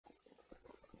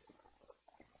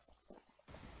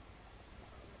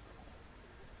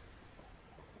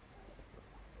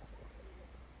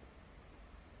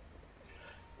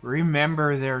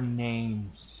remember their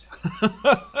names.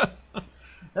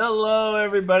 Hello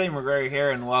everybody, MacGregor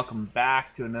here, and welcome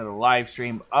back to another live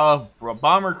stream of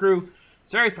Bomber Crew.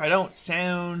 Sorry if I don't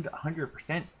sound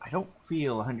 100%, I don't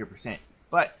feel 100%,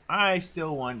 but I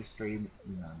still want to stream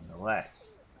nonetheless.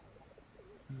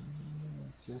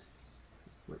 Just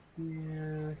put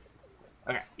here.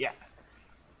 Okay, yeah.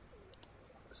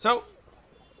 So,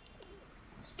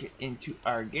 let's get into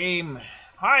our game.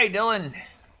 Hi, Dylan.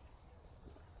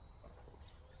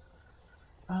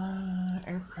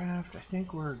 Aircraft, I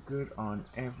think we're good on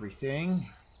everything.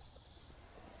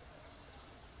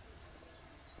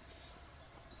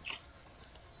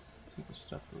 See the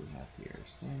stuff that we have here.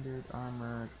 Standard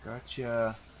armor,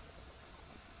 gotcha.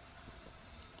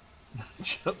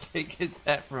 She'll take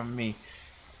that from me.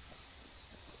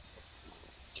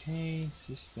 Okay,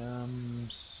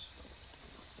 systems.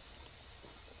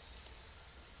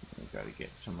 We gotta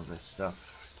get some of this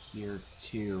stuff here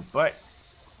too, but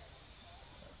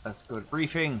let's go to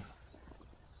briefing.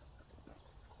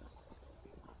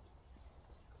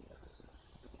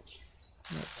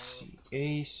 Let's see,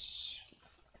 Ace.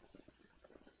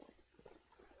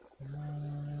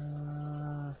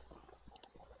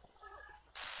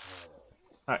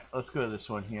 Alright, let's go to this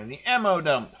one here. The ammo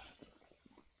dump.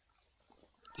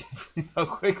 How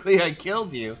quickly I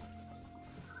killed you.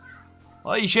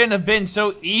 Well, you shouldn't have been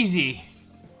so easy.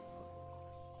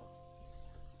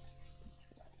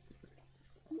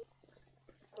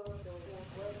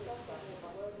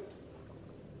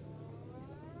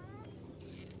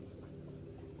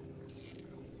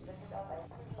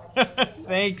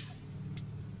 Thanks.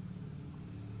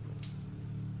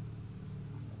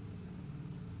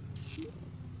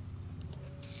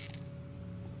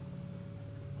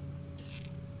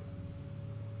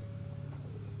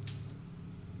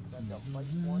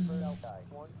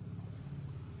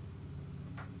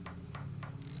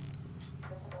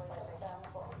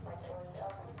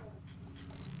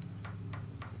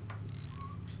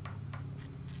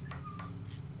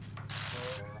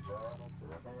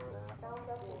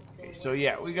 Okay, so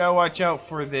yeah, we gotta watch out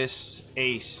for this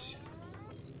Ace.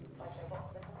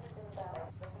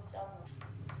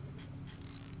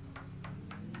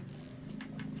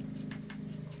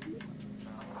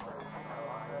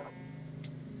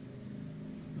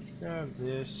 Grab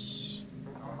this.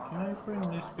 Can I bring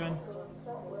this gun?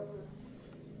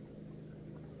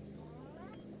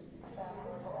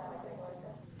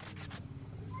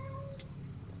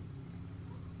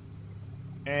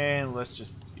 And let's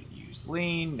just use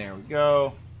lean. There we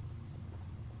go.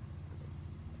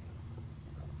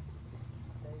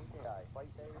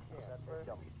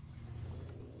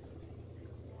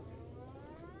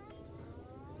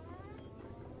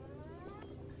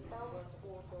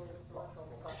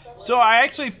 So I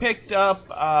actually picked up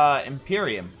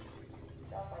Imperium.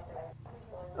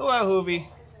 Hello, Hoovy.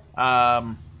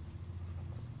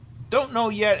 Don't know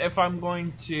yet if I'm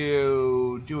going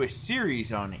to do a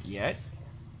series on it yet,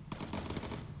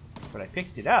 but I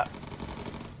picked it up.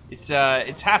 It's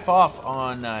half off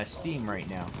on Steam right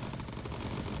now.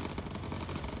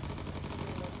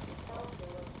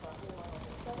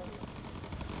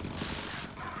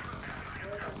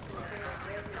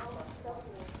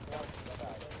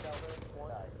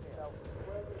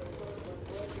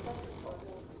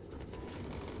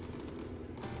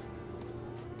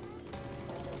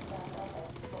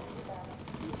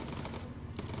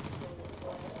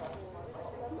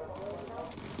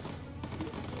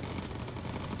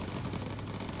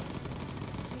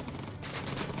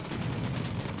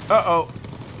 Uh-oh.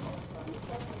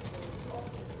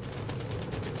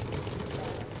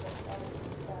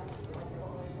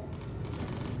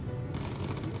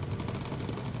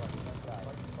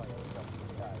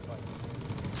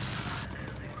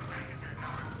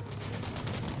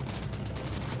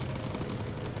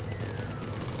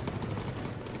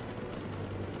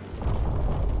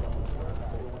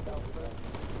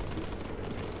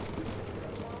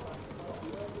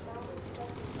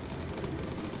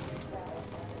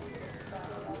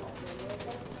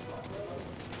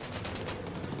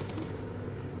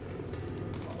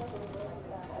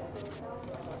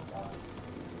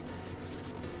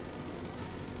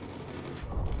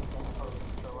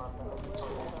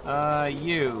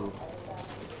 You.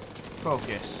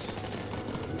 Focus.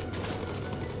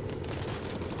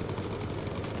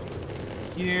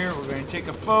 Here, we're going to take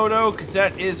a photo, because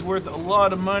that is worth a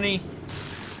lot of money.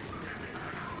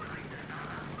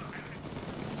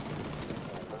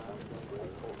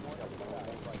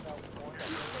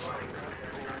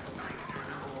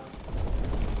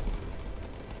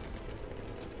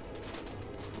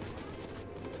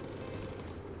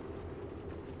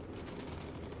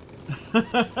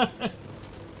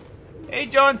 Hey,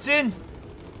 Johnson!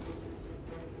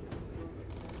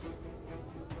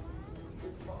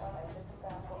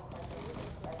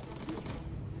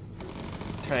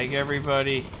 Tag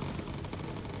everybody.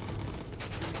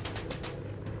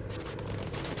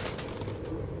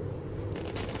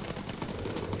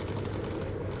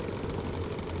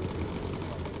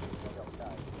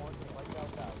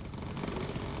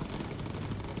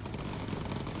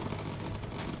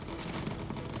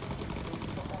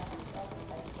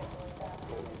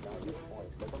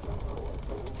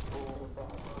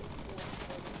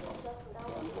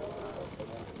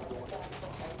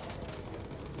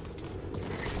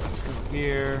 Let's go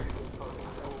here.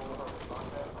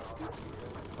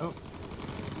 Oh.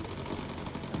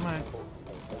 Come on.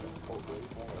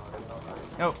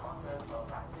 Oh.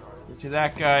 Get to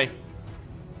that guy.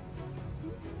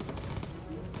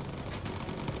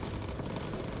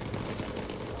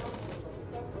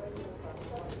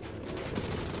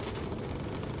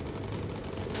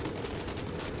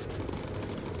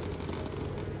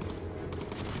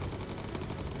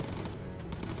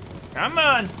 Come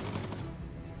on.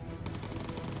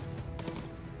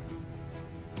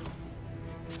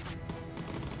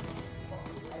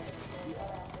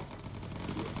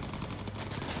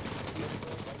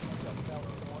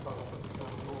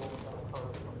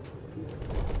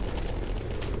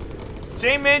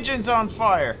 Same engine's on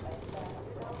fire.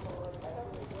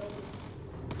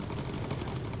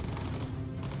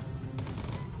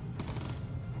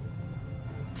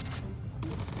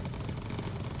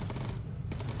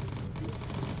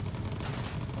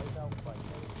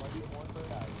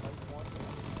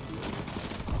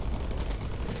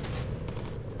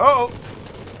 Uh-oh.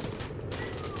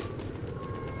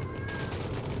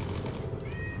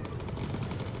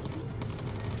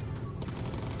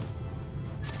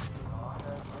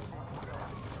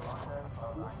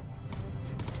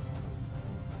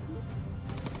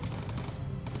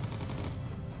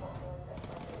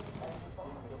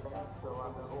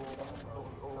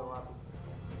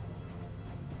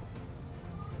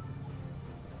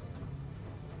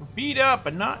 Beat up,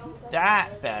 but not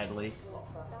that badly.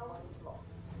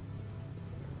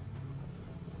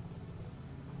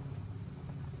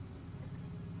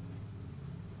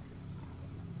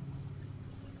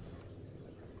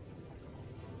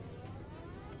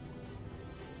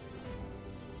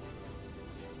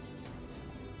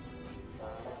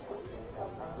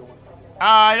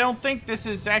 I don't think this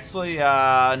is actually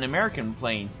an American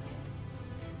plane.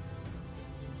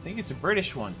 I think it's a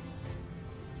British one.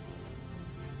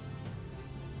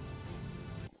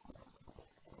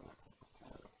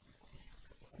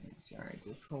 Alright,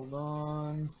 just hold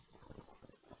on.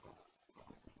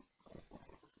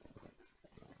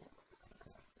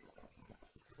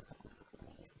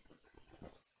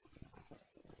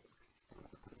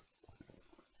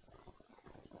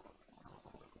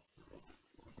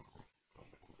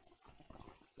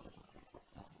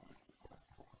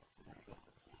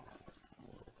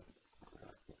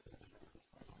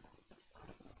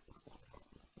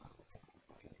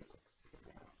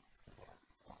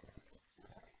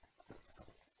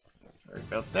 Sorry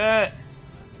about that.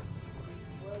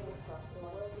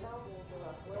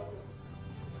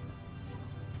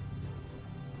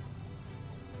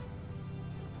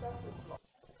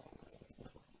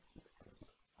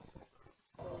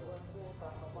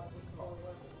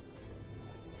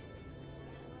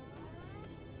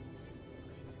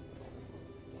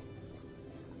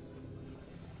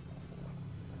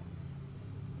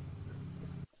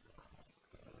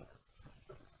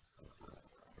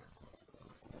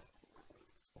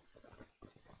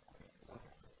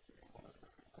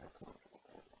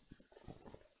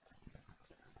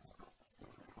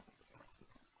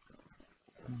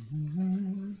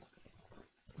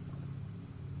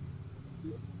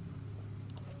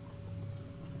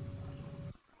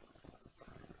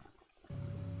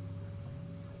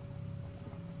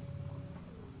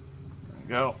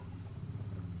 Go.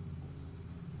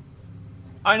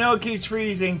 I know it keeps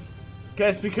freezing.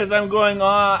 Guess because I'm going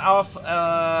off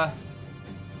out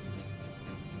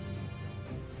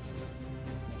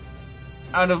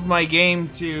of my game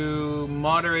to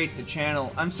moderate the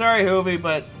channel. I'm sorry, Hoovy,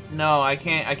 but no, I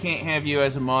can't have you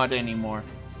as a mod anymore.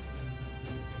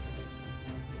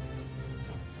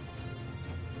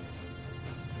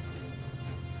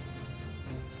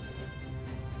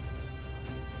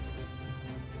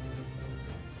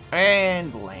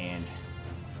 And land.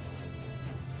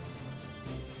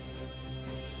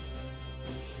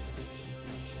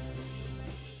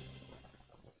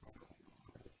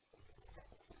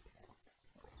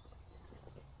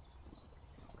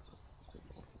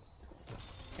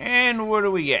 And what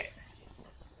do we get?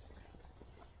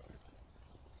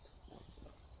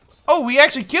 Oh, we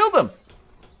actually killed him!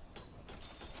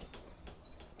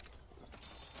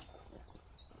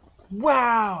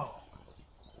 Wow!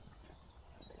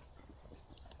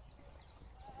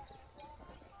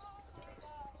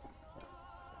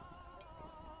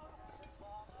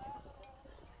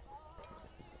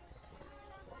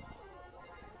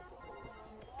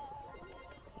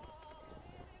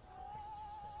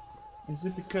 Is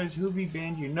it because Hoovy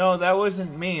banned you? No, that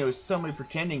wasn't me. It was somebody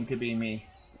pretending to be me.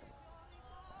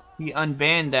 He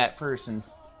unbanned that person.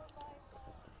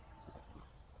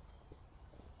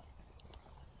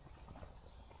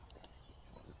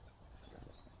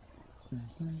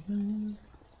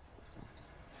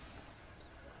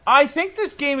 I think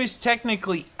this game is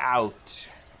technically out.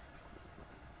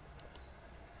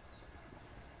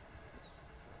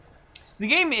 The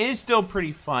game is still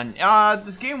pretty fun.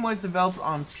 This game was developed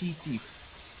on PC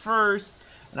first,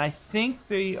 and I think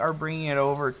they are bringing it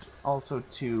over also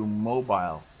to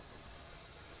mobile,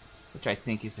 which I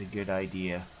think is a good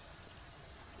idea.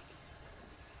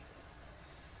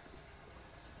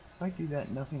 If I do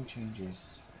that, nothing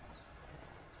changes.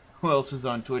 Who else is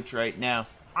on Twitch right now?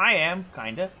 I am,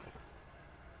 kinda.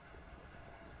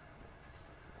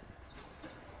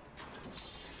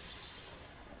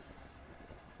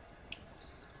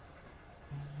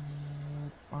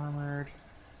 Armored.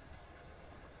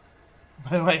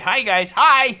 By the way, hi guys,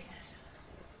 hi!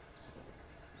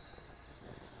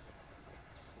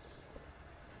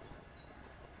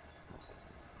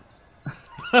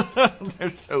 They're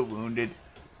so wounded.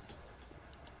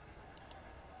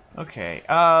 Okay,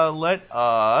 let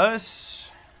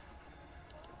us...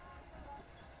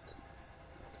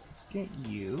 Let's get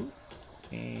you.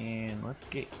 And let's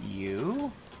get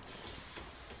you.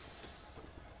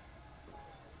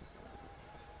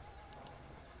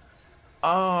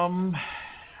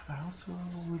 I also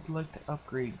would like to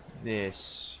upgrade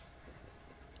this.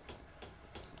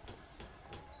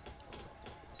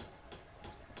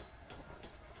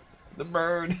 The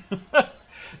bird.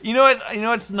 You know what? You know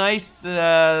what's nice?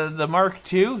 The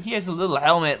Mark II. He has a little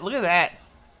helmet. Look at that.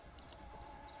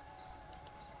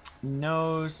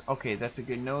 Nose. Okay, that's a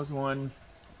good nose one.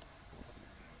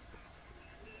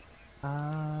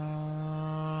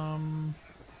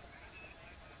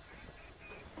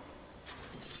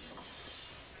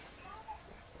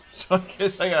 So I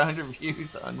guess I got 100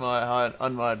 views on my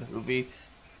Hoovy.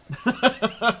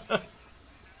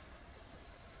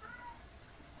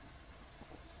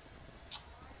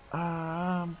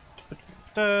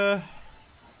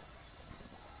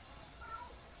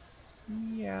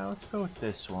 Yeah, let's go with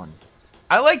this one.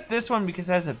 I like this one because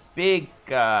it has a big,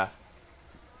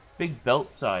 big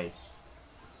belt size.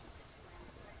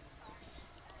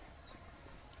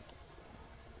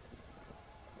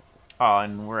 Oh,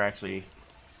 and we're actually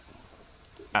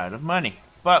out of money,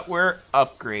 but we're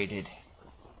upgraded.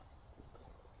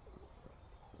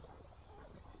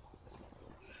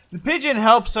 The pigeon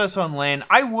helps us on land.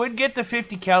 I would get the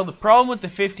 50 cal. The problem with the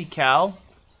 50 cal,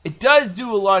 it does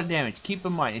do a lot of damage. Keep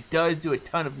in mind, it does do a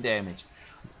ton of damage.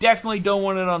 Definitely don't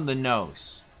want it on the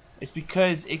nose. It's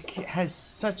because it has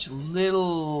such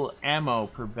little ammo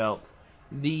per belt.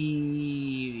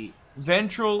 The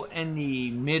ventral and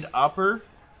the mid-upper,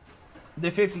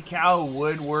 the 50 cal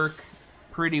would work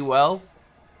pretty well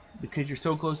because you're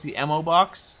so close to the ammo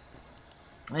box.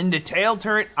 And the tail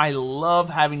turret, I love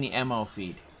having the ammo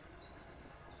feed.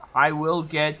 I will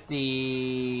get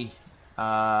the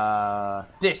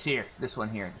this one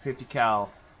here, the 50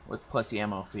 cal with plus the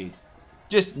ammo feed.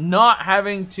 Just not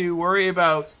having to worry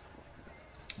about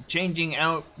changing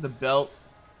out the belt,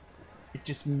 it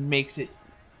just makes it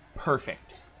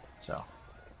perfect. So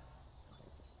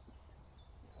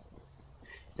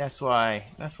that's why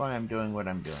I'm doing what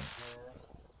I'm doing.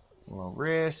 Low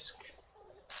risk.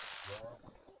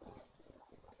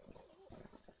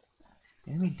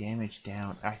 Enemy damage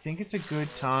down. I think it's a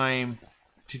good time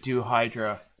to do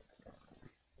Hydra.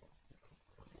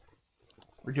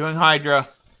 We're doing Hydra.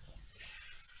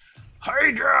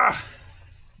 Hydra!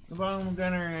 The bottom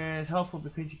gunner is helpful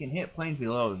because you can hit planes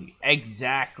below.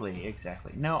 Exactly,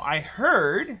 exactly. No, I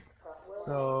heard,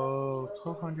 so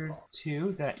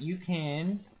 1202, that you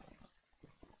can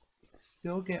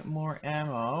still get more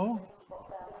ammo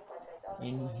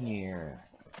in here.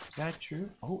 Is that true?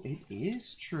 Oh, it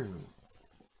is true.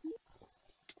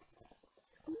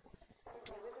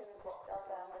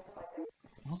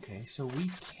 Okay, so we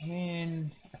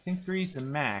can... I think 3 is the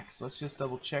max. Let's just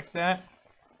double check that.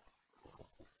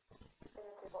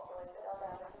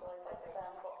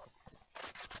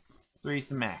 Three is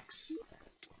the max.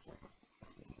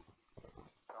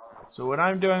 So what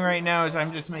I'm doing right now is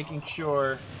I'm just making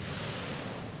sure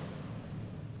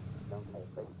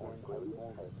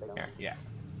There, yeah.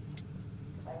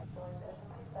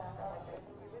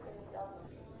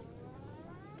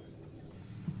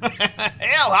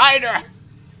 Hail Hydra!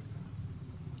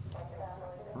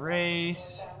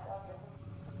 Race.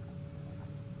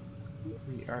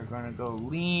 We are gonna go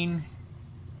lean.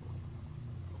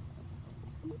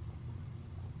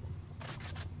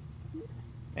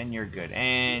 And you're good.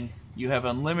 And you have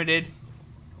unlimited,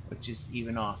 which is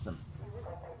even awesome.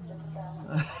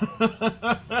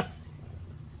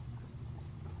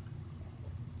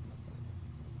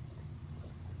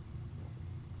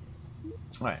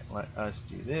 Alright, let us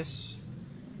do this.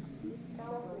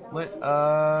 Let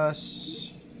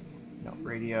us... No,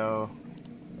 radio.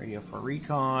 Radio for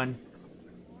recon.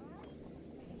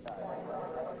 I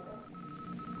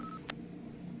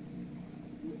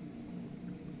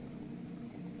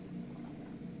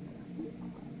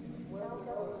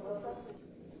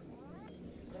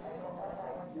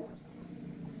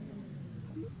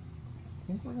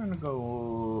think we're gonna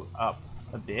go up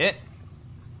a bit.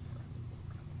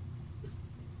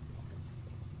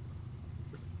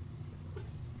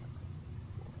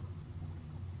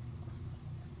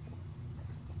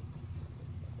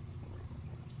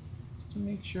 To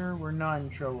make sure we're not in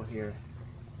trouble here.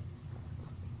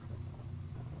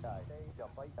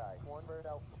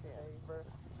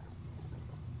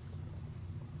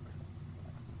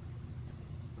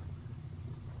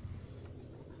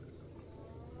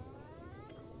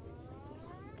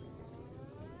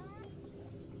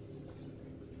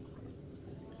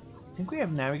 I think we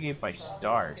have navigate by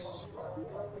stars.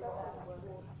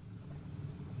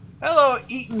 Hello,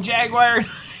 Eaton Jaguar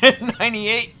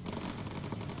 98.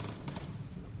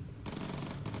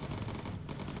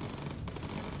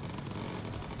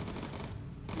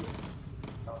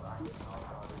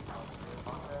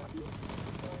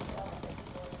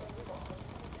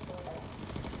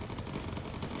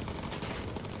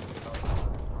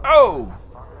 Oh!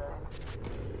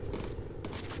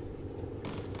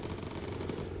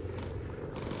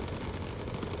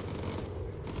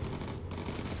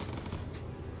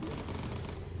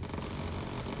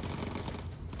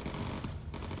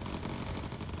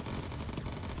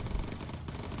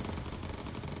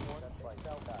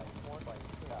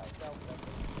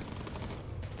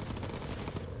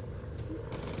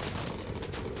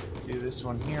 Do this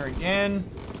one here again.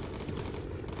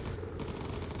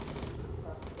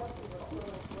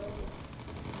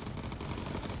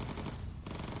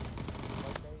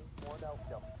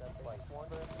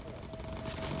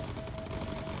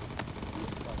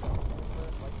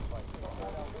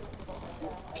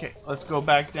 Okay, let's go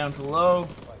back down to low.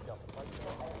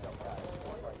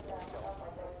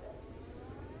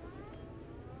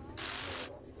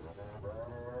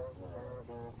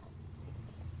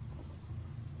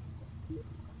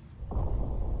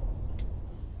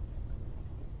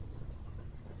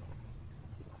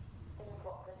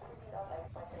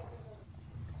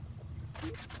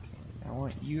 I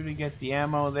want you to get the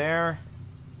ammo there.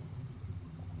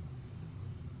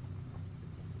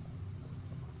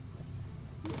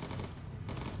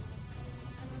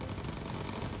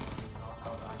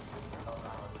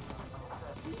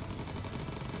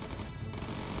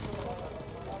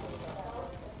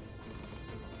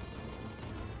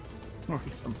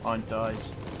 Some montage.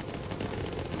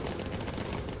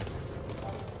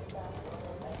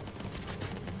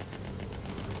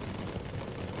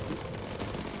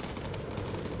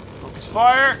 Focus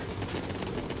fire.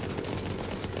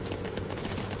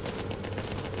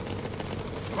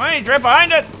 Come on, he's right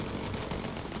behind us.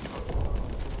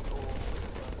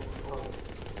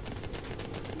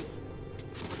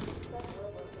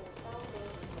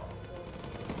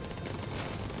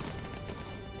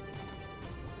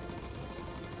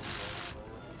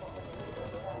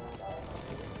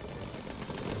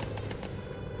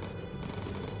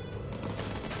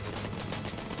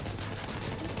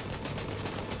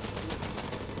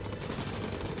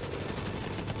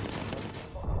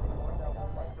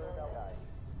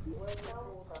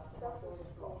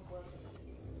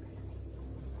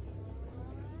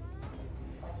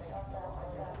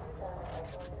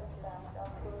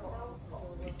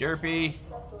 Derpy.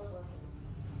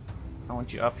 I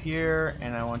want you up here,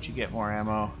 and I want you to get more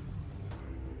ammo.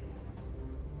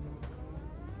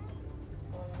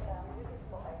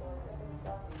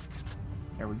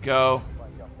 There we go.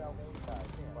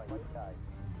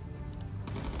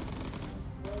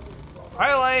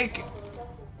 I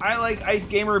like Ice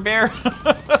Gamer Bear.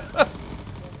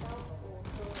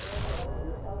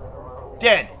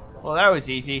 Dead. Well, that was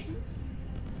easy.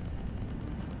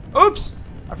 Oops!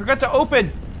 I forgot to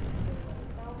open.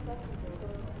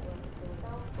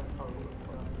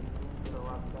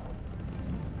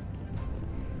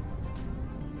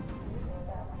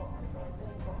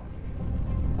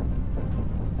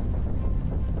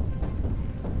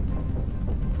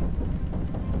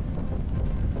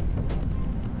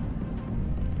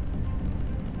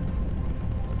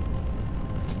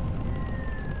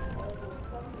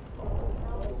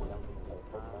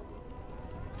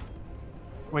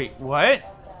 Wait, what?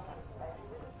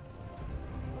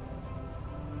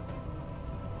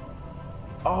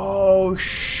 Oh,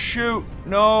 shoot.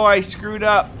 No, I screwed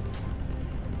up.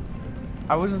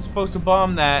 I wasn't supposed to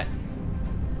bomb that. Is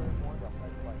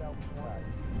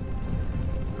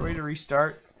there a way to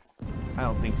restart? I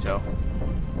don't think so.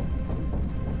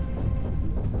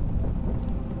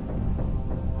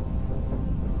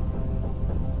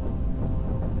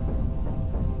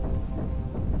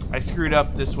 I screwed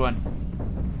up this one.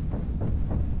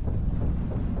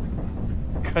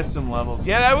 Custom levels.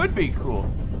 Yeah, that would be cool.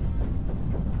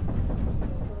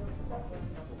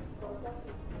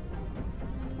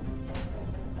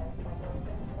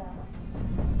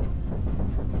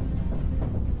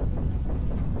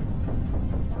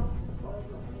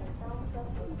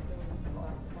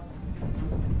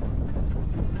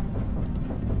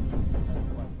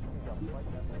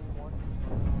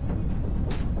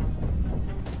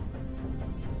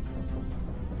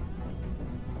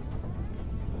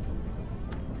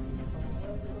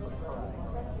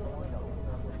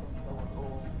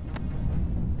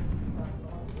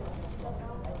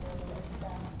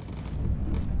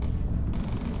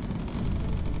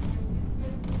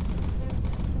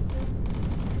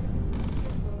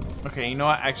 Okay, you know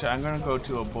what? Actually, I'm gonna go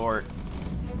to abort.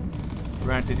 We're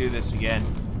gonna have to do this again.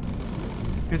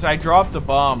 Because I dropped the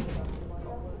bomb.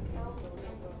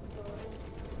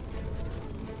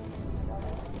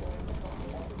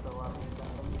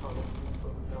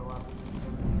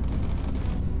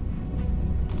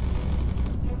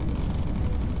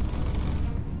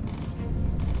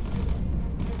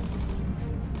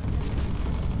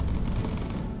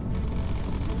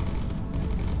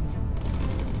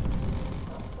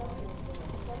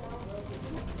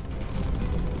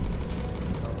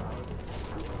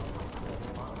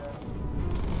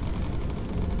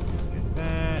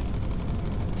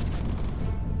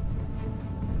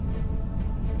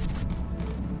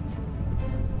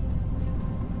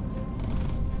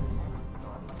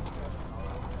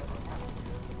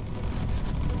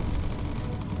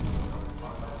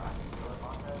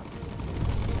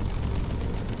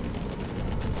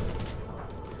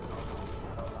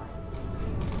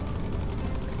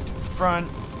 Front.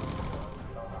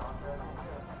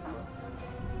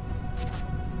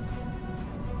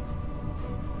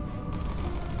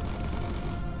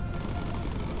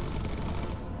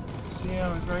 See, I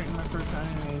was right in my first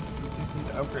time. Anyways, you just need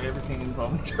to upgrade everything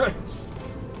involving trucks.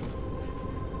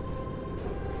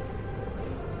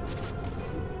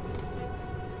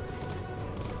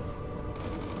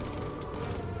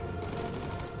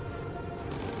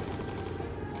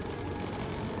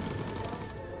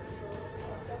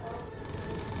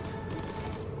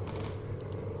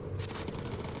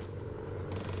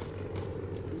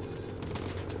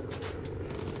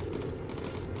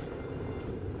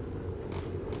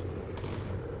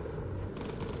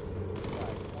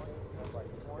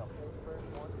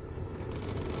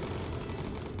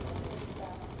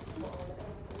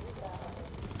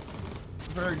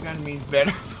 Better gun means better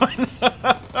fun.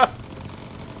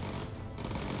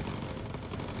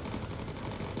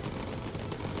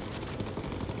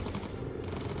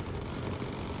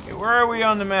 Okay, where are we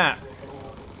on the map?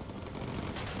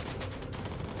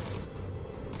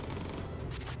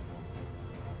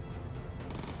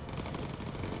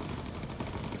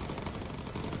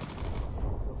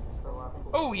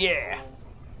 Oh yeah!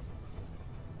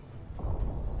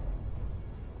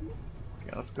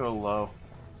 Okay, let's go low.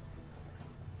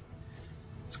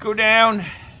 Let's go down.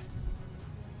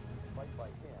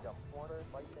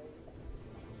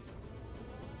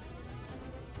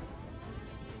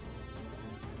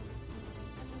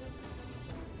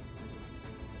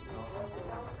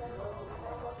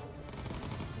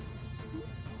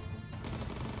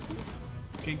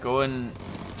 Okay, going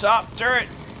top turret.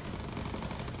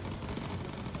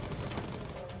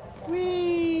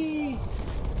 Whee!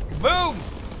 Boom!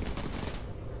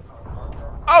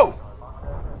 Oh!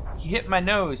 He hit my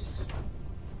nose.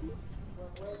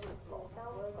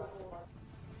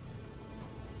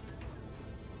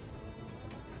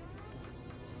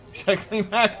 Exactly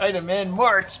my kind of man.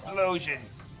 More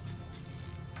explosions.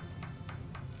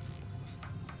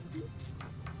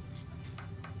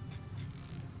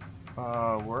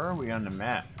 Where are we on the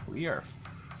map? We are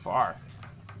far.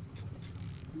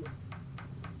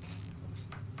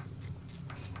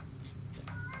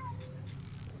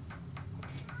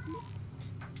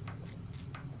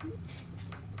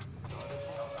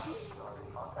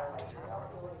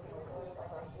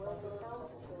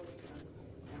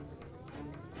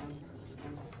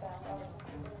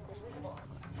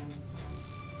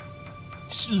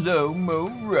 Slow-mo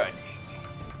running.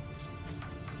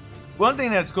 One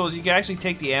thing that's cool is you can actually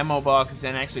take the ammo boxes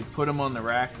and actually put them on the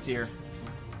racks here.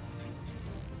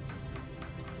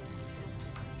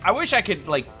 I wish I could,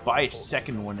 like, buy a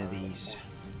second one of these.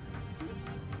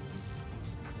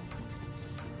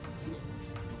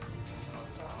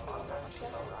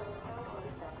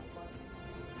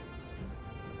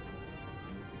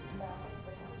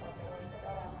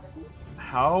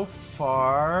 How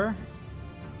far?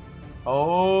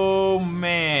 Oh,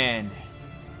 man.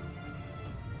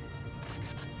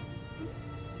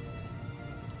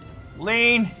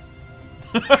 Lean.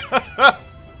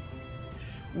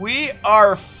 We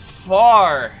are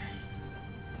far.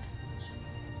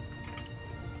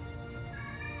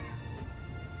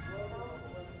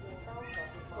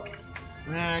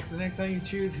 Mac, the next time you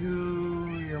choose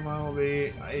who your mom will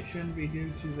be, it shouldn't be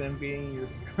due to them being your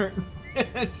current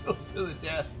until to the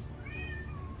death.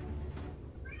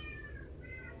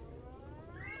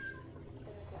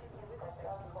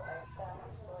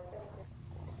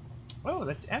 Oh,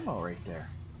 that's ammo right there.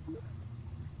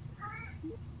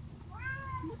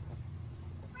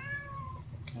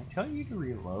 Can I tell you to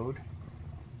reload?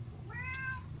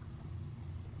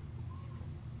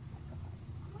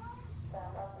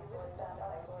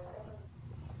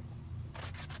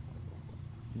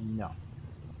 No.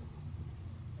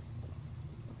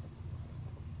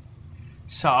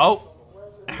 So,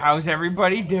 how's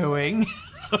everybody doing?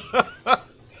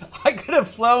 I could have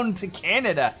flown to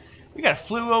Canada. You guys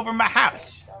flew over my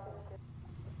house.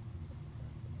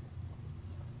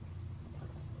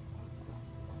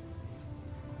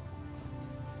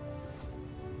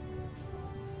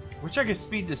 Wish I could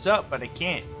speed this up, but I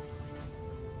can't.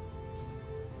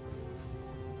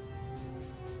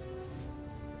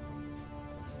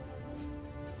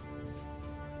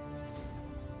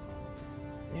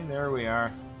 And there we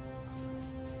are.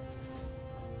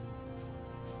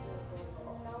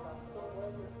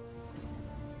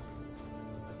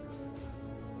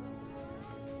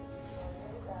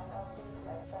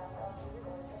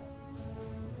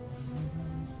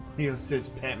 Leo says,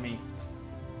 pet me.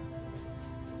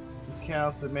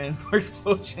 Cal said, man, more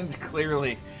explosions,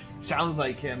 clearly. Sounds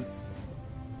like him.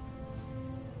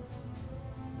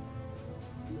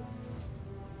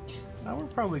 Now we're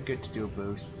probably good to do a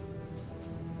boost.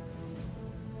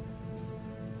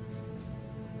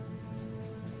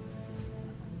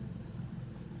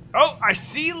 Oh, I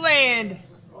see land!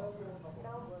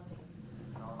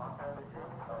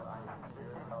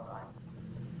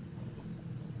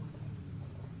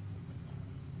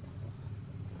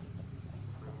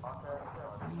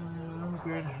 I'm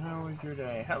good. How was your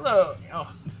day? Hello!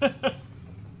 Oh.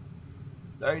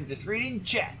 Sorry, just reading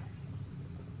chat.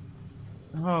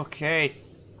 Okay.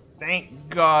 Thank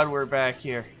God we're back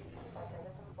here.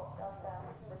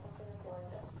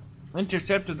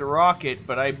 Intercepted the rocket,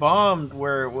 but I bombed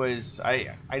where it was.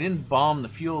 I didn't bomb the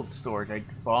fuel storage. I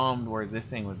bombed where this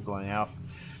thing was going off.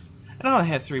 And I only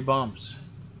had 3 bombs.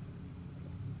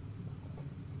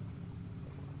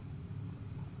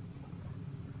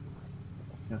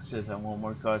 It says I want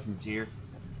more cosmic here.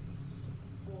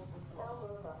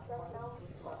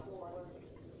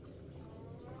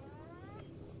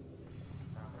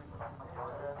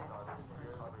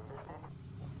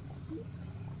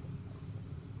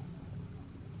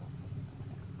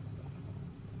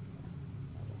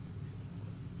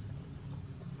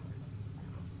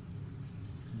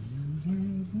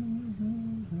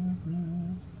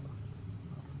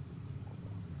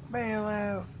 Bail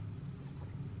out.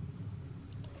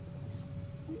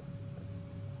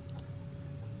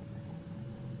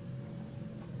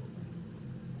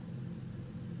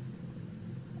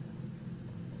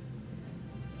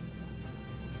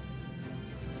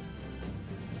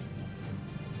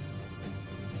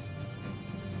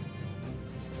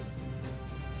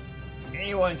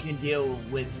 Anyone can deal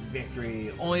with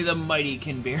victory. Only the mighty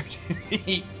can bear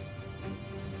defeat.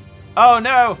 Oh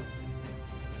no!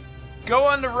 Go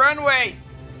on the runway!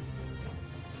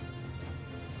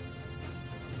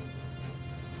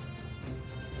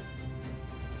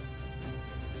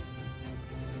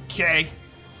 Okay.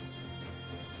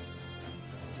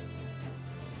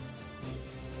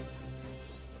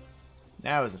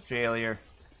 That was a failure.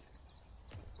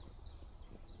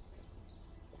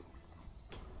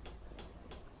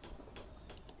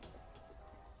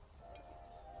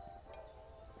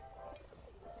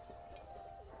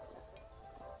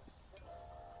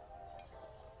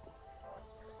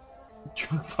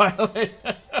 Pilot.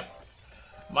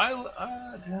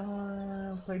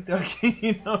 Play duck.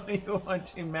 You know you want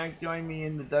to. Mac, join me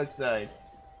in the duck side.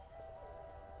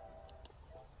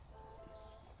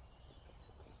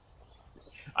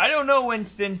 I don't know,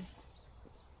 Winston.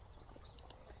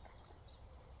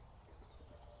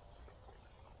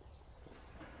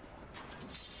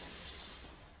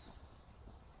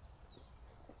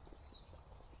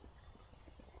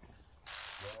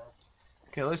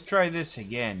 let's try this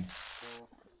again.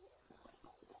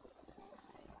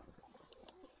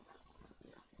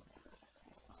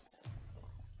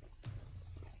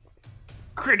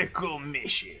 Critical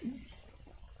mission.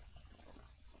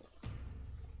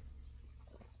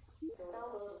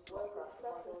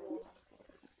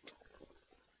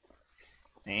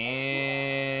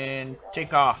 And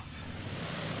take off.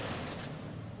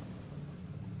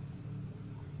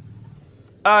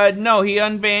 No, he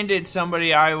unbanded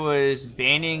somebody I was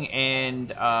banning,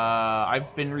 and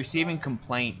I've been receiving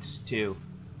complaints too.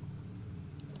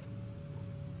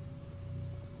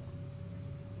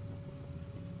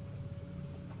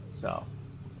 So.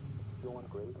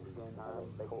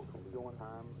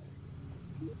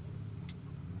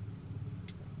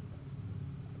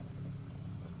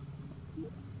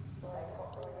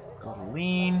 Go to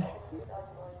lean.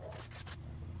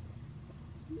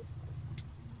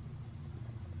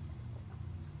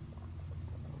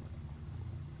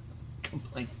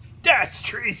 Complaint. That's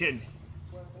treason!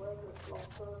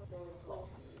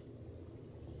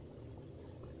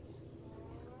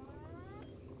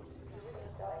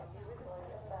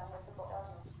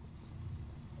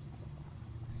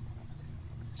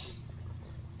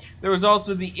 There was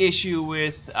also the issue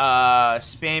with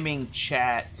spamming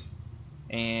chat,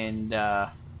 and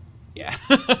yeah.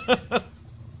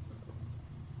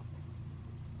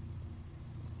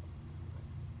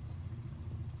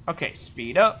 Okay,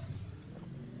 speed up.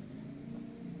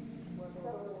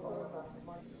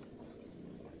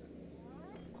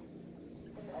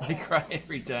 I cry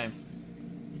every time.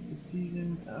 It's the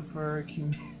season for our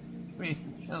community. I mean,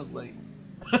 it sounds like.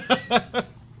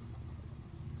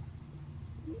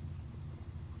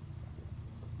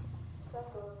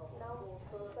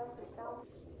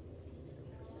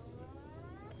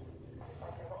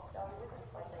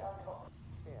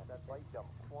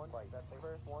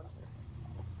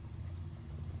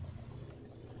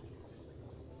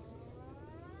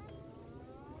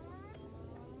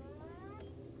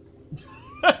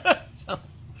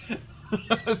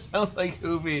 Sounds like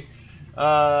Hoovy.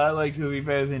 I like Hoovy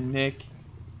better than Nick.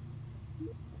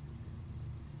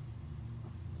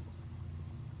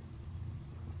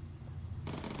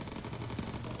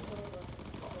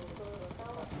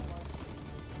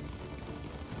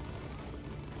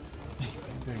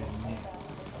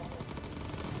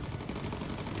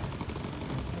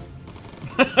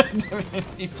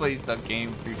 He plays the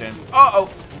game 2 times. Uh-oh!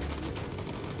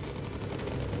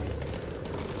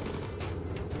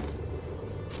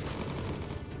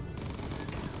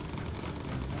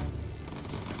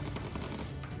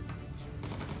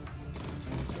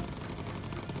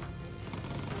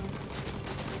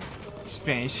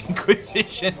 Spanish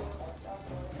Inquisition.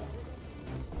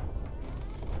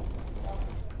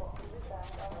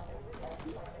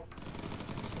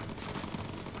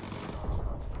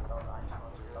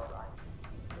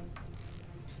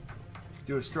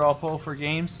 Do a straw poll for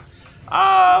games?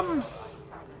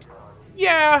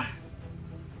 Yeah.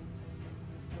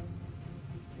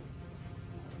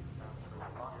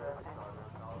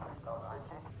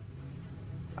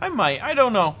 I might. I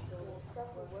don't know.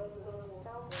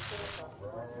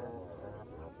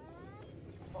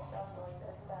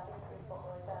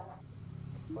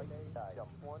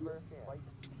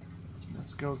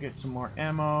 Let's go get some more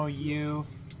ammo. You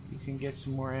can get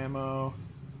some more ammo.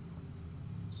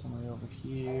 Somebody over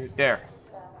here. There.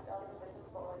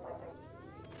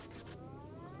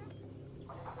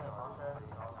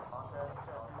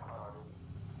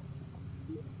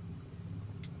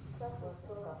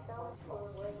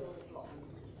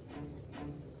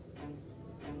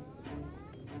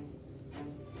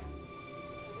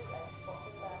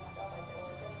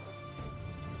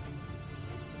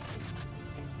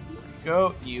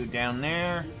 Go, you down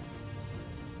there.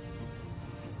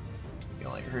 You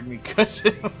only heard me cuss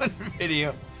in one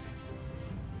video.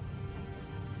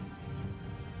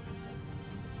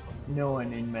 No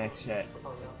one in Max chat.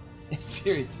 It's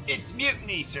serious. It's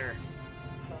mutiny, sir.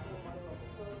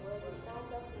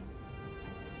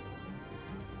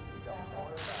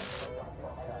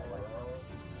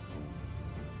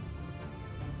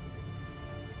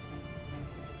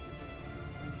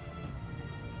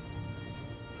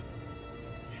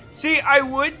 See, I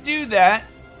would do that,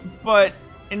 but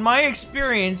in my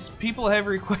experience, people have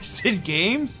requested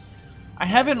games. I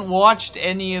haven't watched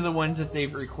any of the ones that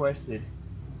they've requested.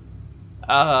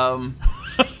 I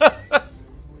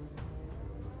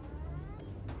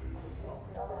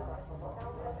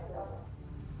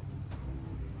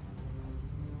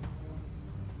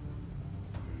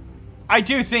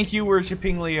do think you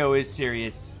worshipping Leo is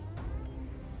serious.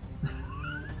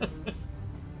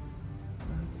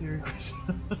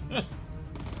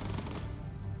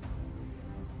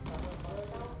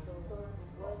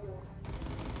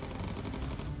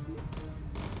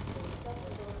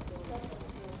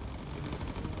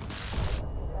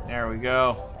 There we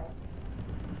go.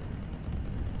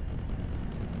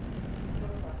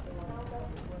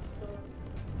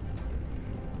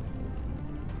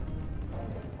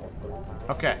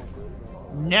 Okay.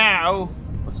 Now,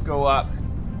 let's go up.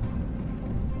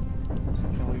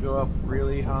 Can we go up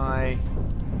really high?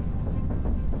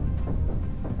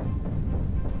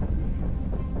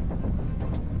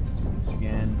 Let's do this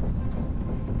again.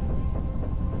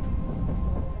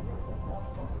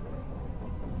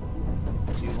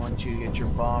 Do you want you to get your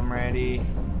bomb ready?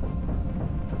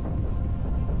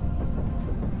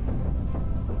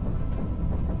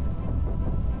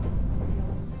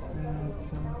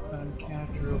 Some kind of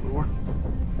capture over work.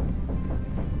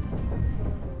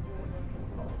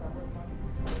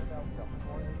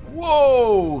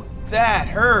 Whoa! That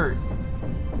hurt!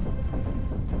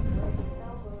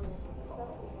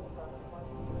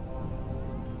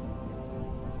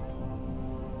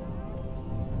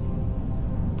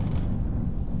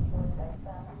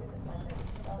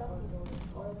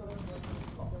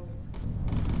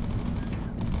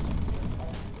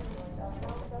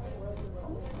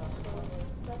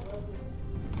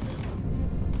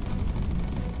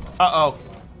 Uh-oh.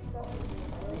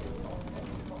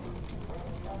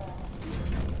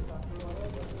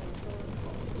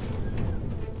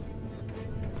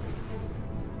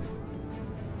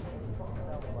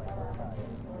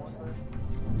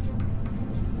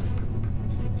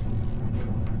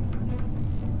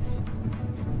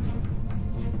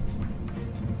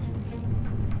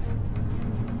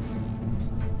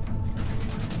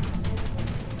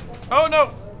 Oh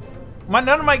no! None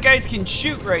of my guys can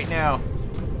shoot right now.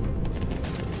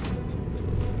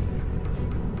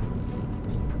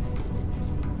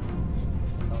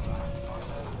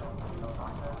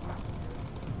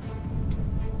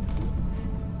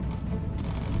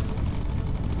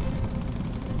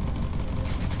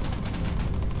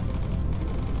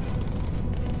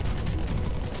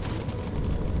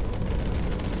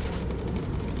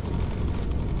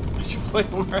 I should play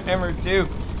Warhammer 2.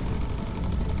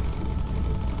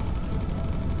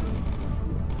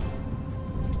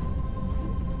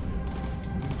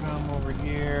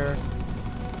 Here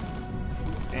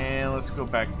and let's go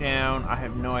back down. I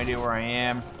have no idea where I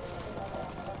am.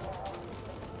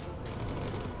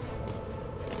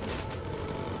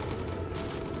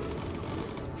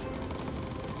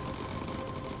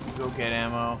 Go get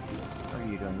ammo. How are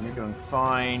you doing? You're doing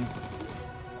fine.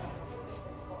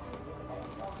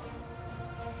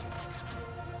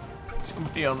 Put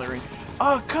somebody on the ring.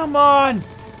 Oh, come on!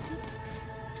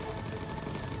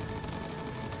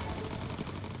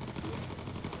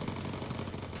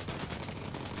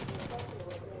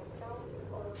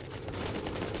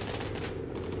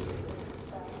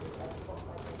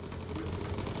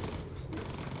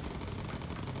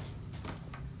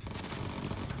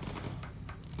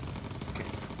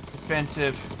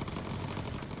 Defensive.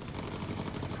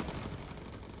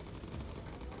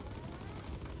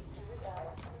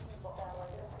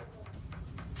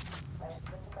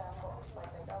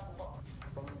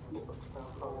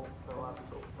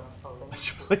 I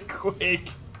should play Quake.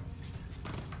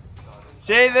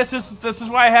 See, this is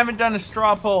why I haven't done a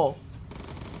straw poll.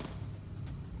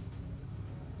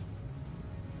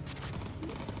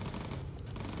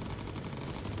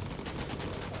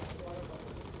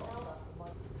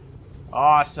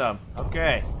 Awesome.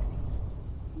 Okay.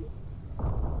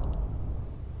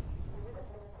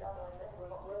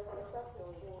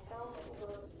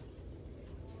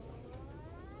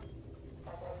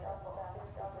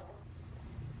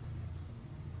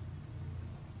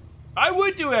 I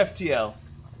would do FTL.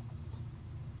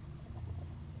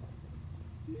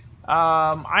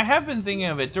 I have been thinking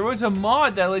of it. There was a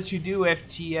mod that lets you do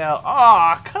FTL.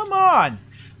 Aw, come on.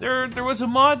 There was a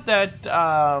mod that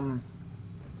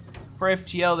for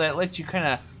FTL that lets you kind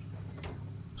of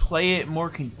play it more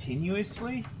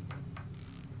continuously.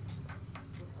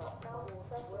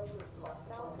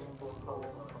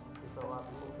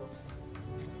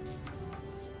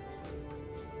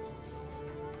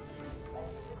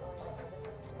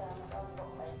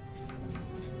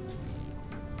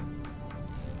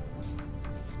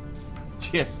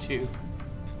 TF2.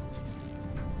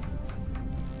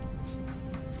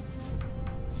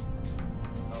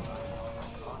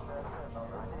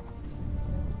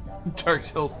 Dark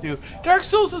Souls 2. Dark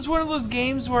Souls is one of those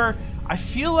games where I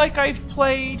feel like I've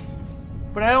played,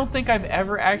 but I don't think I've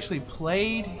ever actually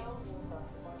played.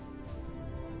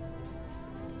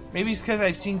 Maybe it's because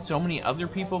I've seen so many other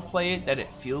people play it that it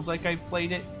feels like I've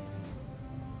played it.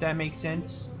 If that makes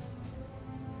sense.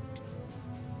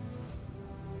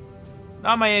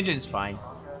 No, my engine's fine.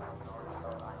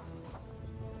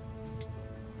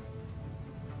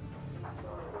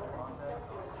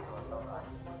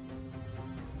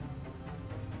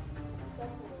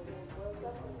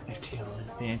 Detail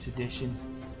Advanced Edition.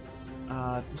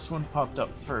 This one popped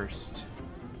up first.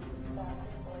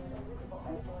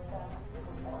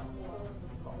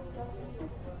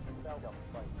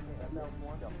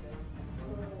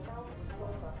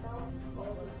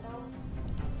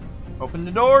 Open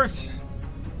the doors!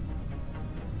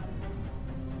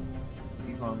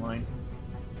 Leave online.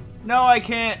 No, I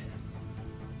can't!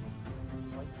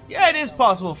 Yeah, it is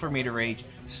possible for me to rage.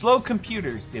 Slow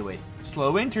computers do it.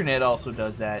 Slow internet also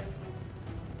does that.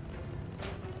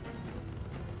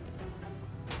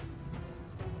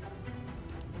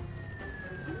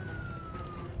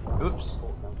 Oops.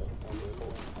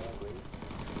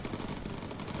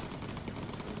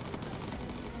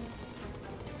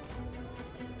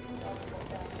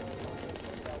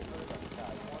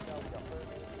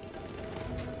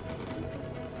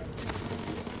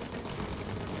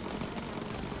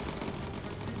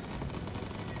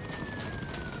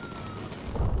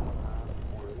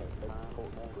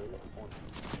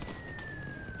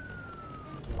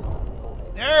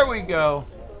 There we go.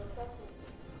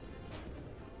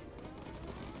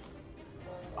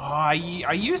 Oh, I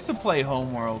used to play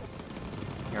Homeworld.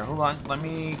 Here, hold on.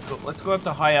 Let's go up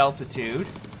to high altitude.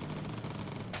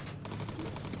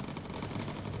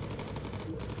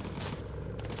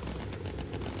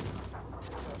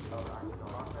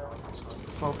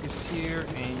 Focus here,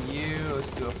 and you.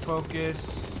 Let's do a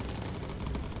focus.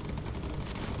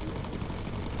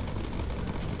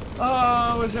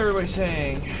 Oh, what's everybody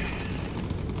saying?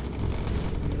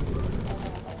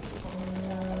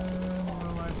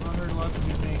 I've heard lots of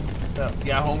good things.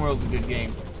 Yeah, Homeworld's a good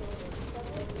game.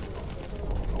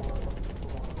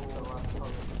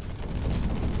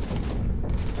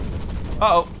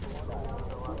 Uh-oh.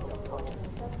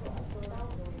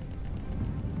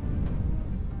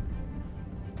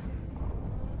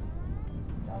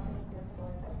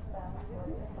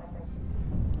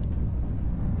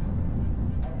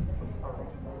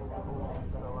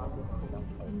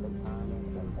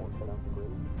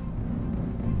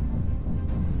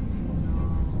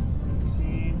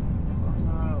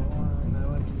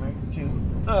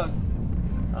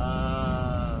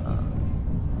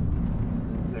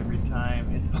 Every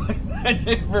time it's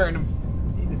like burn.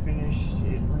 Need to finish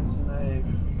it once I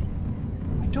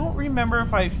don't remember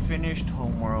if I finished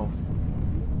Homeworld.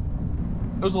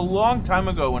 It was a long time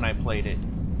ago when I played it.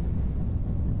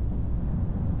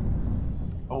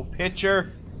 Oh,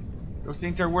 pitcher! Those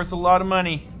things are worth a lot of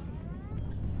money.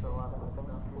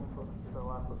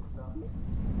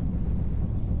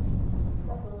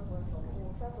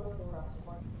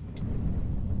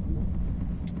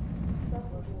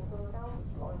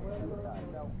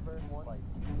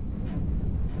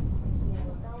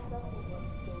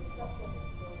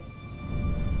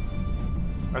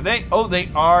 Are they? Oh, they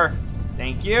are.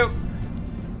 Thank you.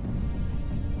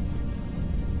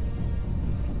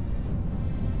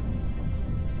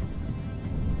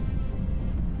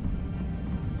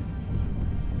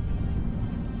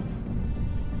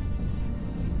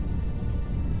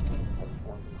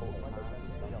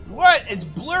 What? It's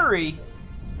blurry.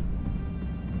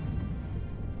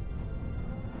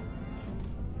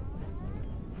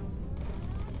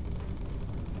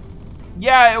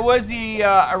 Yeah, it was the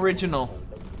original.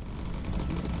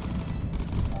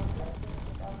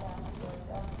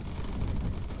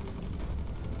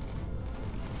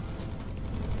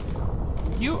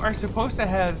 You are supposed to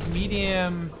have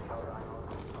medium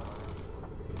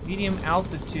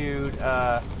altitude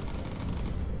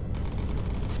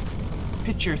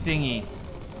picture thingy.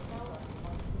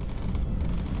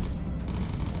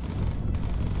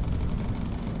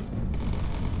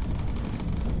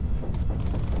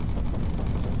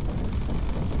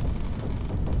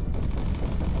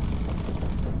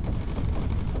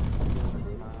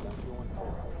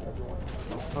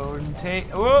 Forward and take.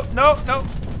 Oh, no, no.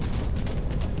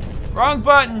 Wrong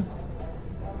button.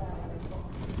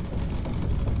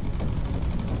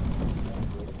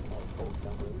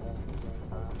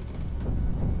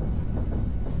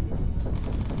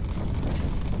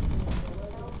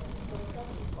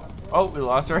 Oh, we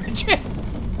lost our engine.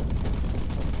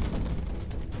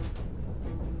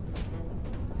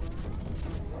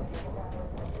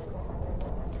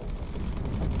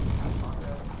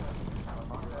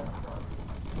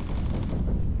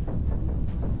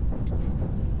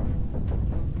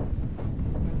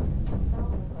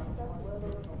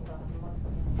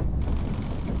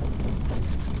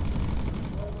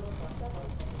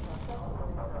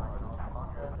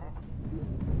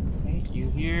 You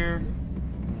here,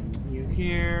 and you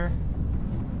here,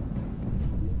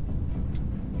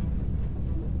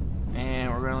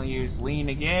 and we're going to use lean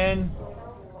again.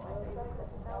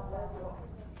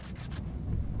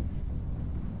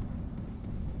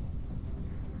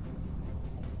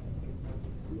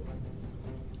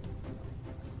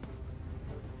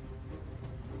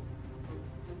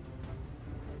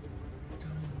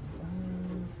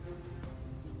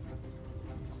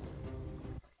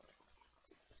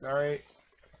 Sorry.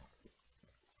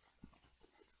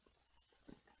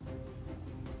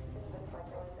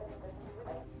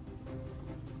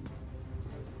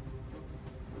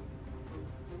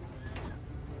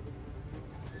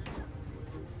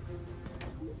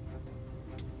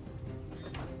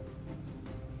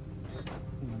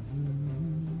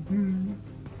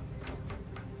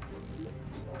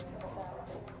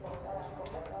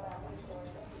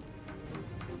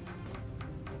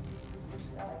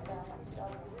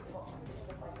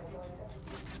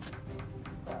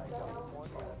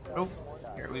 Oh,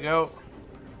 here we go.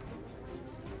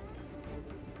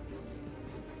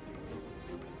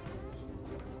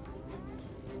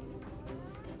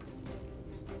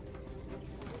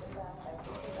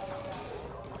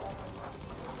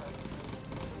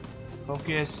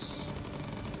 Focus.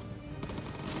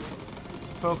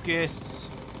 Focus.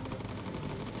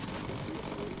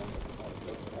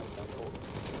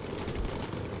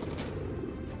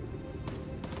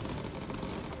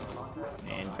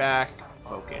 And back.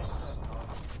 Focus.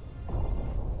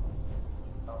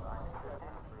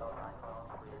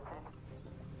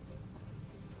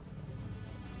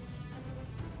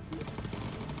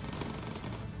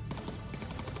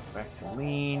 Back to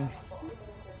lean.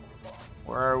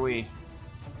 Where are we?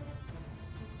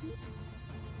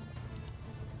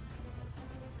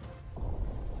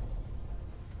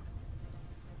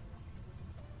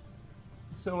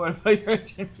 So what about your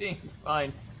engine being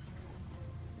fine?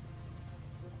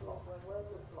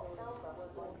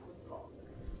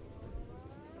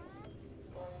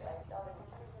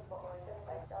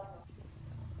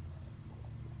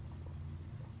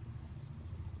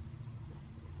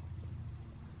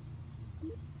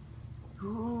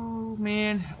 Ooh,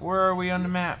 man, where are we on the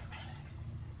map?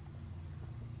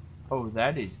 Oh,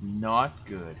 that is not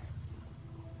good.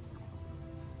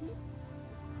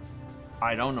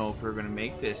 I don't know if we're gonna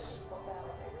make this.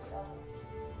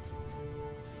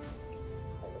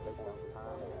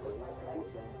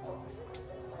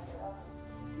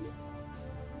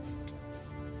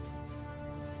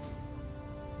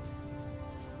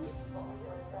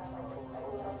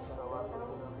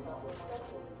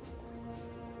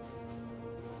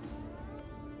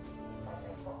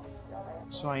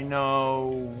 So I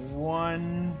know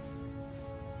one.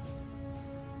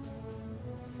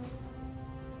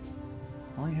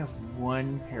 I only have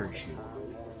one parachute.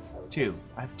 Two.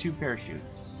 I have two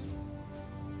parachutes.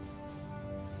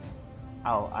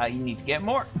 I need to get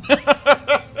more.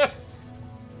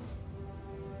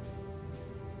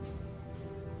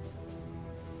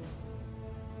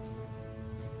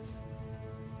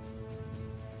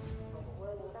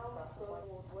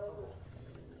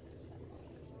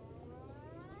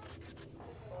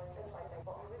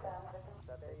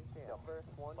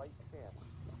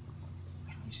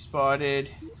 You spotted.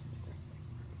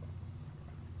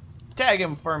 Tag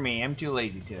him for me. I'm too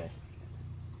lazy today.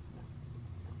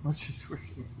 Let's just work.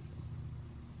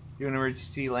 Do an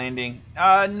emergency landing.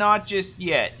 Not just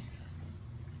yet.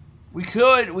 We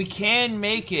can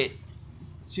make it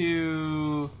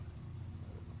to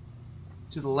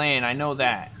the land. I know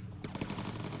that.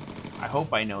 I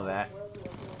hope I know that.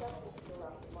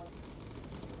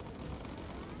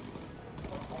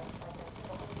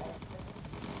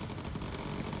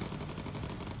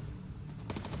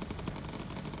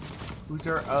 Who's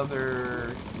our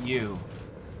other you?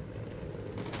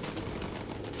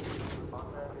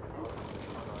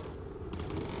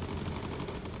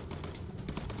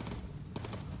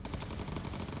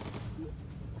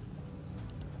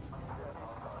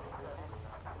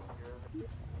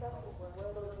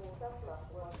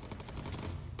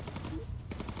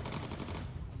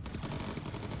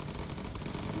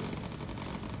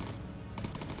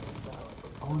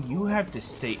 Oh, you have to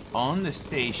stay on the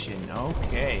station.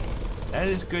 Okay. That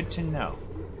is good to know.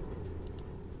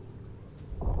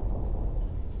 We're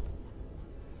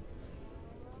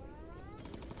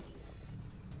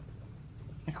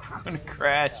gonna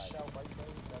crash.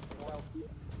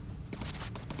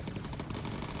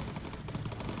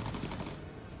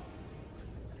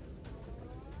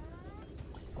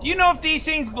 Do you know if these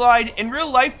things glide? In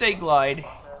real life, they glide.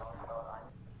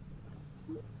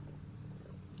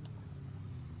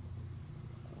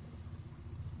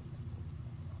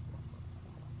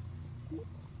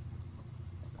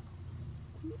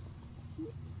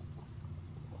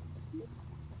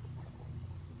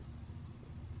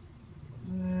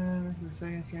 This is the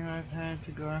second year I've had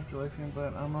to go after Livestream,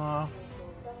 but I'm off.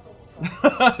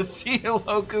 See you,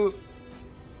 Loku.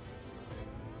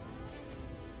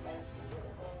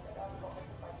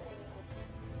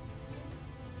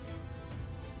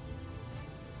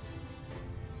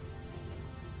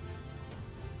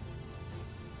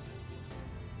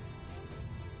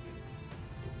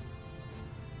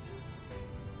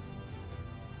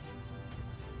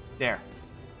 There.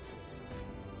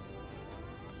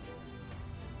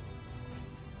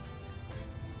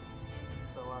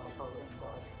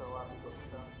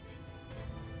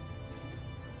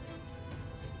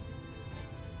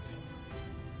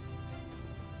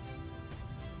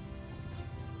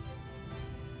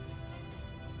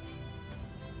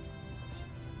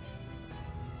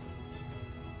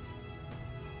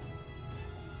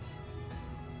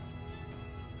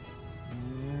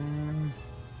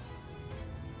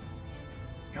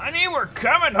 Honey, we're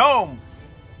coming home!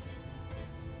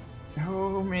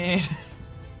 Oh, man.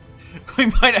 We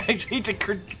might actually have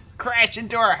to crash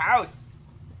into our house.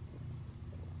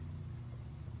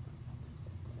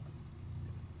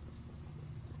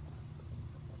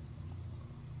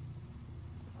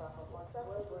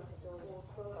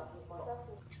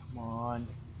 Come on.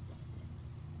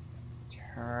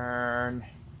 Turn.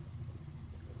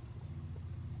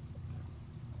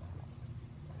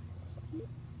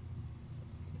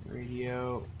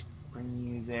 Radio, bring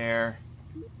you there.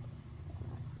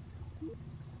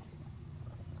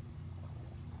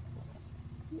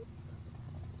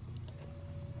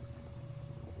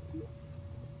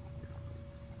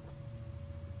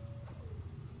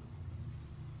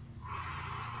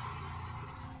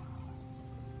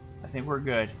 I think we're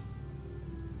good.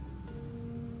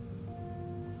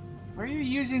 Why are you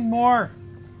using more?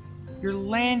 You're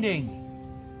landing.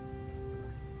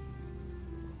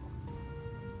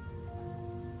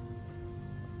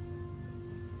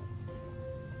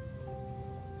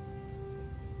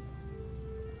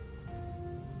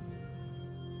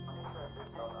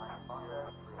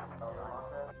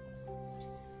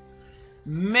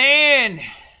 Man!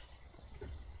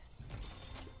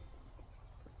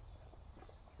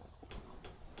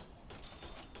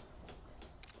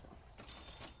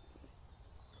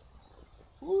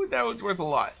 Ooh, that was worth a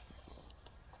lot.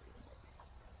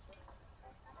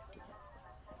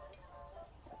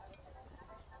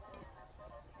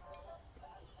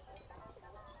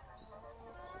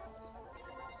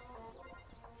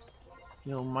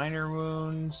 Heal minor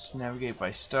wounds, navigate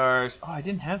by stars. Oh, I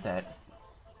didn't have that.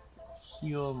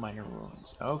 Heal minor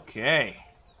wounds. Okay.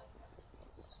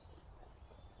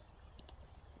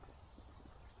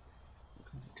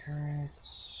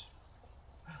 Turrets.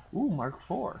 Ooh, Mark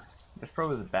IV. That's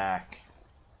probably the back.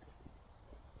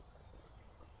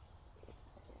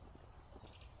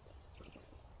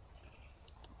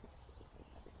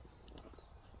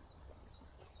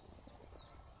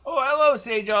 Oh, hello,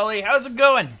 Sage Ollie. How's it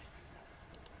going?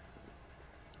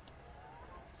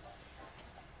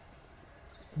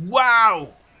 Wow!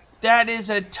 That is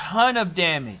a ton of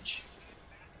damage.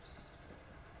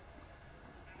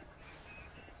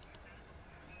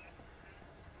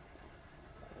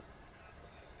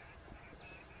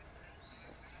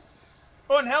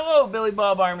 Oh, and hello, Billy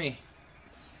Bob Army.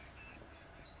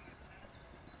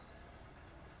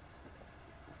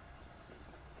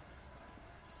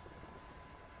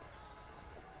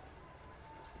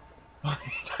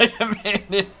 Wait a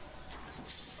minute.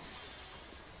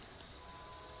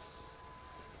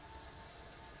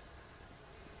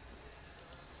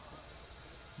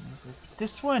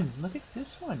 This one. Look at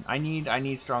this one. I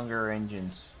need stronger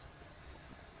engines.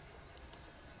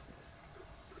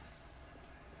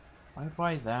 Why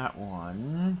buy that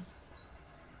one?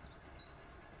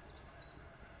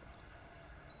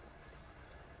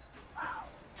 Wow.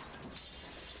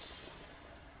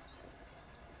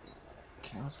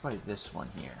 Okay, let's buy this one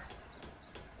here.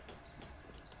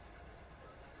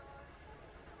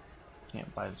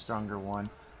 Can't buy the stronger one.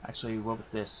 Actually, what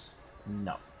with this?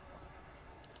 No.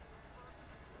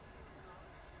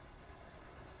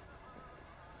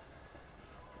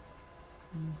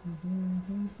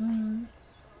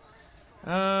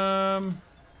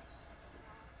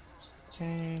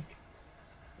 Tank.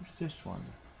 What's this one?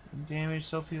 Damage,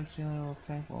 self-heal ceiling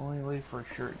tank will only live for a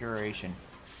short duration.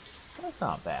 That's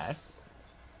not bad.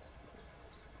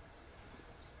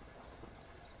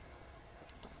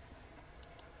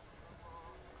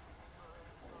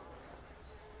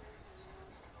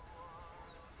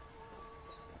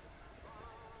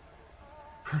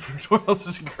 Perfect Worlds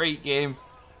is a great game.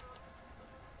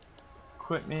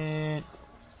 Equipment.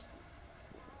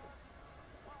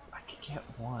 I could get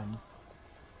one.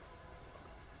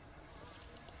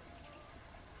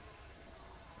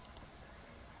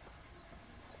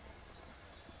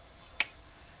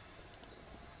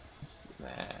 Let's do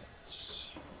that. It's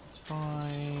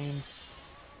fine.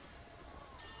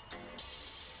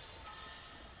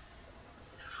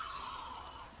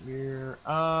 Rear.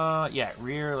 Yeah,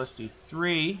 rear. Let's do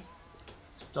 3.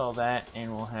 Install that,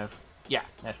 and we'll have. Yeah,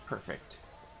 that's perfect.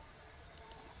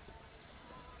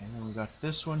 And then we got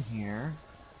this one here.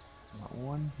 Got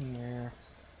one here.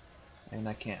 And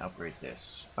I can't upgrade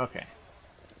this. Okay.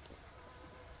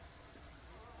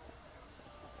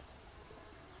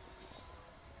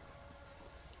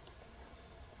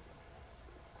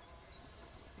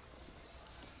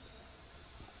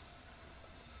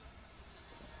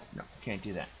 No, can't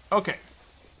do that. Okay.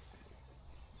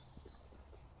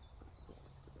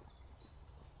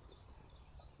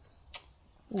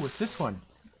 Oh, what's this one?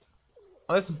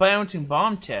 Oh, that's a bouncing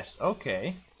bomb test.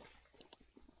 Okay.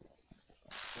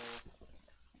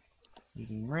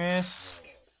 Eating risk.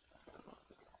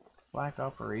 Black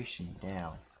operation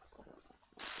down.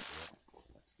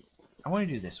 I want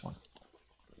to do this one.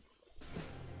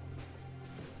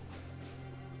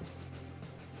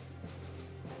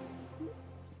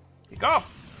 Take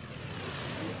off!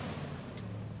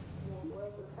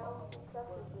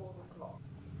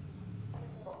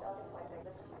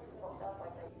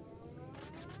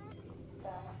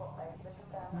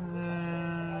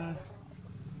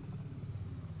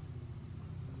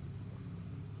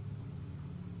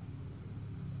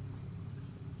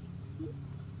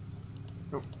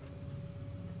 Nope.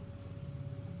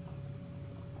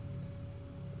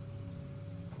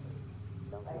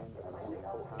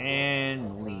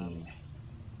 And lean.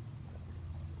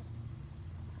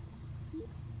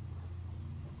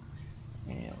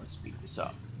 And let's speed this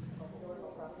up.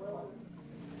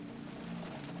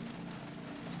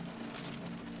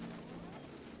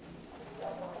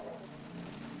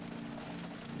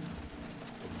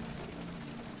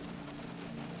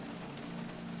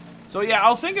 So yeah,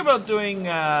 I'll think about doing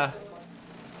I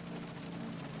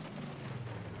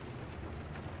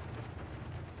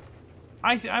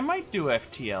might do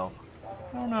FTL.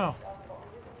 I don't know.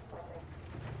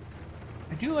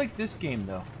 I do like this game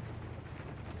though.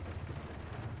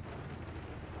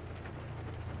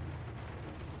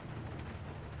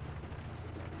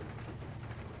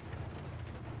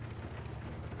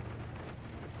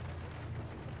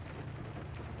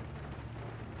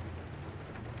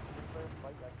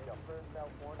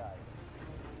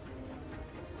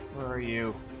 Where are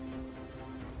you?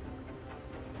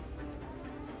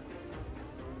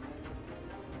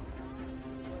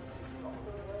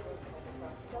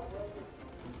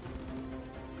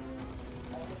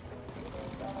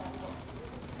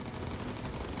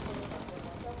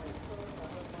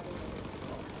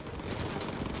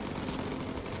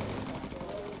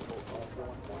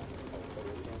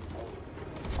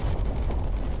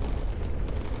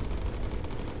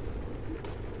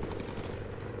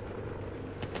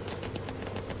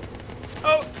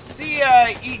 Oh, see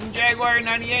ya, Eaton Jaguar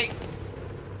 98.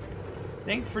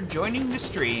 Thanks for joining the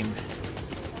stream.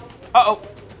 Uh-oh.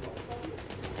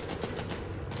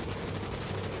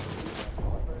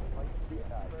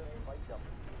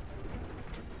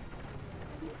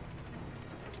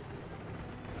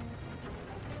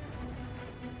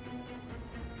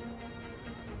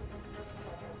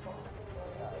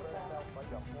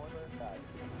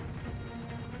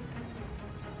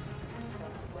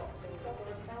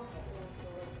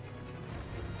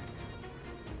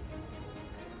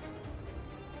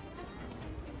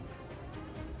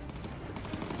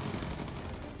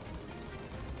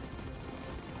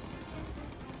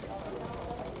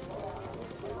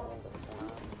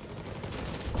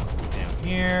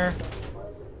 Here.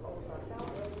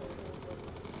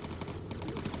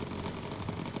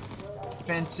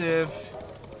 Offensive.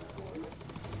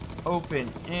 Open.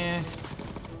 Eh.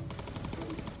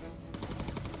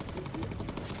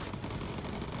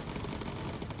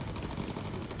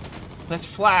 Let's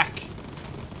flak.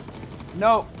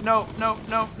 No, no, no,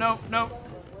 no, no, no.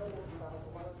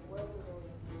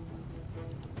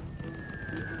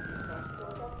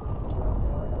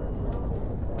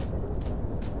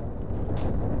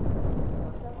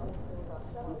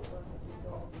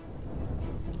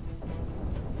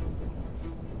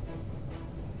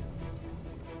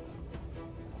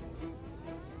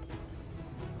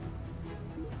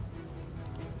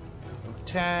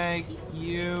 Tag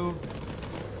you.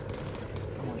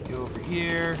 I want to go over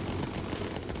here.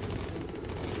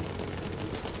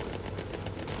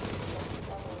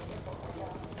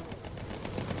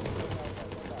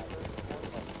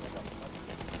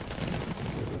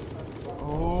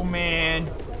 Oh man.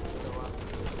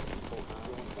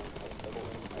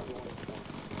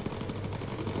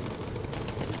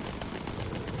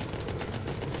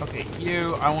 Okay,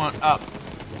 you, I want up.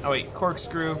 Oh wait,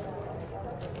 corkscrew.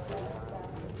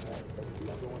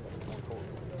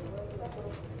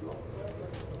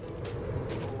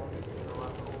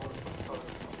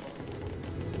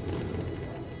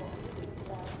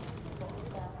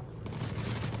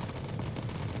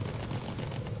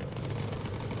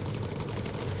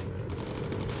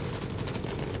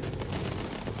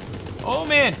 Oh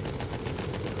man!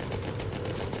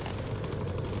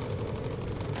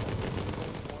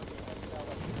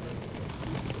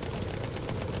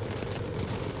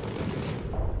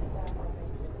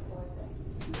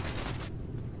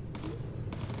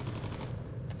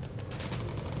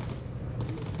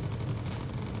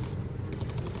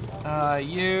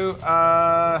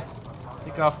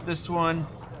 Take off this one.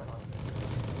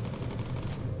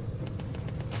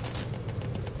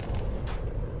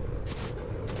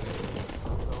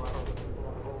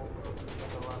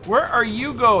 Where are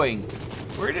you going?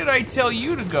 Where did I tell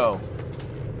you to go?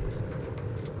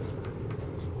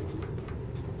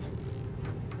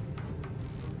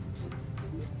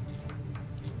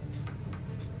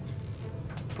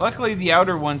 Luckily, the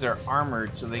outer ones are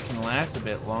armored, so they can last a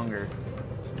bit longer.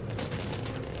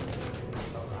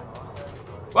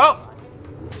 Well!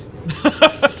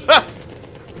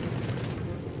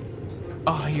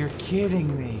 Oh, you're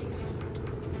kidding me.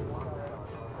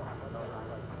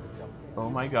 Oh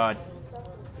my god.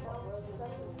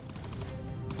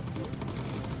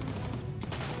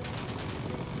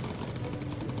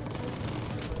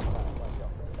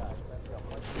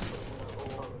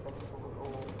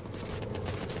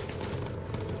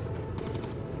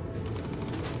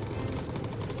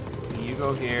 You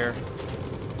go here.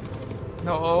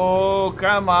 No,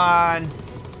 come on.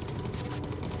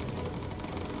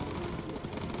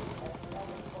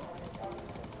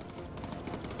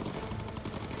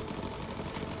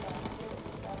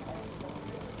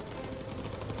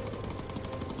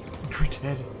 We're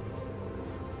dead.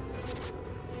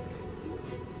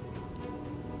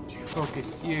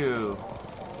 Focus you.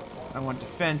 I want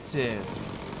defensive.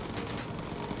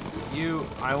 You,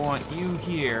 I want you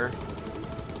here.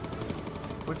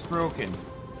 What's broken?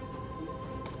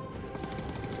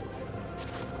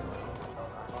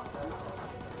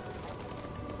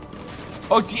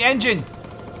 Oh, it's the engine!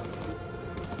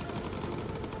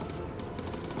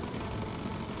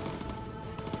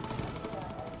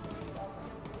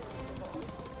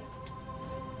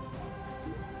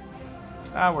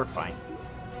 Ah, we're fine.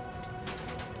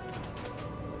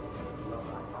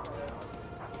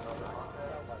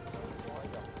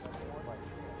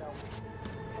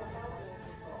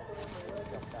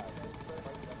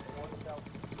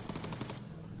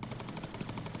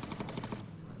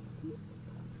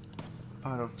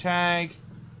 Auto tag.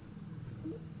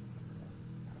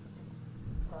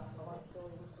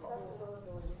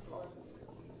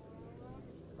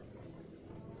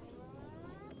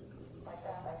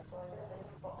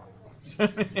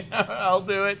 I'll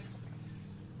do it.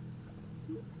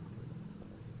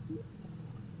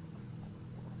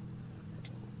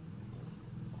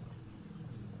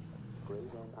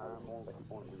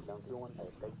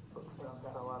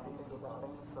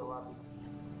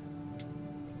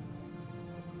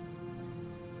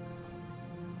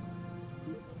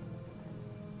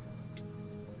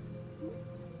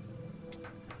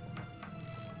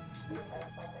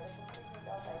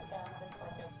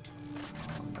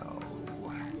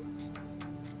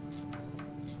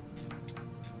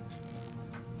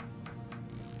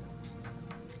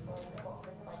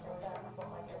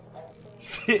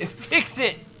 Fix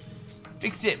it!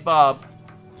 Fix it, Bob.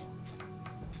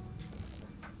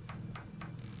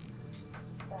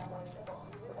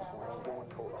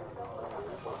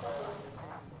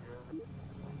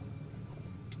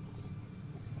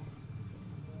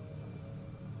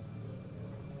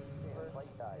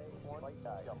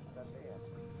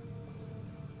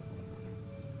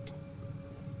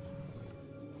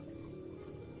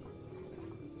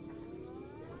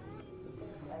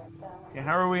 Okay,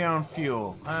 how are we on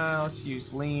fuel? Let's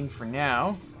use lean for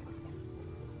now.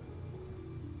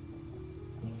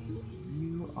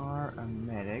 You are a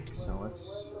medic, so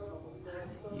let's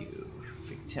you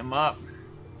fix him up.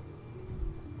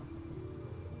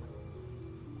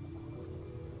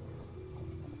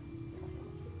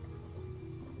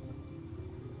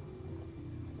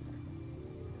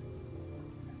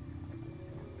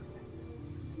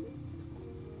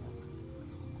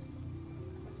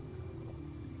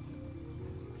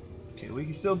 We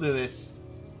can still do this.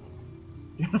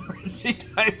 We're C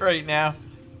tight right now.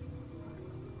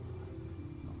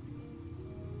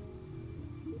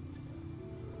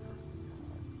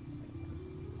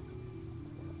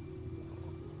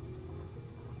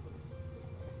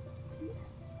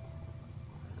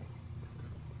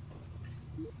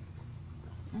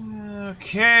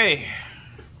 Okay.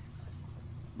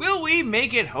 Will we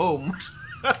make it home?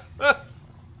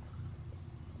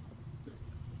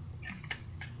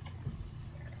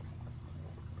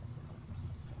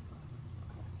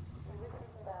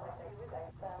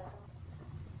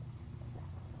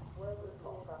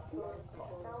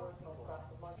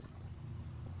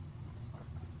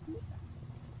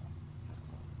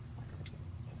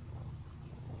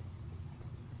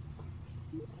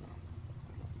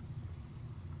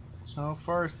 So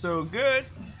far, so good.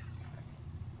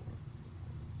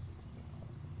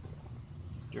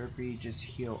 Derpy, just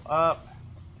heal up.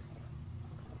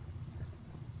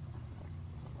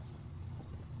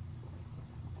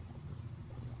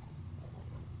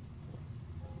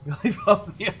 Really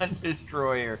love the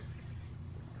Undestroyer.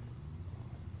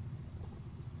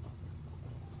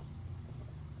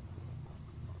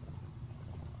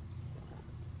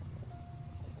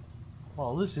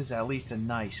 Well, this is at least a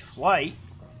nice flight.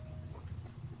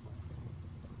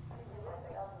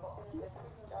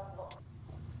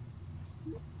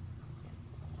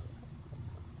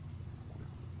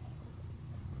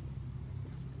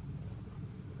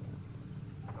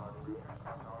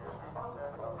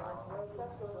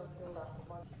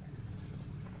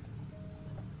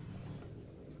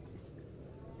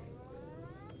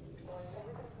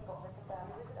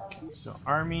 So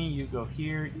Army, you go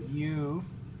here.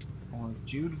 I want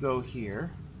you to go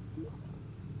here.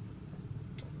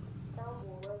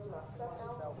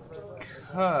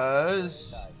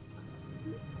 Because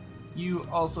you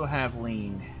also have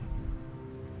lean.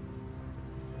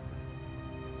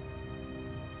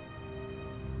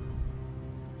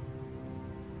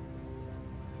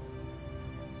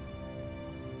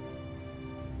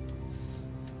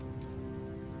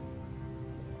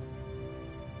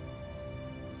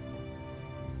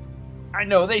 I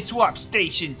know, they swapped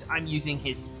stations. I'm using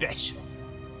his special.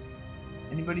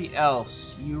 Anybody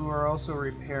else? You are also a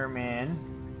repairman.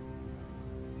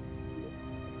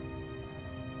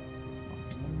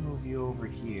 Let me move you over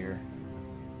here.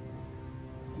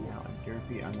 Now,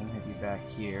 Derpy, I'm going to have you back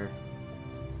here.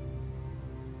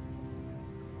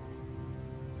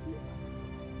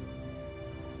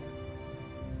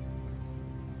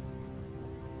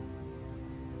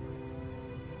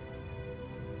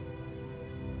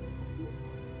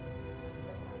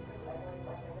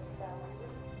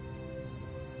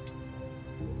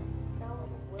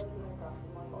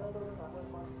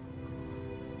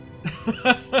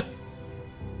 We're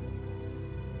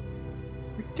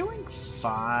doing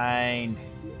fine.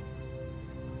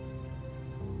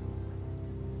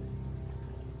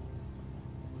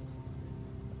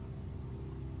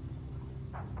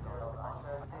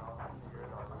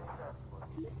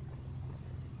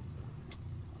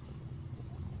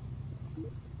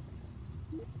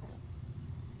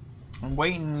 I'm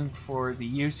waiting for the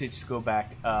usage to go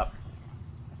back up.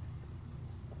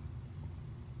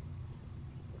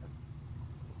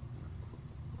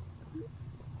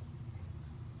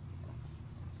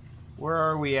 Where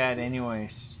are we at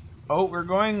anyways? Oh,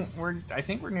 I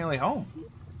think we're nearly home.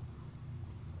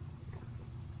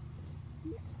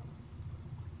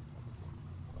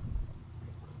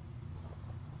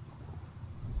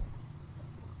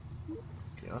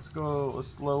 Okay, let's go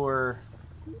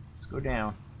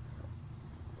down.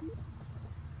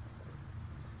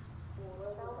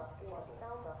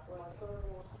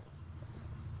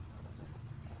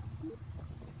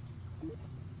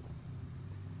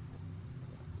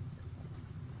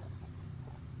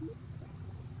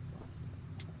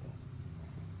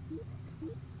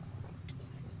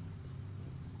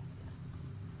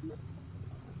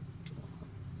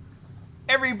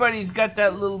 Everybody's got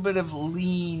that little bit of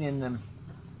lean in them.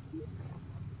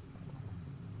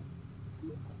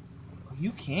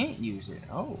 You can't use it.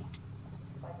 Oh.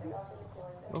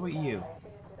 What about you?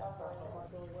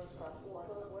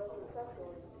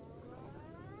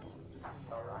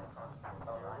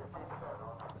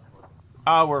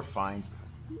 Oh, we're fine.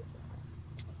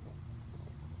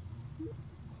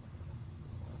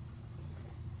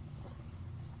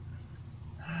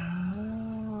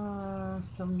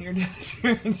 Some near-death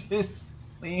experiences,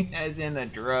 lean as in a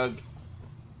drug.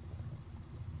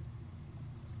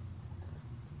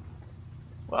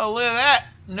 Well, look at that.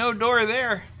 No door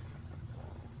there.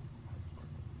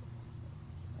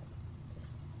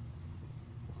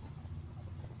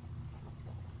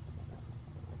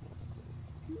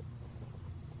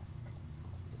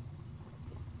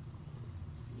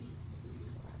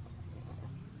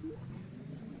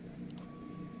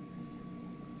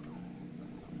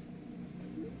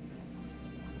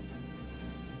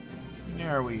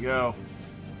 There we go.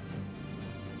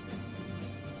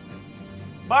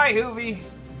 Bye, Hoovy.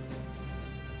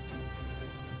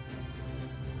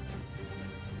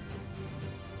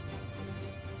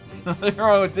 Nothing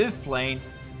wrong with this plane.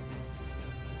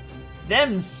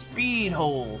 Them speed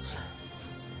holes.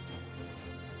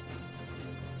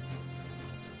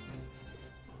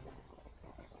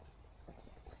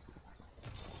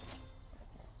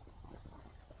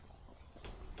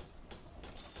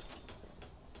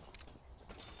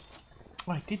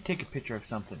 Oh, I did take a picture of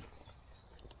something.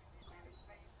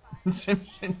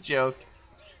 Simpson joke.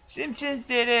 Simpsons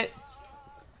did it.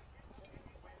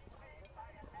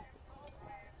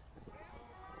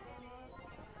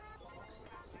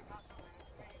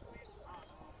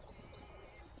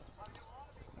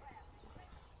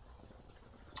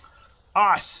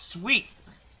 Ah, sweet.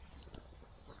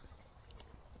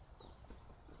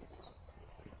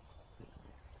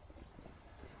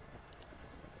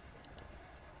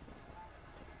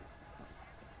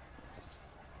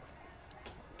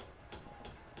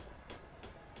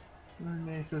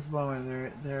 This moment,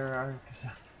 there are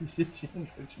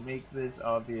decisions which make this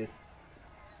obvious.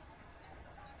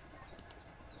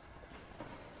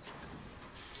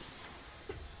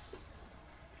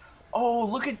 Oh,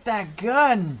 look at that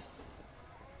gun!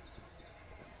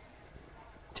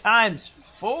 Times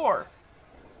 4.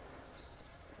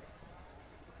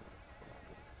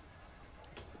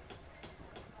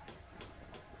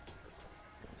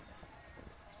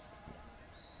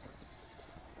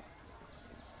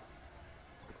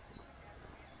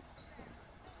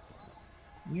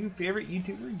 New favorite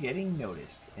YouTuber getting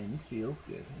noticed and feels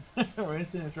good.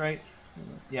 Winston is right.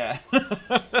 Yeah.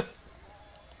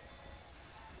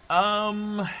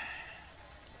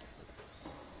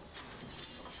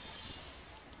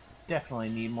 Definitely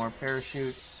need more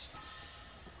parachutes.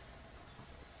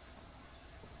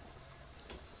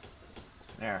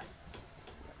 There.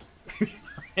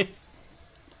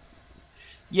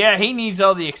 Yeah, he needs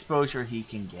all the exposure he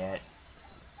can get.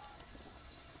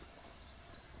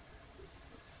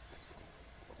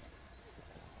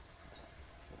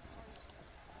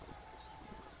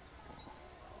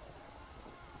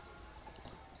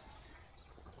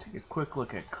 Take a quick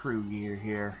look at crew gear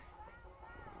here.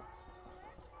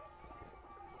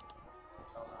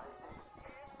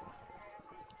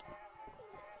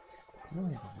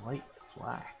 Really have a light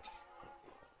flak.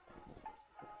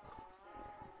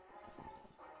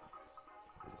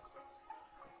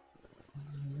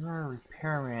 You're a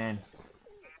repairman.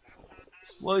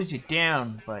 Slows you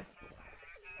down, but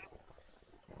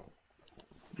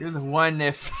you're the one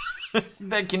if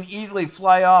that can easily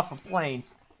fly off a plane.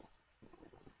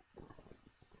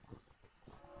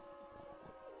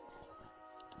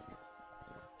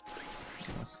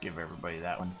 Let's give everybody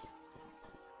that one.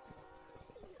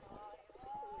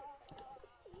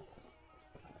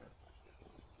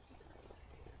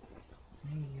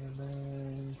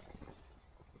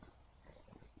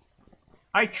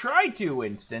 I try to,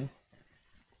 Winston.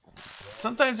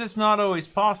 Sometimes it's not always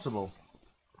possible.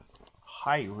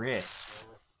 High risk.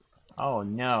 Oh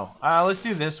no. Let's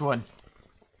do this one.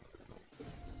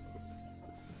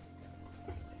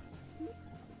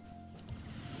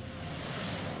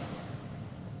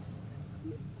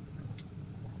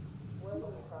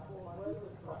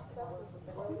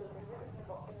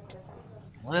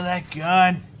 Look at that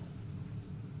gun.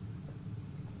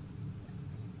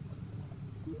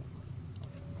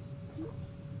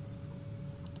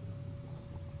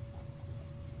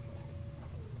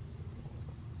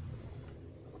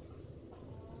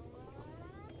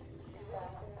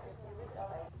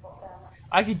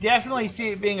 I could definitely see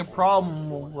it being a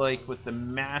problem, like, with the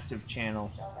massive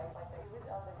channels.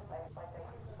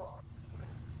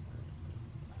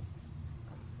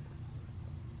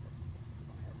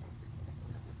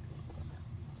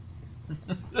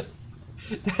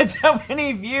 That's how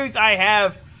many views I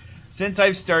have since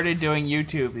I've started doing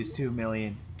YouTube, is 2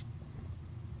 million.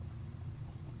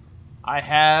 I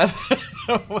have...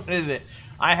 what is it?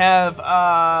 I have,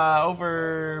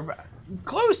 over...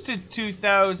 close to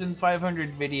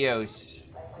 2,500 videos.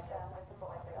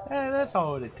 That's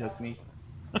all it took me.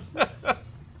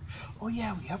 Oh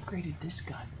yeah, we upgraded this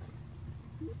gun.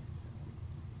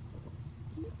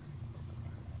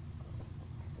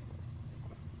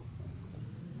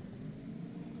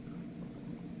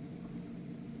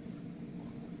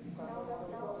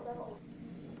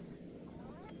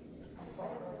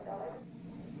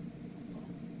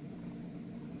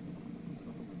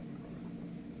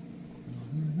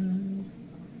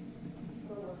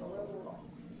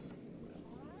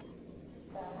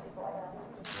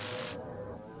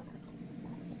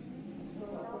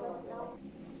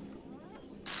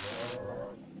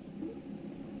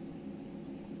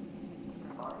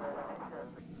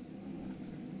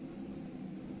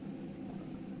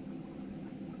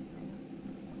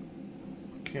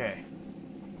 Okay.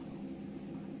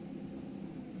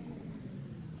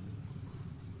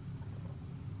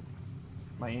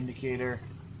 My indicator.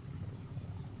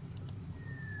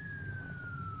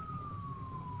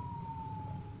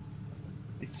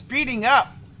 It's speeding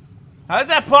up. How is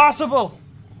that possible?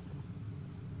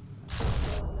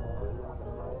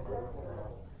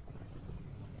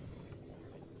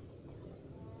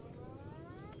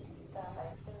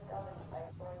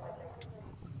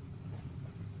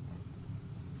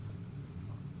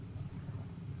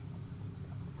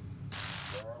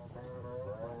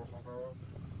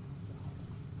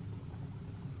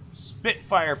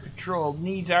 Spitfire Patrol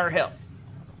needs our help.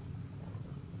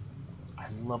 I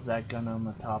love that gun on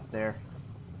the top there.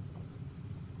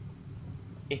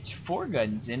 It's 4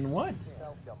 guns in one.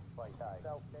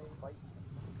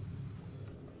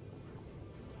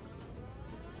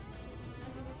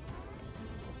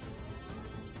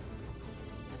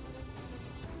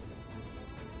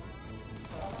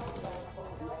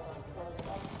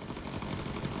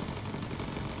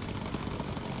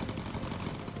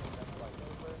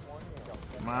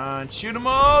 Come on, shoot them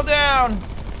all down!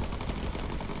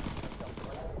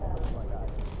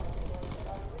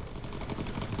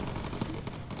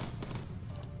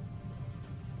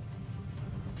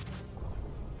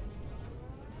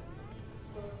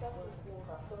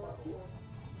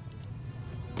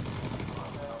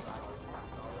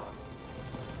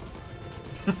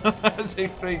 That's a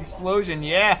big explosion,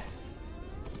 yeah!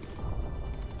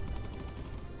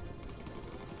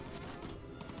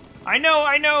 I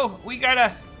know!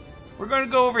 We're gonna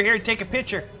go over here and take a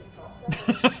picture.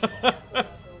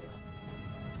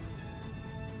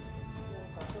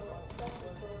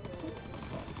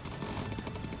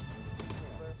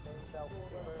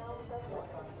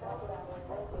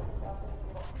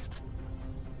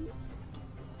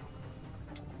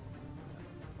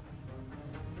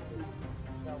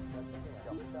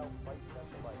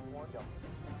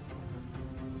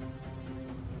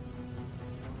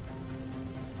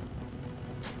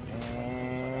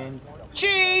 And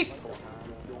cheese!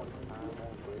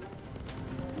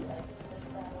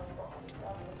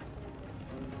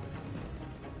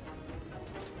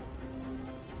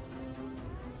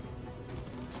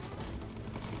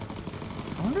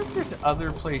 I wonder if there's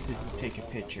other places to take a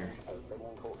picture.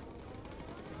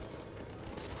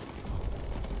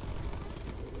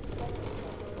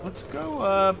 Let's go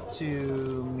up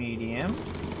to medium.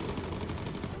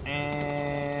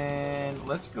 And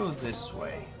let's go this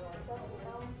way.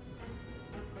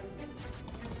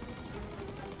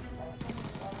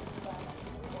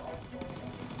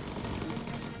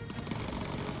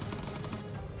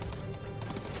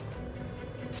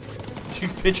 Take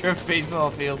a picture of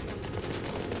baseball field.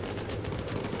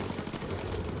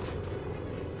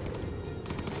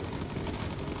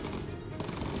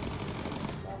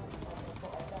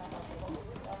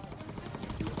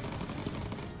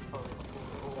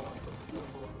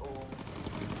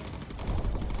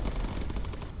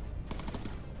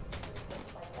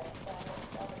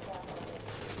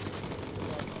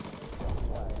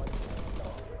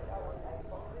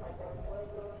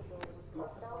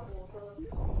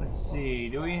 Let's see,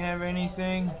 do we have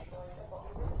anything?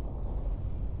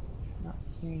 Not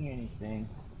seeing anything.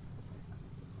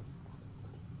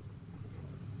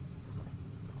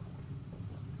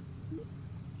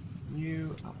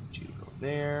 I want you to go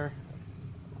there.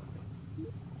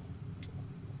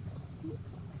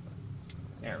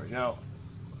 There we go.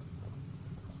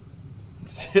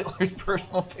 It's Hitler's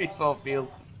personal baseball field.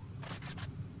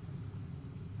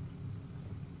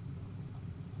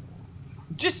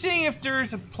 Just seeing if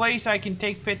there's a place I can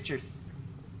take pictures.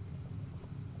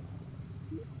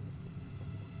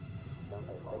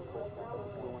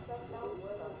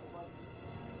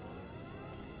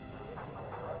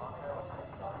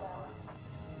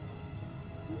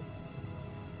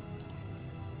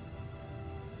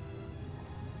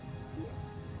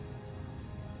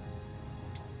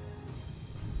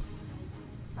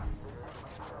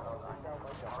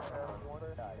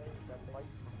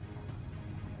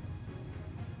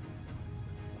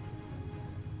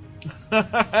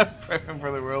 Prepping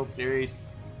for the World Series.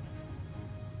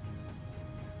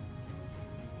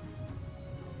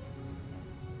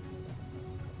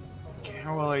 Okay,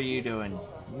 how well are you doing?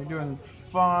 You're doing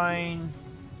fine.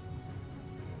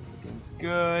 You're doing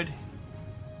good.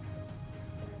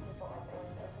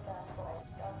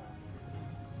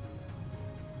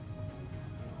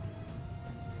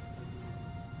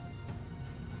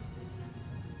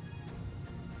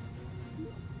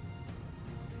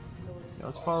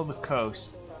 Let's follow the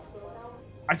coast.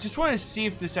 I just want to see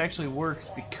if this actually works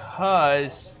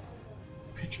because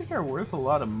pictures are worth a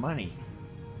lot of money.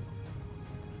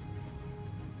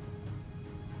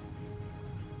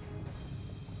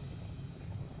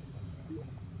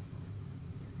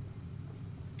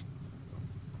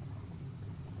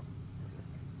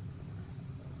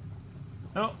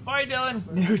 Oh, bye, Dylan.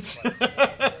 Newts.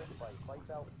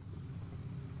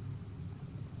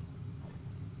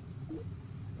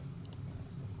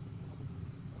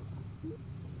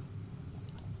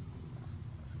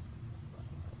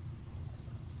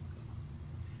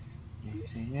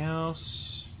 Anything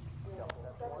else?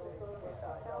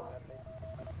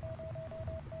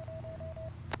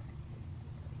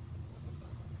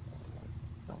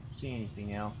 Don't see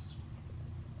anything else.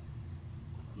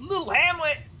 Little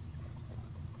Hamlet!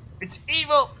 It's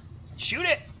evil! Shoot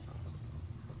it!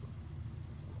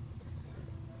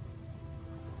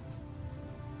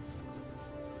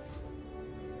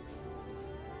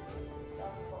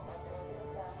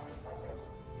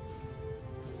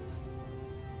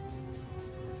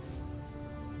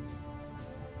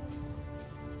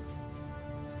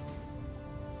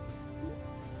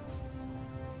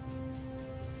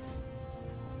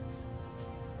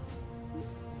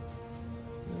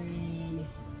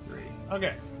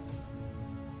 Okay.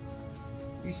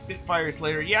 These Spitfires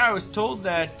later. Yeah, I was told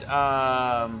that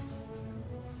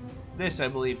this, I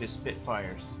believe, is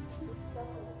Spitfires.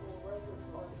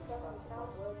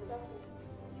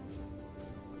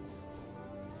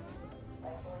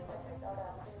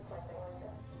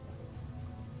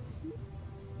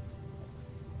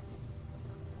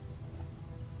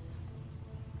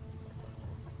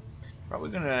 Probably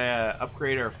gonna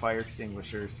upgrade our fire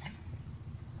extinguishers.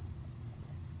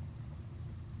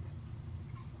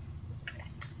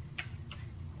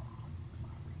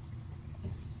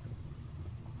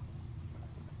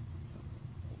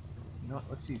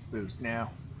 Let's use boost now.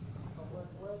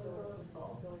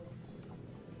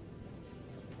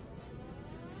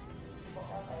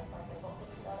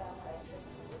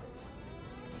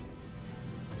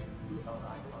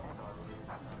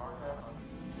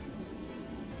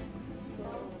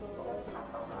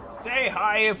 Say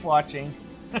hi if watching.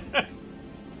 There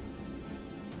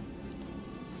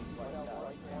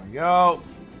we go.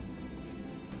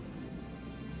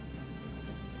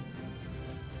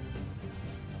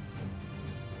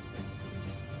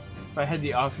 If I had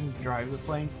the option to drive the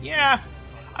plane, yeah.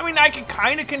 I mean, I could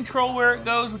kind of control where it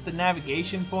goes with the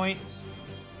navigation points.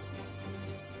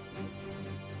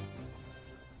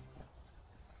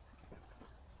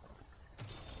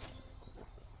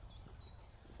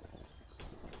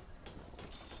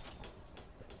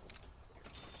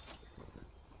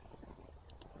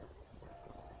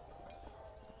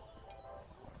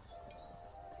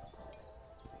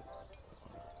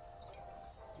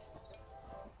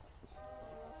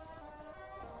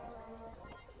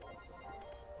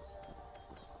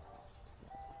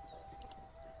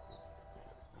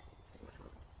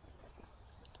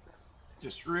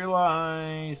 Just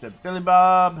realized that Billy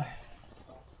Bob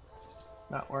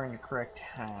not wearing the correct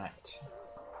hat.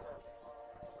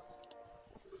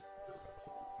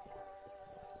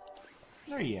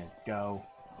 There you go.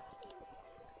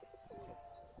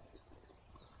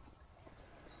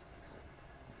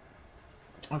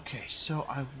 Okay, so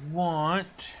I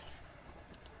want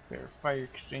their fire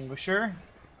extinguisher.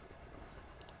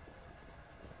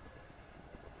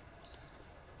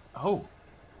 Oh.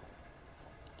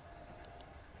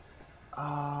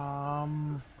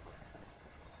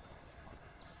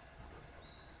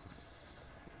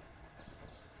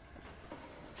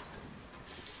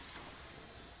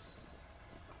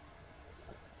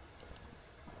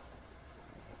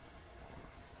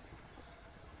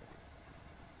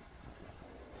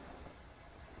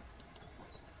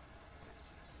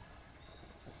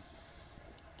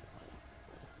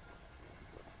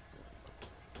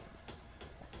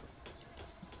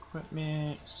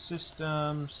 Equipment,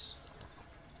 systems.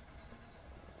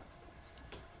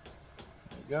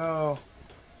 There we go.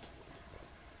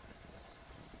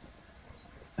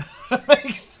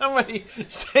 Make somebody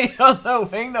stay on the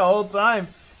wing the whole time.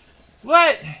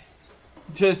 What?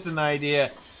 Just an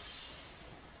idea.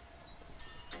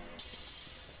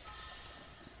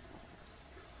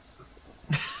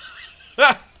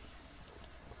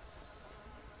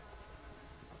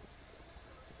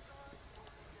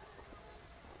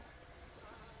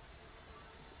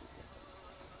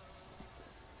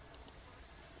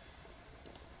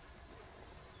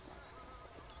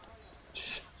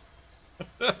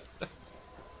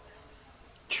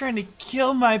 Trying to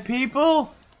kill my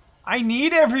people? I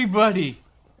need everybody.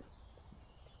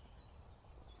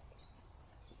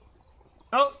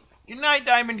 Oh, good night,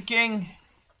 Diamond King.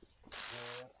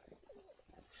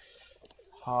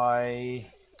 Hi.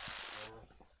 I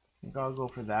think I'll go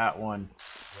for that one.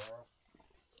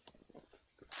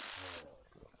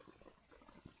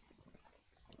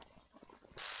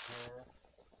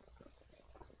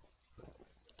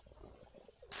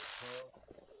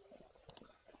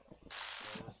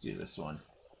 Let's do this one.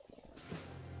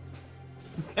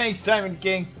 Thanks, Diamond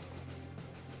King.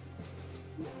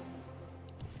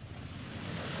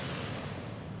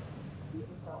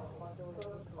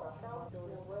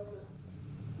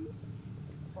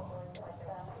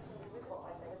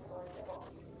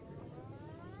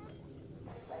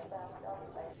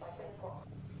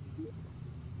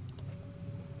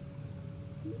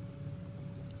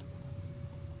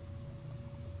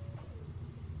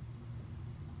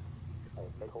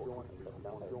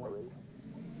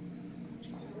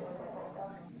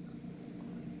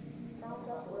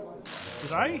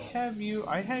 Did I have you?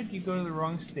 I had you go to the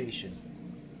wrong station.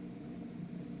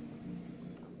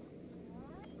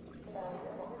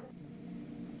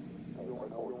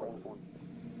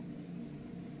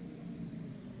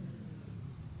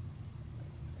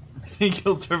 I think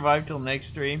you'll survive till next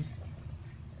stream.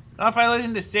 Not if I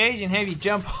listen to Sage and have you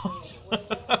jump off.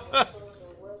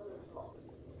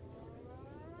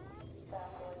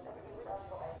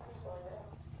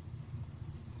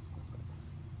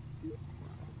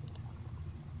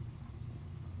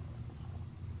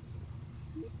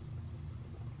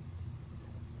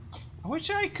 I wish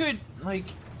I could, like,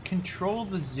 control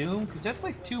the zoom, because that's,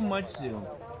 like, too much zoom.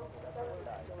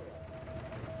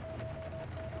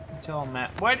 Intel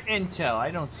map. What intel?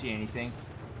 I don't see anything.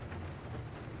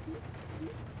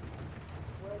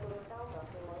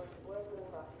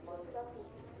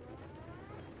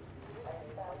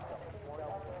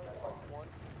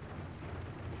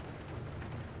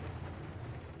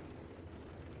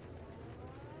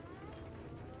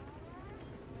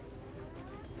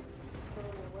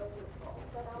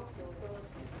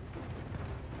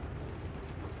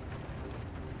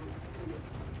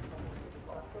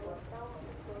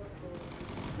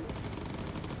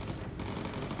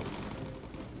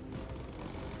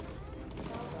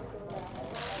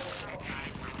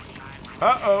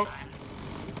 Uh-oh.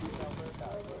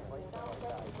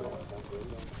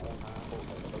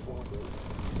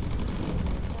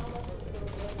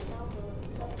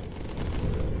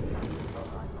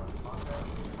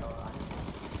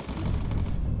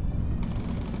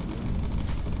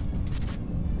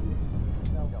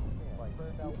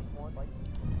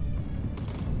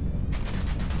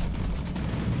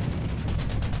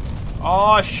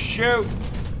 Oh, shoot.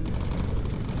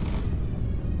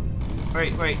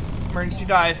 Wait. Emergency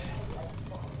dive.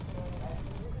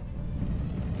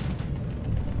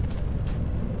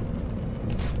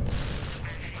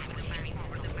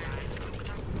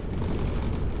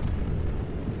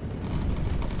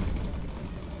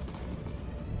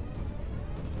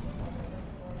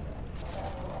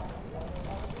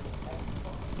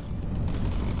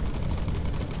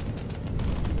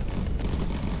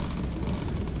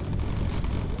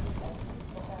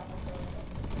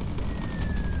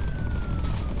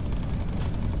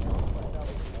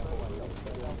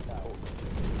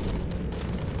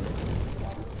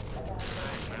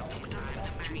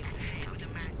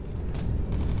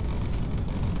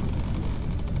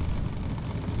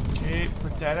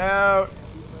 Put that out.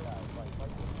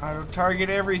 Auto target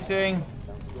everything.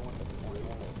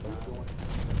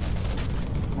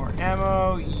 More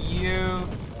ammo. You.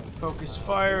 Focus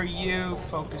fire. You.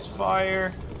 Focus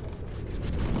fire.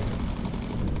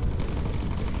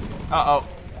 Uh-oh.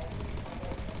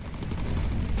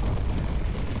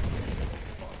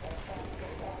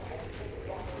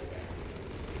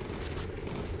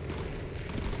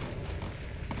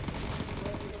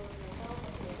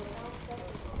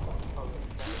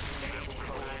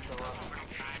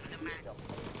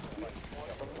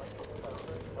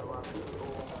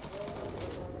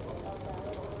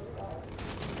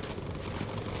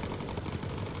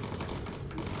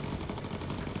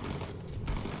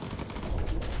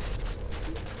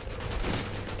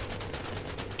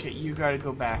 Okay, you gotta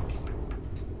go back.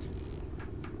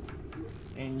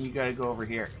 And you gotta go over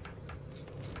here.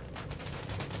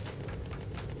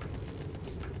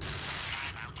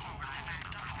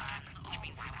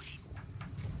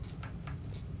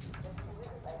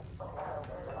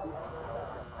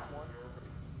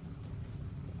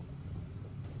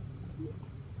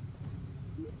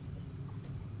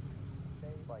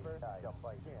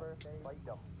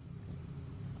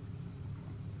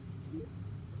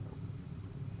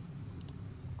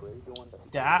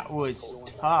 That was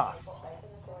tough.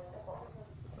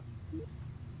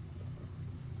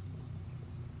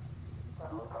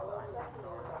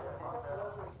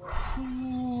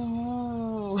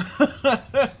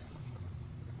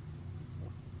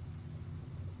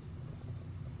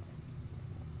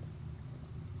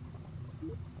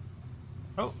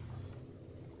 Oh.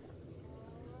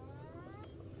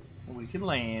 We can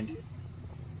land.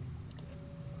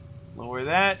 Lower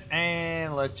that,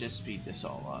 and let's just speed this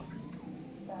all up.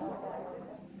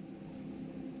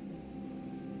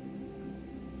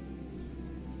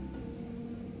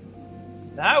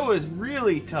 That was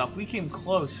really tough. We came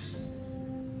close.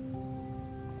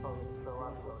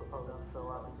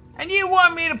 And you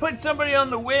want me to put somebody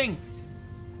on the wing?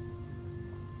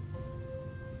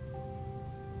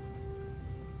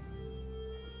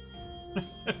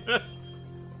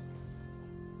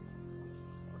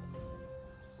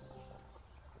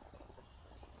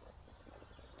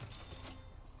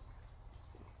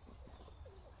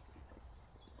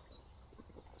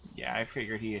 I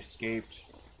figured he escaped.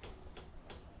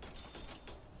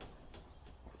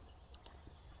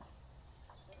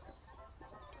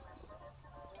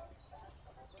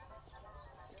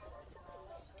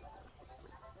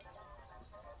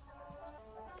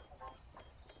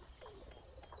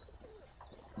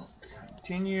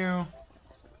 Continue.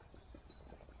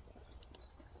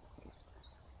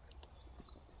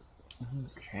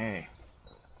 Okay.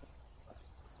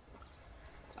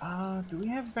 Do we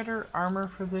have better armor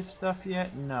for this stuff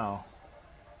yet? No.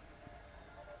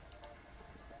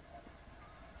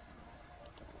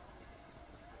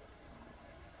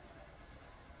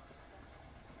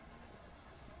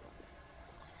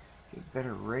 Get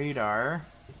better radar.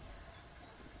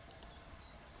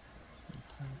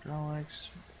 Hydraulics.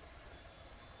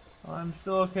 Well, I'm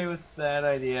still okay with that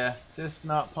idea. Just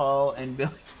not Paul and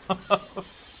Billy.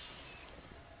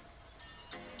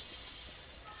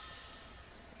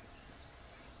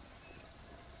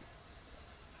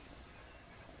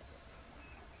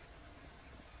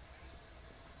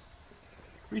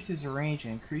 Increases the range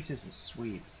and increases the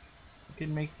sweep. It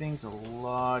can make things a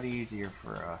lot easier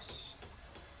for us.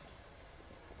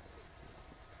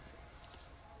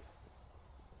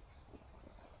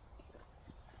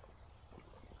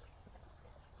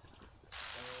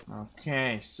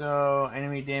 Okay, so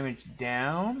enemy damage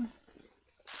down.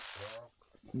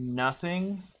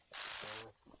 Nothing.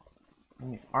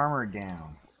 Enemy armor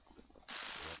down.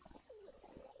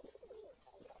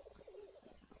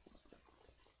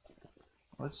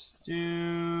 Let's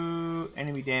do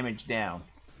enemy damage down.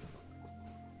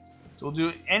 So we'll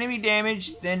do enemy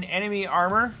damage, then enemy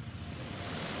armor.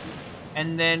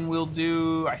 And then we'll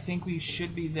do, I think we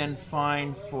should be then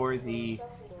fine for the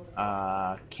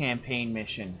campaign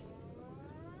mission.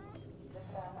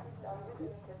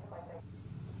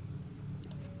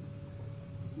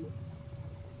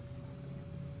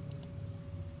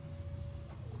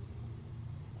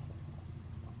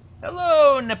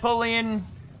 Hello, Napoleon.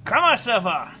 Comment ça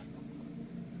va?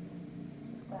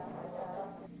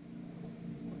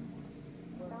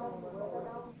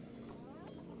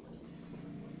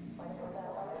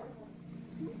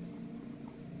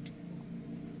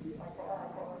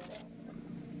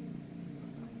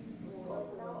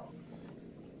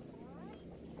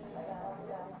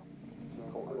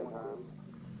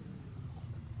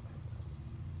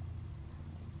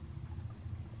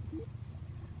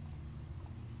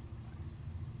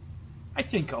 I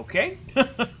think okay.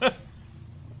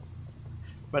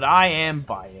 But I am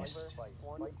biased.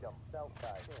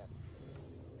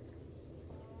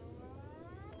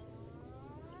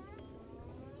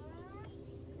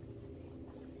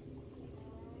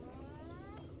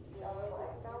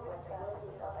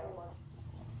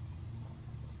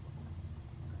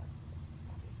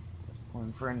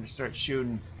 Waiting for him to start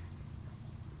shooting.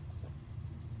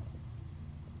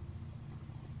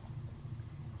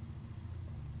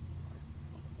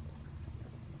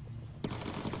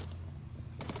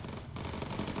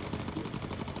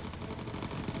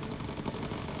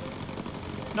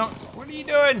 No, what are you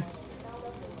doing?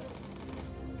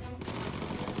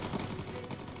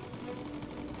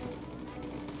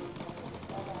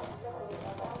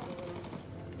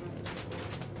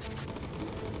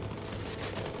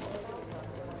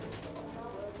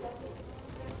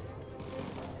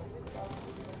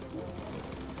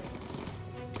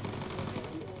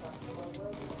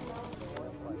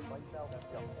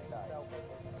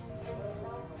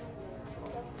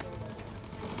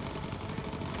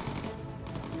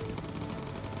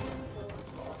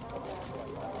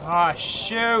 Ah,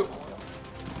 shoot!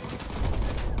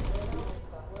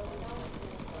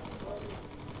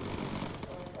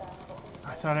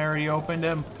 I thought I already opened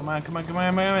him. Come on, come on, come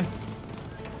on, come on.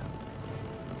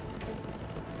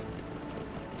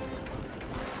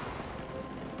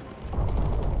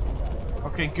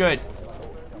 Okay, good.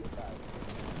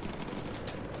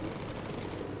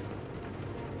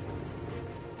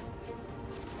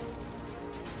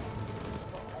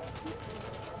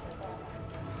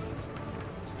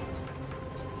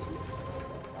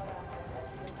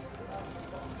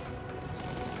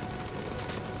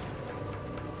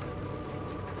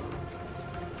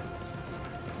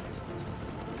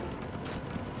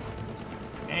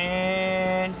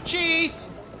 And cheese!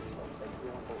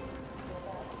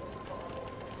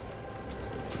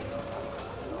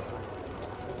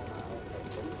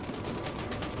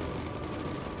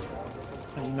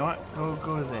 You know what?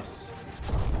 Go to this.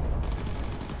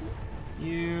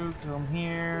 You come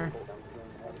here.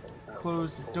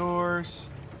 Close the doors.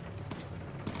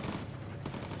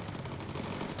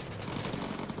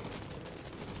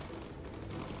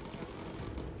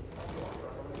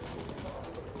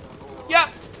 Yep.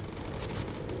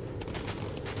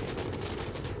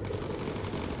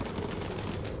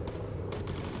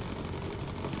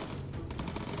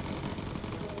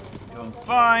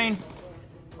 fine.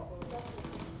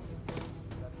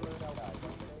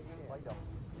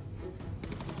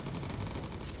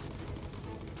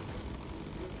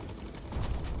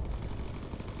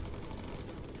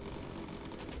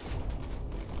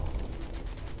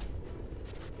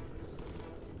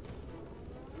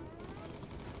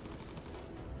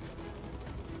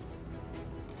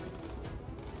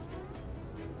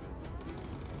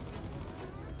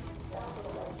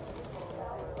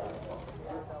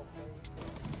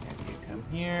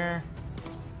 Here.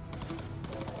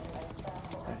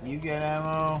 Let you get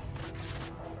ammo.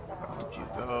 Why don't you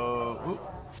go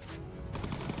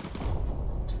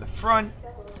to the front?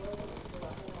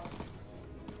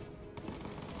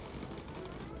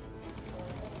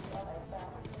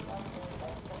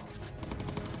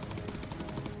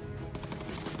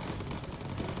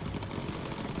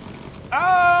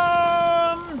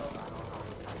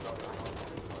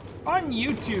 On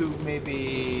YouTube,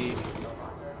 maybe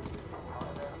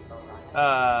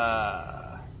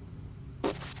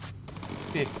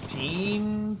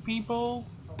 15 people,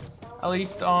 at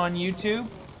least on YouTube.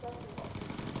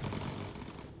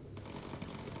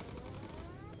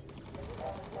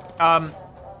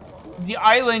 The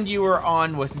island you were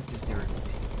on wasn't deserted.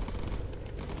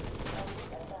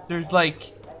 There's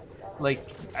like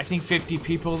I think 50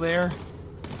 people there.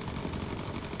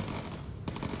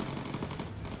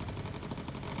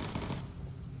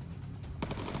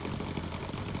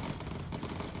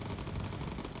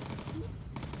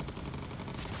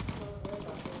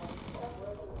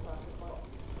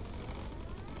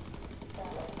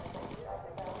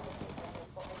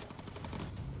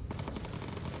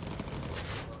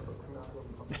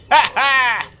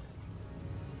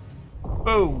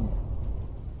 Boom.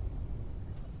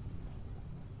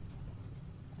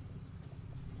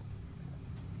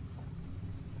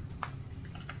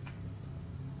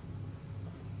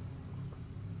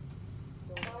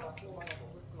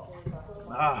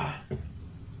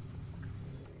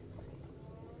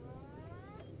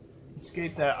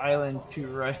 Escape that island too,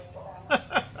 right?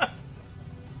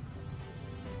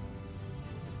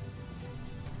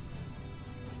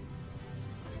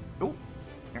 Oh,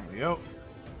 there we go.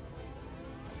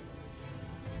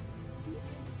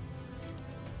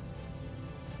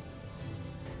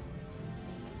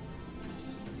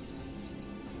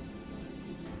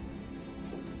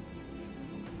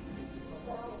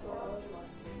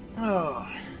 Oh.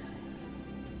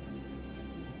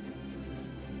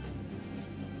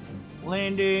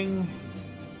 Landing.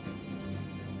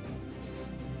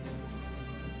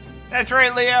 That's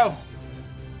right, Leo.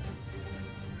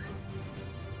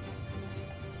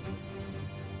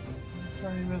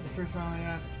 Sorry about the first one I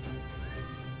got.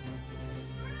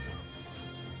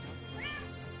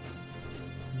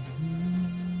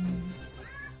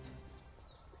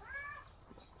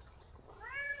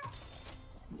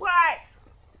 What?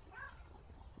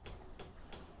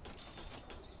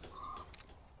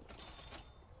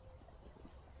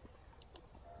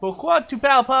 Pourquoi tu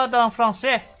parles pas en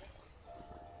français?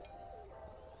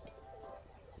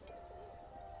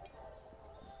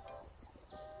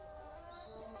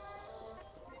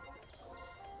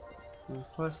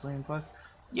 Plus, lane plus.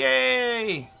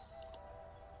 Yay!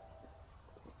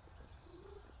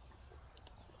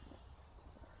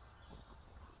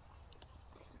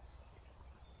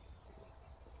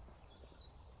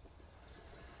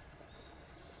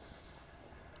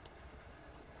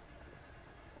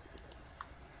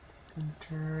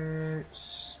 Turret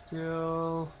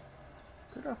still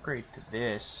could upgrade to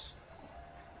this.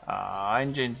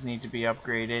 Engines need to be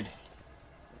upgraded.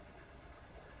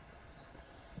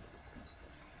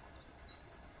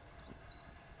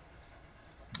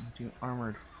 Do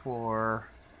armored 4.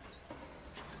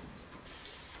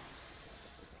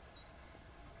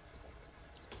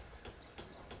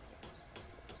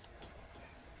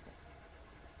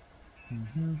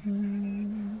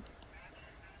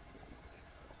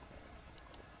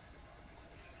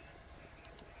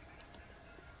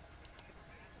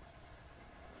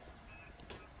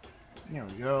 There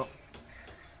we go.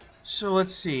 So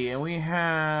let's see, and we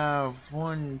have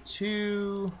 1,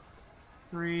 2,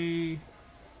 3,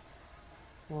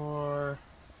 4.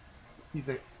 He's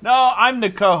like, no, I'm the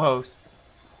co-host.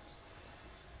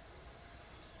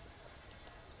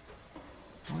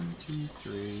 1, 2,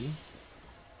 3,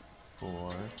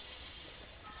 4,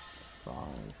 5,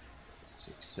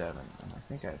 6, 7, and I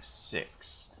think I have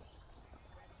 6.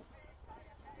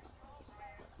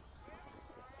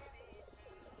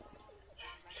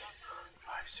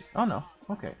 Oh no,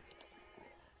 okay.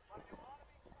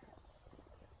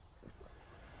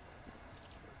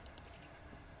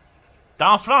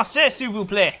 En français, s'il vous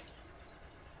plaît.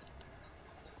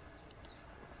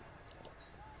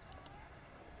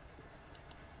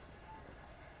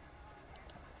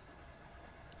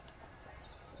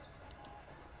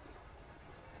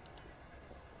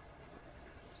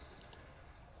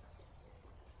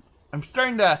 I'm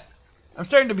starting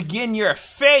to begin. You're a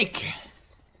fake.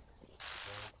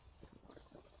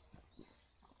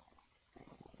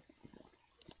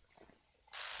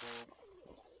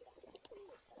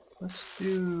 Let's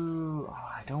do... Oh,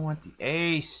 I don't want the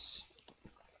ace.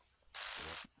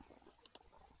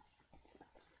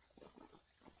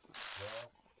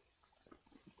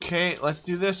 Okay, let's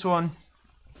do this one.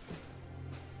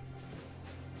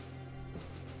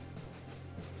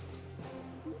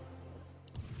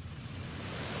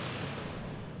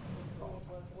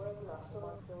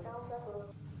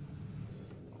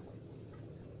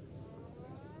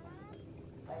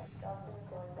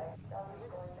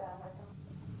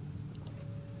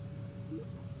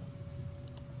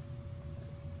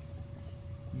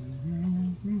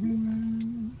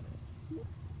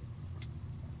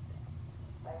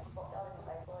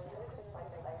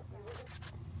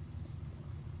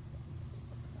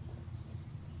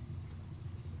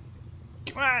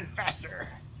 Come on, faster.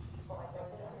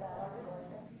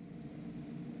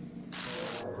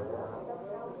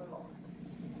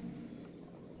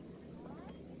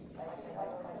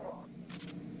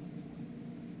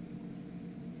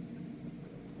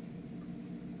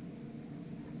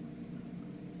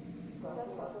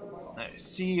 Let's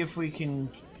see if we can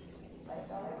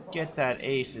get that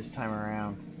ace this time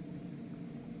around.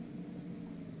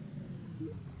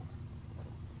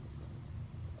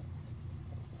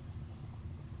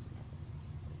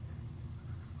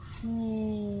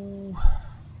 Ooh.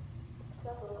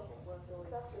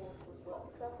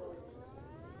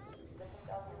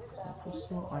 Just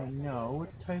so I know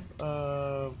what type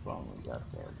of bomb we got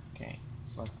there. Okay,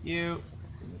 select you,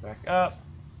 bring it back up.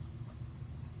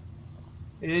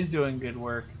 It is doing good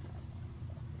work.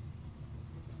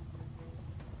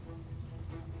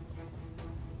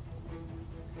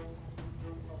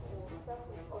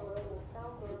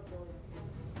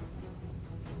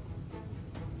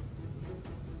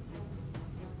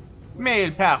 Mais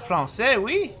il parle français,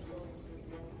 oui.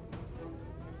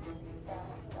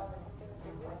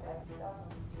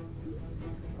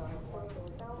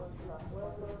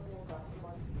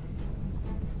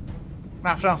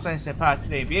 Ma français c'est pas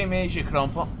très bien, mais je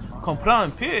comprends un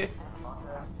peu.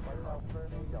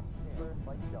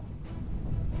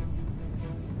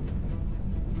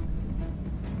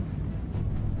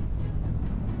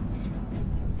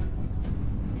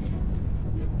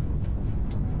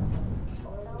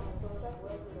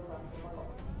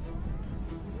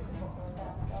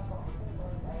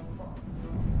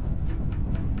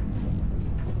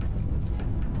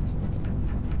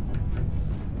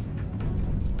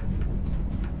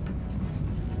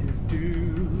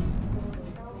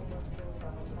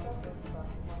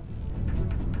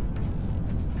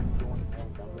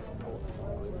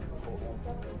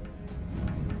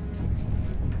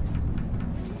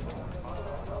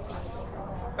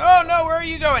 Oh no, where are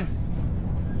you going?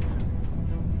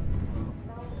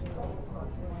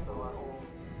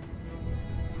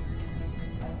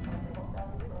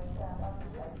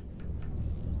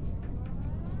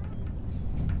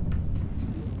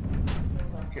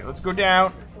 Okay, let's go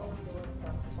down.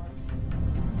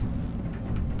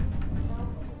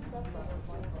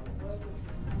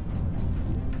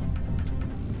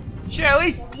 You should at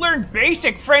least learn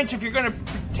basic French if you're gonna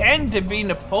pretend to be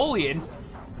Napoleon.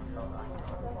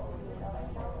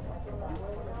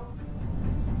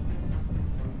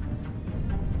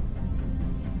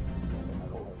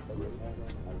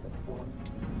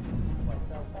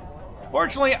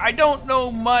 Fortunately, I don't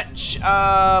know much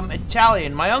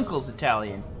Italian. My uncle's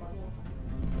Italian.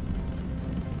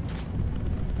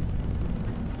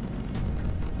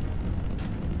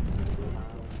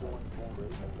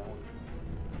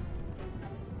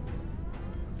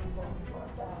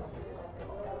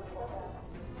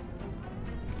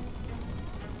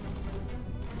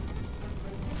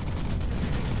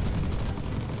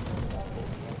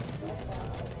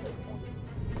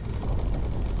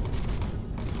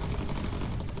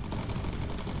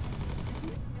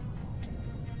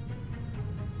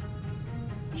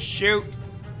 Shoot.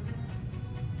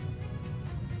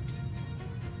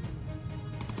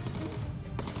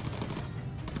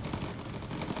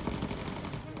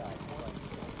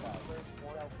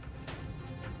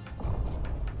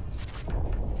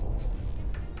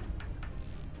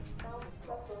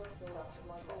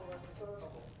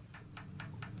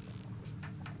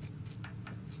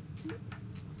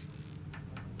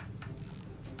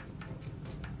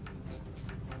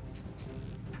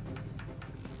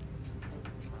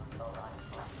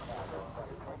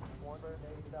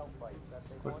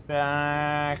 Put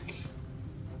back.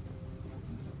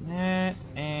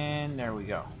 And there we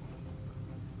go.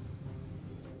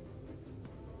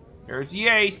 There's the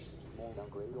ace.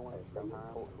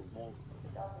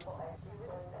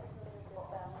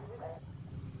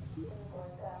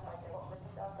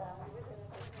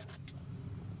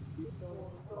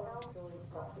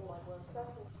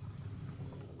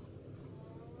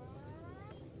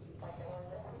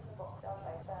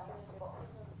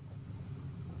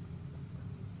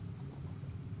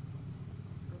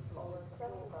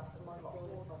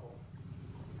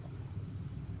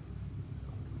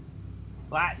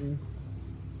 Latin.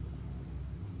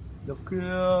 Look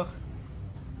cool.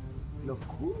 Look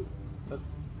cool. Look.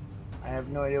 I have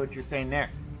no idea what you're saying there.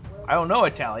 I don't know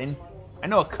Italian. I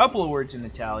know a couple of words in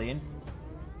Italian.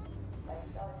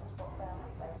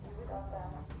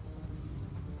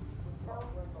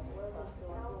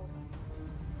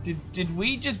 Did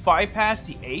we just bypass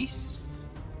the ace?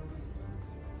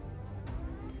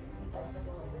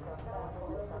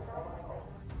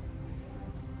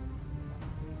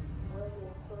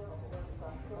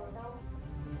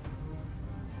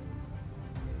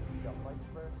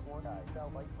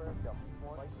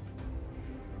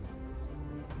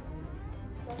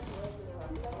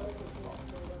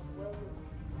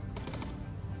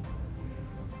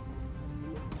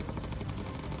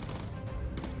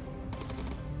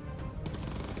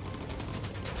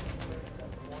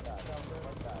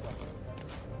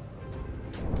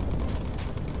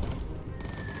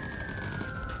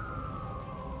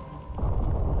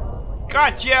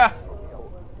 Gotcha!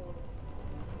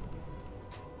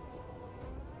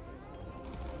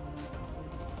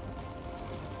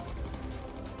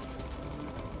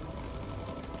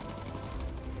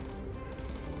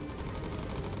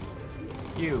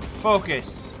 You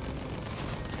focus.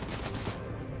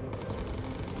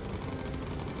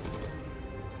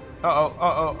 Uh-oh,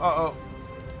 uh-oh, uh-oh.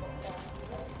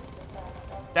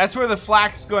 That's where the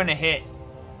flak's going to hit.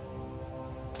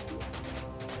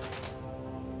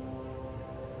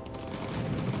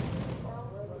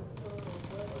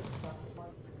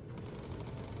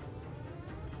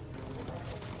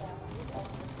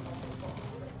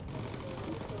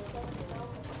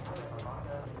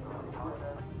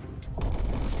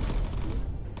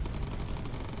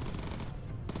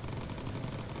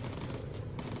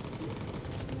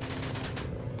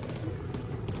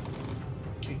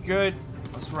 Good.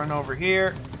 Let's run over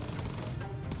here.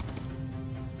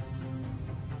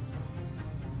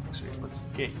 Actually, let's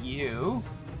get you.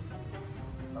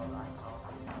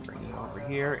 Bring you over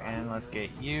here, and let's get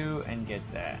you and get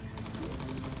that.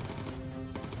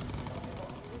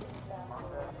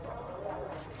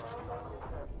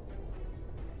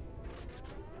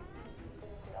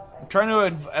 I'm trying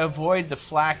to avoid the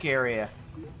flak area.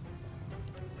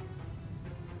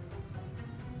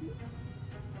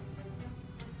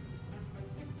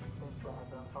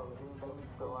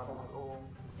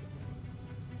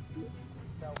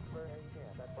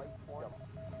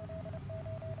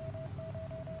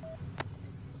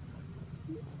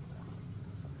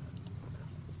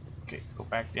 Okay, go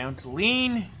back down to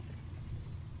lean.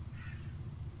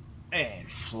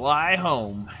 And fly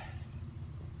home.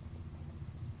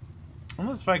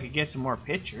 Almost if I could get some more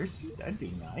pictures. That'd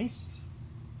be nice.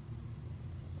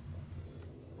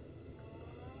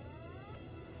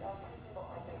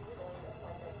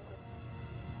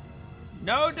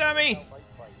 No, dummy!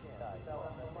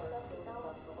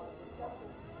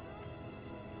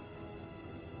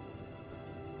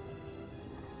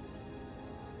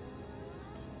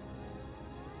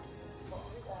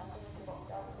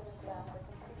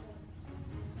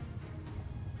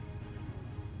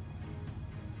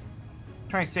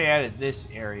 Trying to stay out of this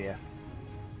area.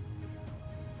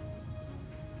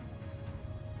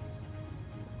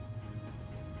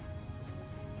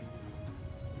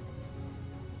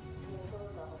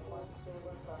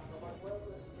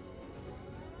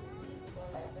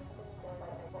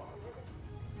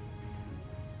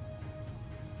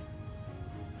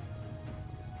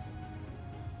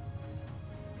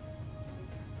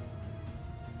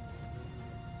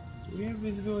 Do we have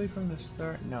visibility from the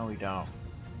start? No, we don't.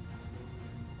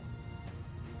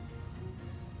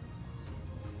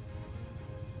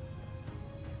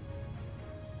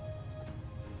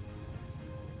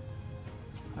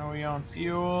 Are we on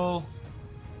fuel?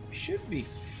 Should be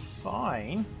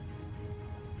fine.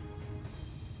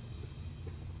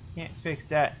 Can't fix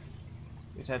that.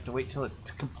 Just have to wait till it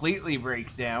completely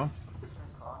breaks down.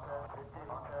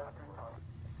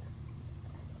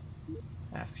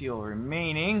 Fuel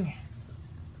remaining.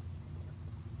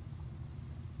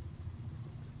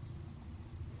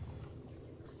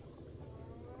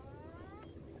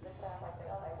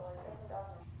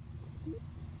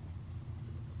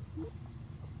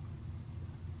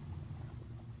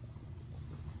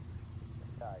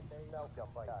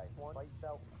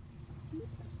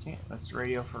 Okay, let's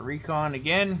radio for recon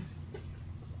again.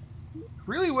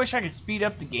 Really wish I could speed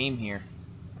up the game here.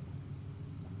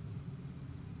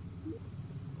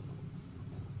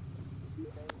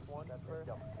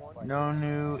 No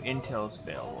new intels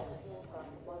available.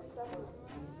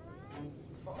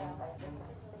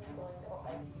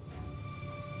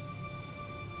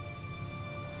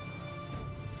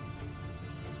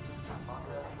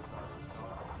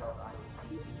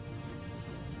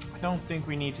 I don't think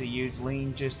we need to use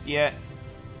lean just yet.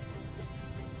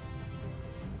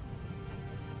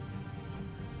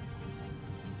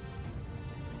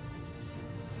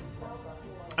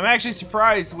 I'm actually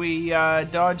surprised we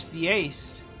dodged the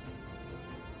ace.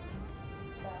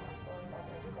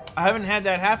 I haven't had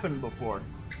that happen before.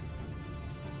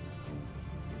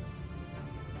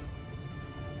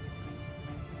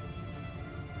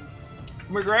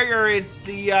 MacGregor, it's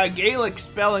the Gaelic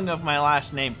spelling of my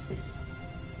last name.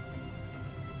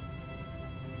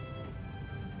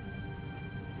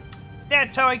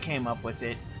 That's how I came up with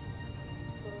it.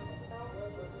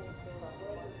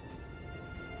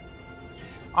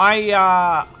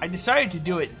 I decided to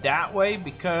do it that way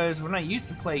because when I used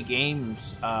to play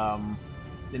games,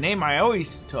 the name I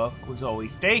always took was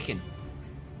always taken.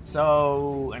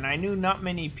 So, and I knew not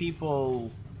many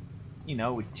people, you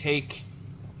know, would take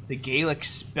the Gaelic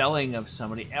spelling of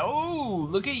somebody. Oh,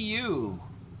 look at you.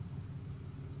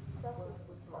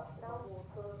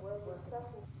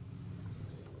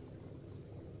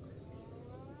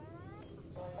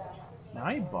 Now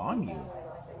I bomb you.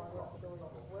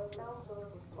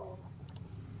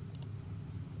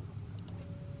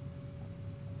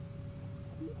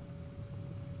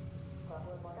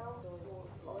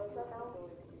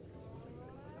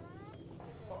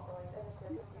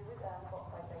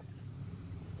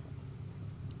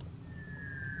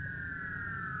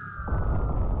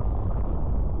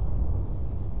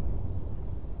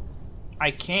 I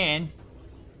can.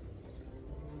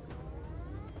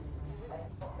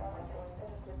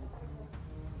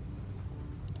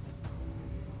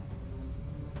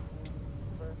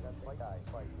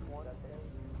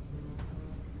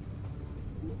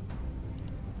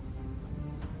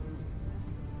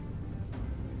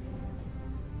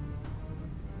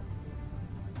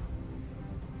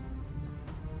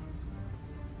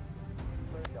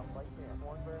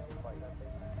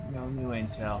 No new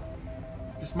intel.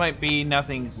 This might be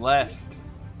nothing's left.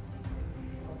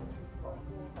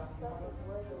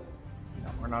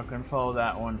 No, we're not gonna follow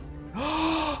that one.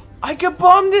 I could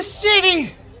bomb this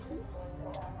city!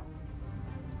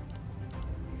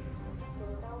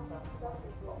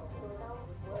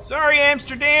 Sorry,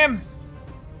 Amsterdam!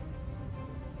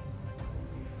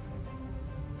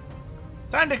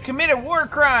 Time to commit a war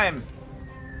crime!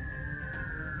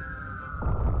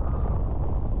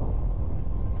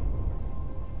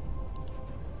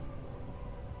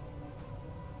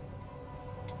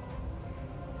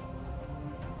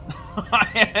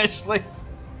 Hi, Ashley.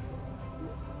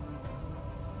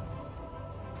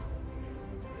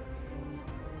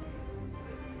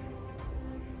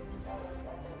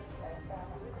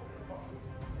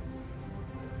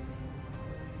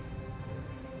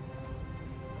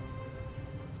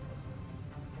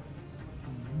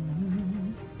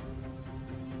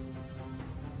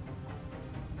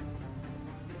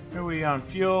 Are we on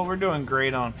fuel? We're doing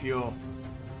great on fuel.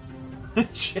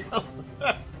 Chill.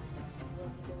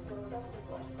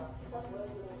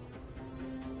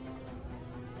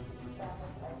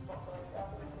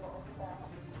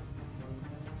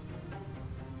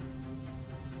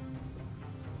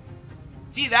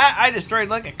 See that? I destroyed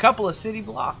like a couple of city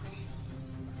blocks.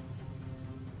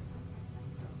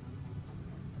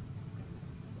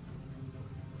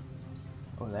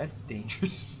 Oh, that's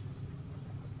dangerous.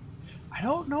 I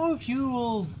don't know if you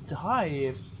will die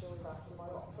if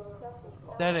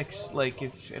that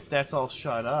if that's all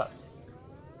shut up.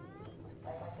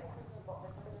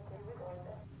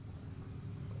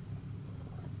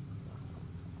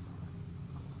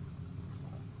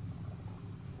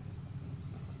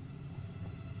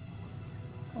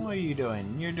 What are you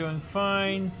doing? You're doing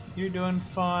fine. You're doing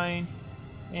fine.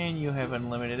 And you have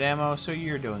unlimited ammo, so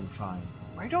you're doing fine.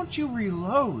 Why don't you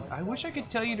reload? I wish I could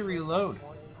tell you to reload.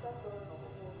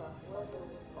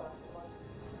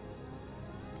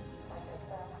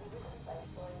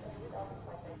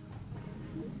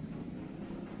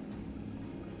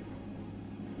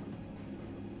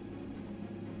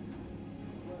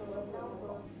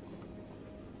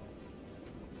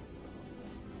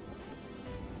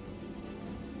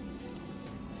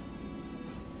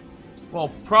 Well,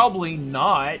 probably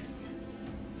not.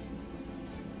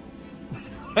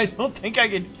 I don't think I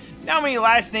could You know how many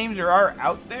last names there are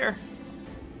out there?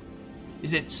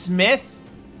 Is it Smith?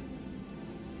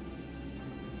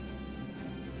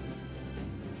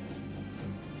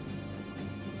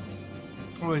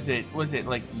 Or was it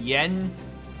like Yen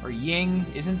or Ying?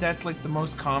 Isn't that like the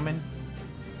most common?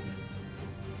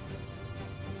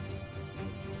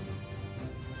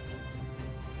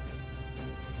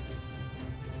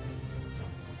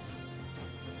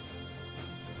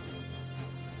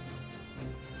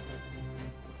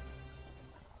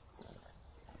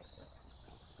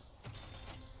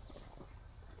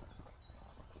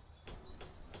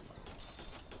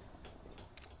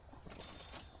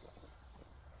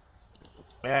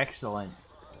 Excellent.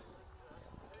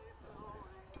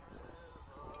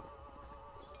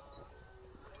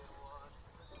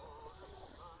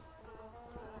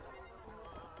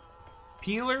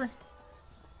 Peeler?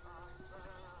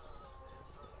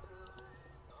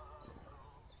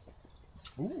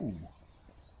 Ooh.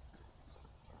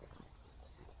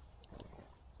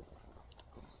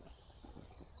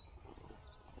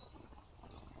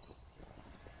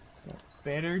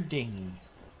 Better dinghy.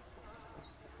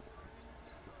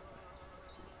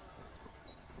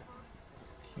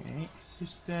 Okay,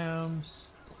 systems.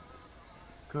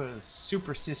 Go to the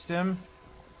super system.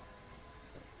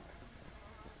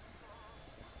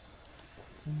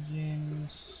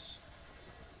 Engines.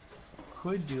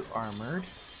 Could do armored.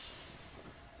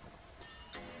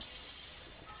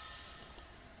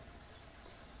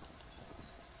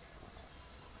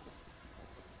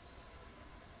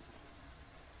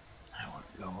 I want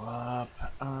to go up.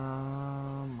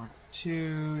 Mark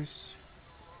 2s.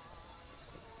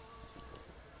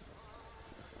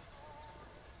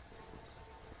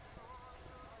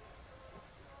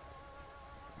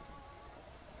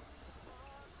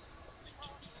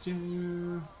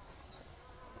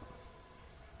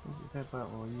 But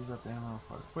we'll use up ammo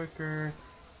far quicker.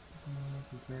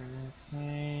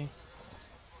 Okay.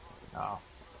 Oh,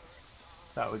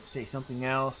 that would say something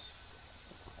else.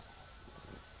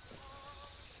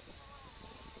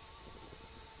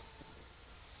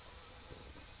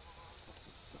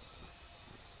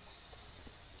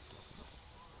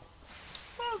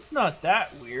 Well, it's not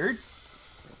that weird.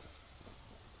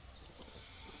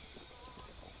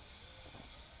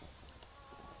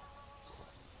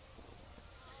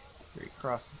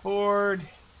 Across the board.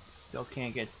 Still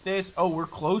can't get this. Oh, we're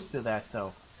close to that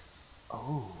though.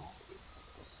 Oh.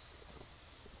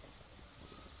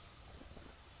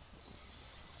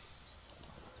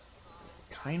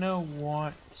 Kinda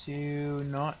want to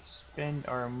not spend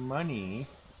our money.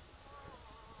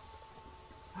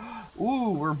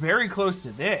 Ooh, we're very close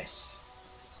to this.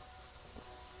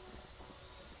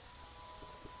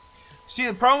 See,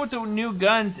 the problem with the new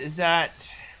guns is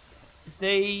that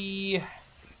they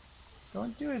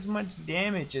don't do as much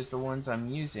damage as the ones I'm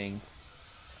using.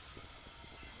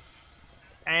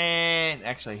 And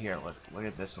actually here, look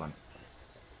at this one.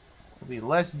 It'll be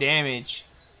less damage,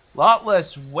 a lot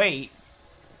less weight,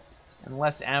 and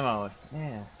less ammo.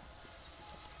 Yeah.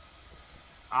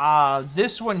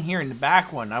 This one here in the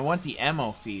back one, I want the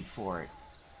ammo feed for it.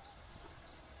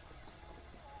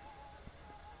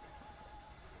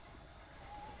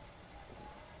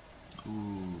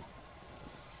 Ooh.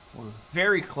 We're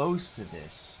very close to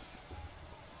this.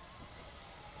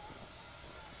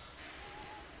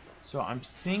 So I'm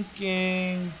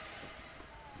thinking...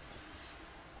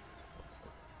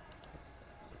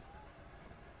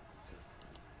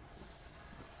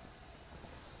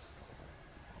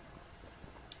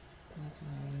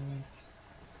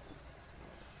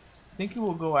 I think it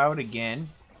will go out again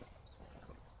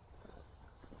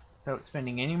without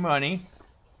spending any money.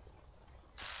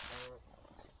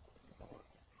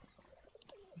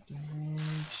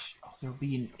 Oh, there'll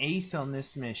be an ace on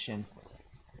this mission.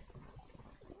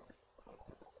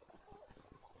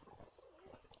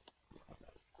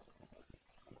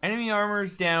 Enemy armor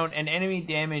is down and enemy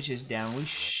damage is down. We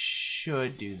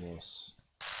should do this.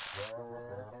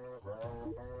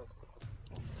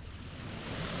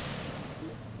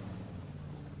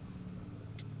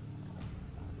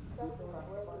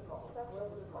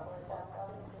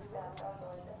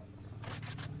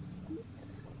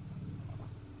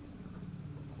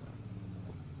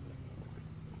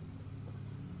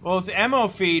 Well, it's ammo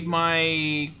feed.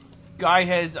 My guy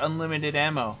has unlimited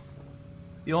ammo.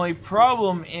 The only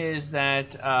problem is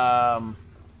that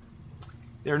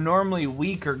they're normally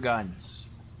weaker guns.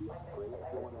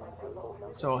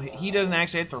 So he doesn't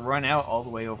actually have to run out all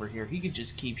the way over here. He could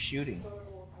just keep shooting.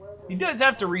 He does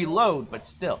have to reload, but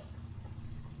still.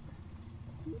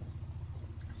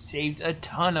 Saves a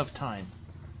ton of time.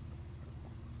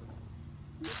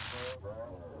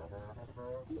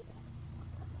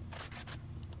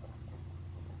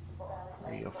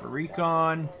 There you go for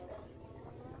recon.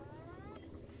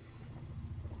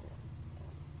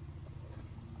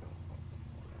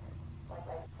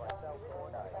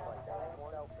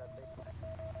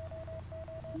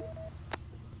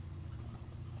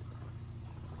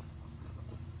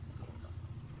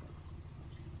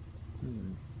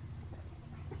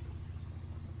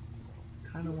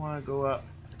 Kind of want to go up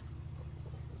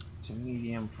to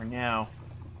medium for now.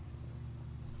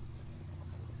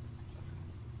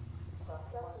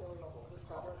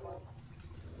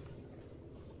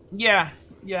 Yeah,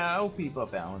 I'll keep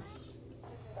up balanced.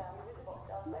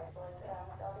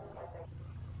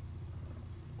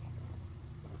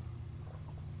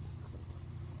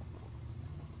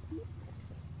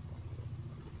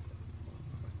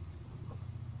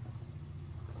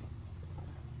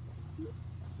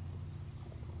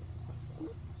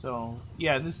 So,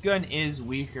 yeah, this gun is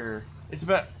weaker. It's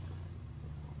about...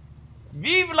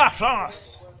 Vive la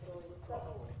France!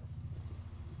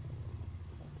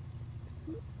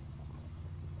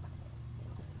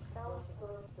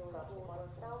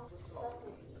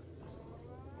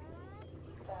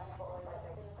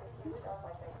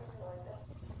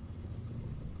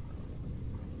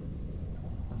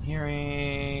 I'm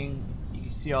hearing... You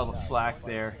can see all the flak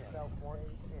there.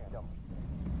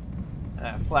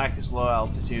 That flak is low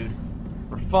altitude.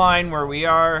 We're fine where we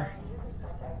are.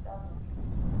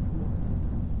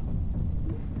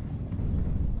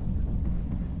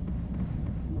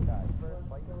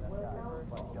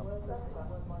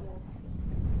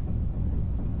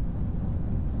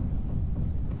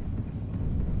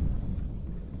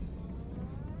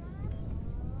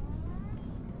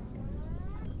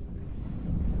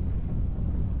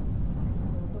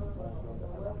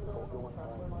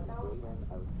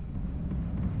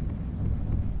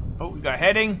 Oh, we got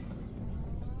heading.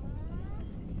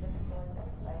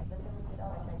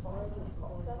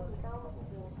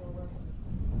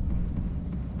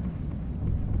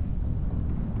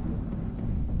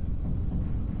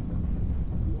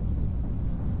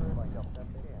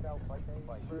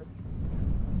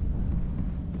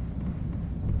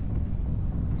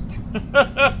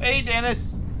 Hey,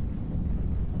 Dennis.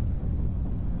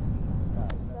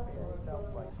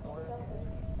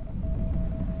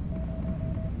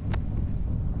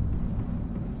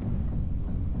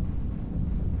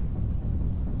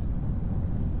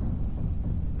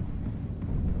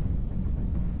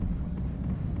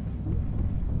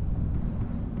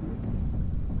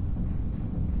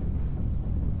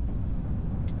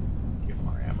 Get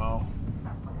more ammo.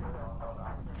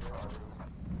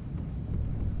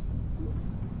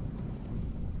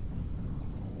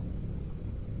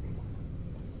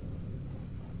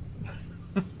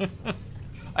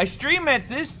 I stream at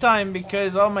this time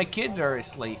because all my kids are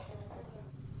asleep.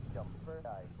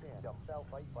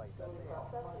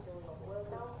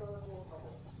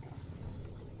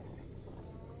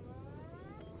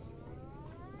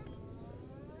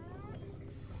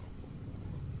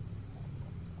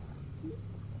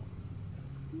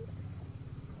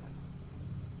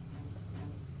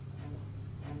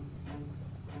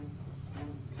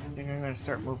 I think I'm going to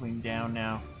start moving down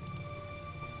now.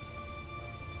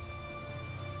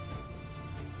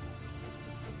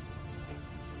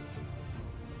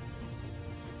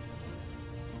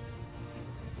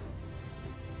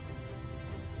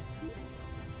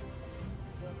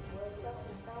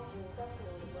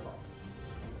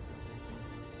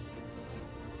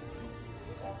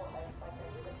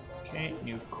 Okay,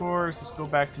 new course. Let's go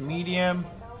back to medium.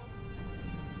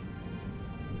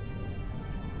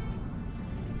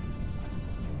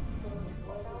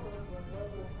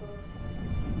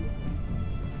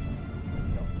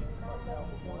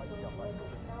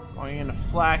 Going in a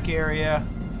flak area.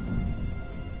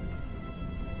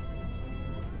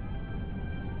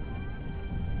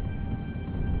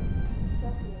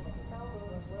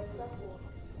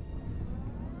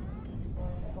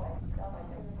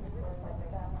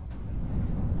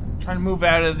 Trying to move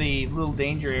out of the little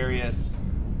danger areas.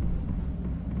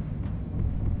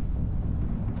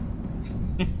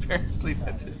 Fair asleep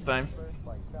at this time.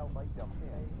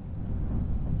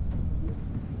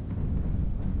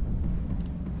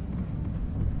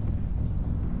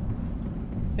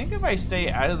 I think if I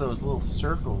stay out of those little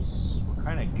circles, we're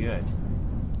kind of good.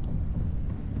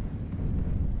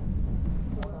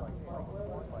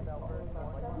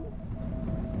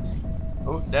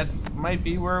 Oh, that might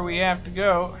be where we have to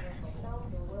go.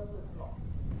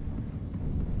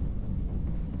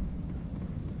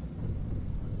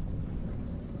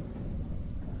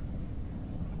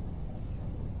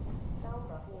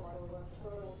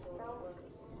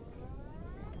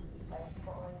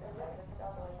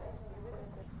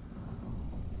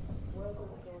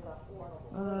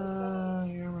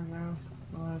 Here we go.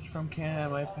 Oh, it's from Canada,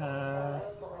 my path.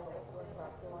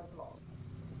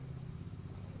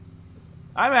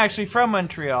 I'm actually from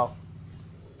Montreal.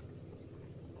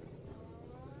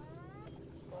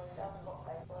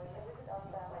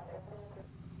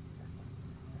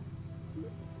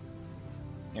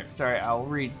 Here, sorry, I'll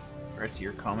read the rest of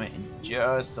your comment in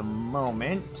just a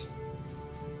moment.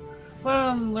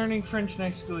 Well, I'm learning French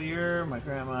next school year. My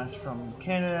grandma's from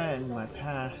Canada, and my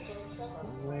past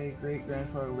away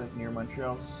great-grandfather lived near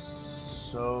Montreal,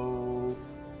 so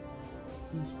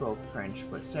he spoke French,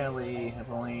 but sadly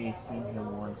I've only seen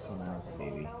him once when I was a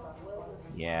baby.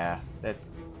 Yeah, that...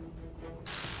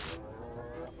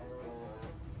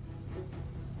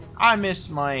 I miss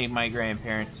my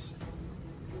grandparents.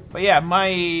 But yeah,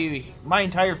 my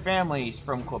entire family's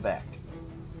from Quebec.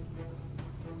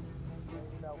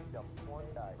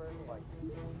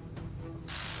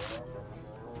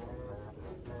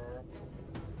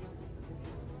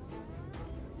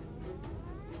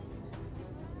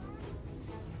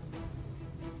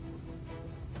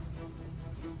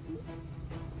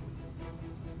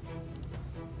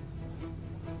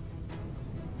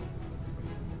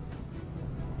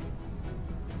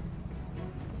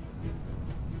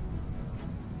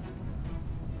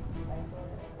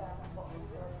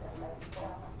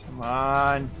 Come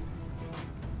on.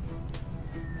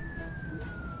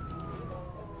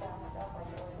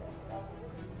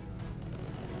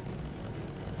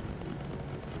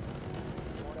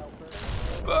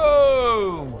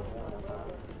 Boom!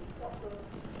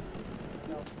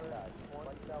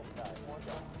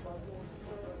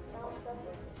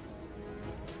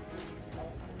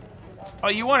 Oh,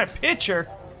 you want a picture?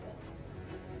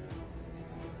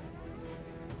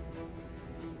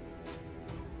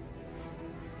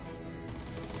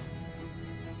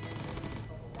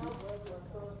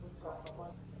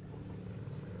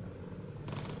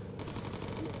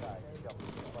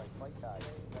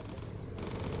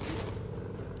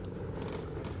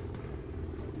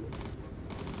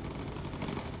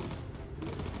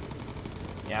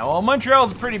 Yeah, well,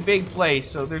 Montreal's a pretty big place,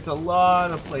 so there's a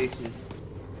lot of places.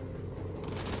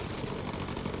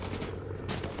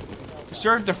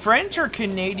 Served the French or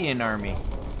Canadian Army?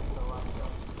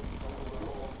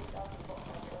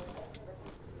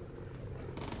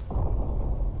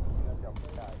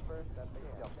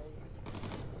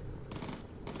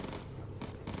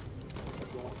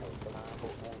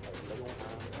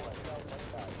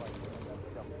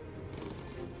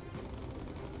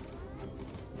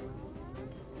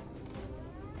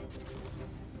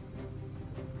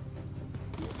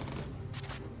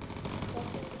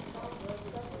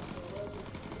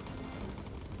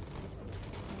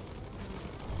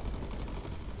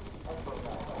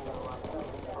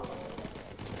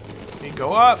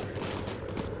 Go up.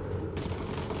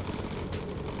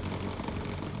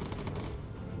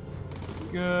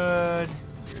 Good.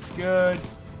 You're good.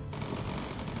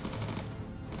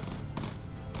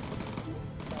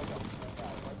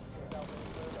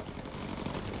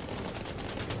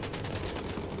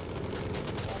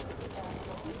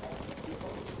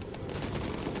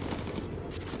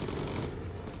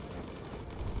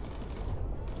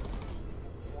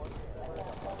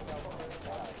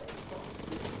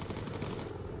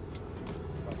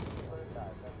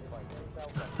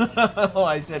 Oh,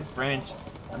 I said French.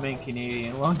 I meant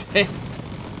Canadian. Long day.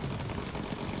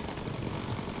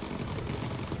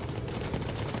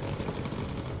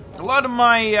 A lot of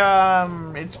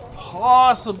my, it's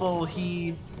possible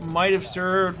he might have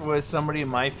served with somebody in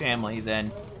my family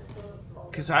then.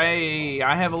 Because I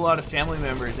have a lot of family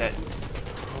members that,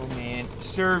 oh man,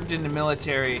 served in the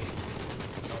military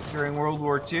during World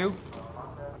War II.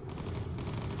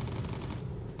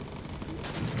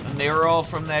 And they were all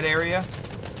from that area.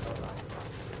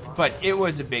 But it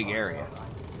was a big area.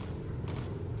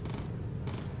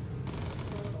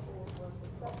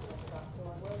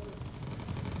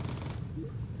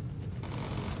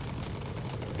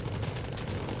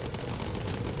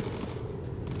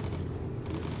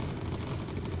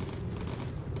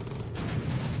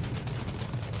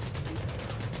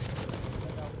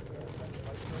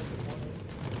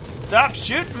 Stop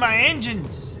shooting my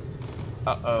engines!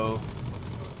 Uh-oh.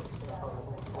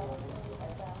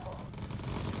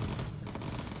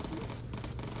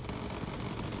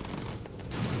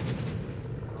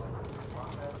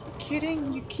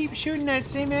 Kidding? You keep shooting that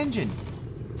same engine.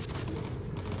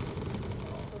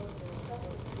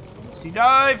 See,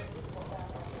 dive.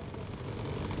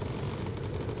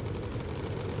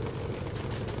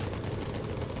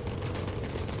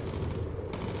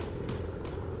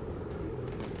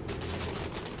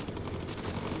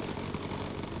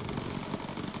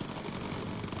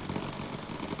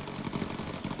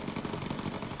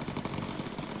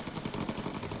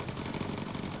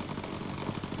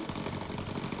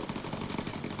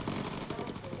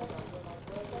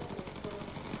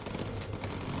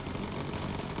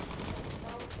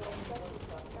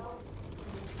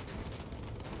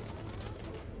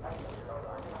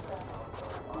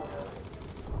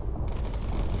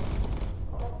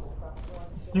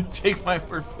 You take my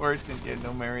word for it, Cynthia.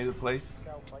 Don't marry the place.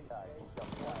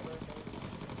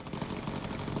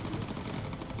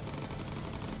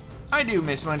 I do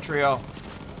miss Montreal.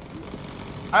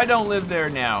 I don't live there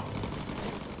now.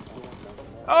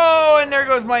 Oh, and there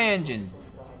goes my engine.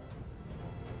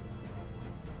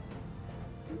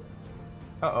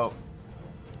 Uh-oh.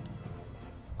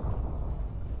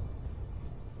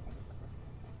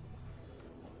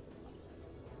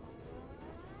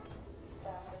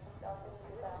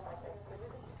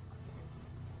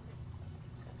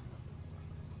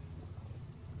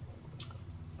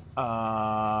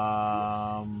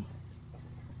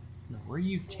 Where are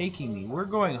you taking me? We're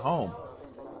going home.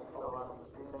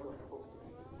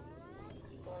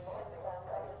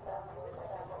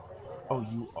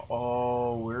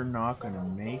 Oh, we're not gonna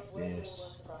make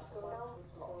this.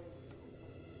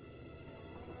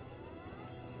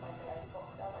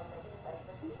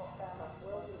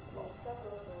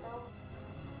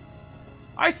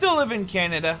 I still live in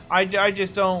Canada. I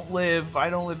just don't live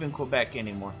in Quebec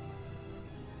anymore.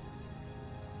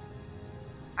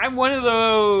 I'm one of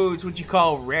those, what you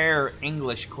call rare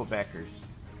English Quebecers.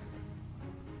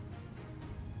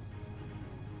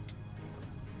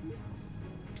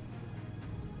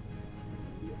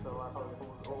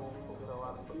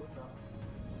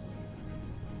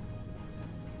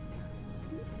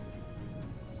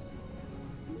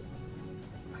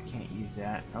 I can't use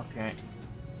that. Okay.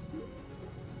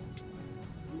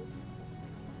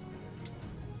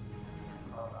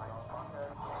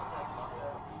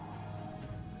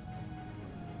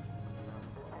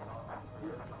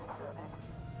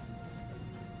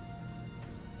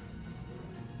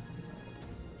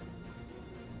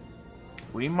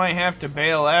 We might have to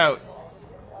bail out.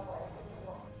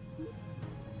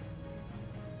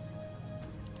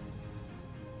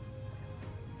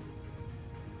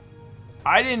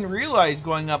 I didn't realize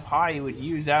going up high would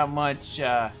use that much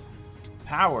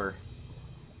power.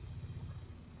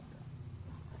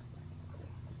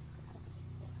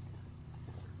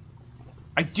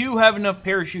 I do have enough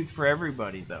parachutes for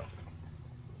everybody, though.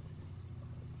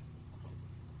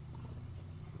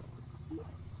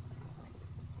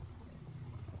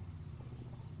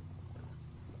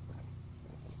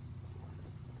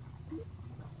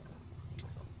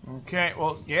 Okay,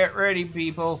 well, get ready,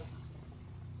 people.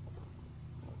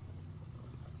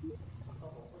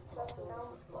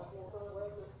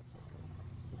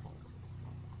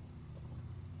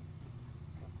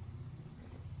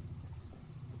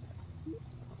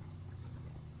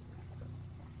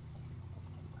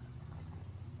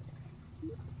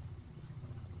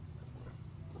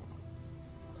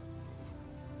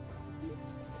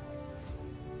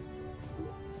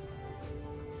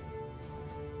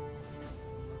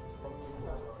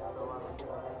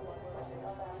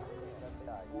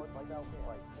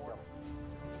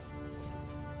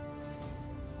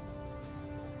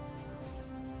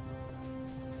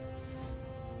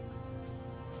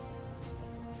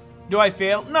 Do I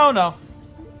fail? No, no.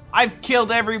 I've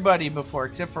killed everybody before,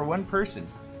 except for one person.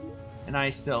 And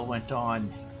I still went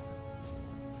on.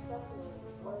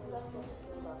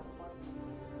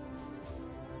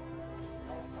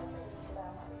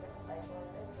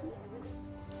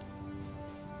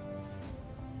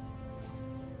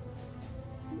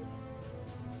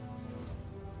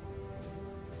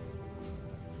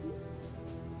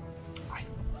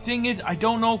 Thing is, I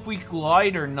don't know if we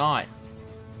glide or not.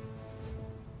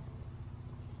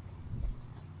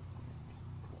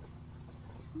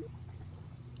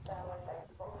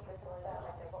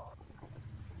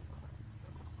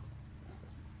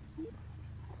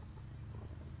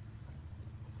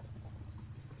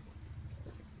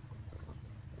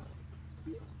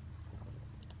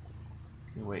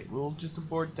 Wait, we'll just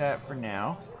abort that for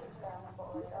now.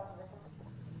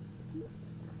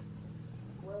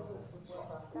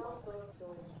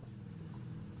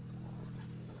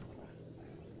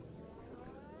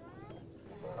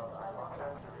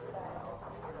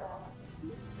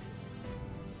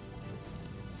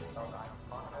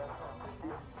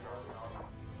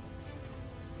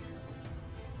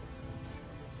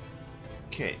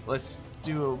 Okay, let's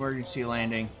do an emergency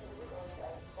landing.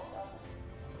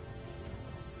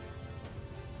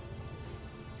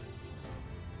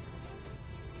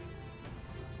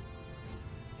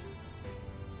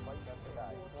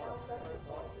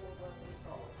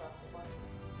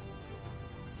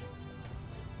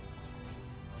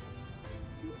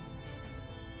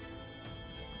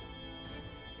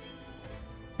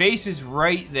 Base is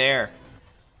right there.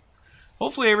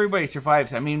 Hopefully everybody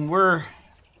survives. I mean, we're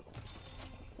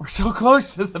so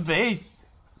close to the base.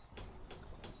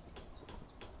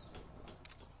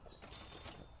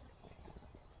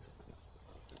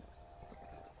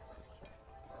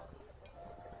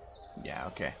 Yeah,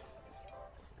 okay.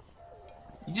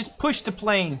 You just push the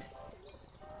plane.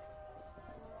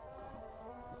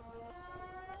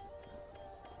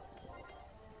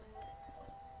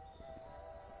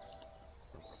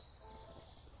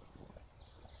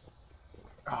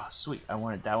 Oh, sweet. I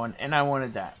wanted that one, and I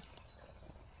wanted that.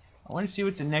 I want to see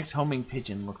what the next homing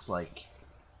pigeon looks like.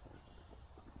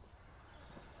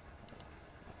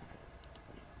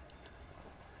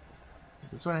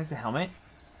 This one has a helmet.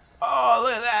 Oh,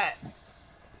 look at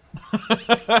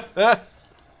that!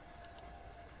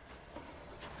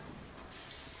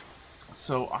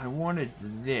 So I wanted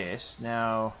this.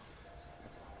 Now...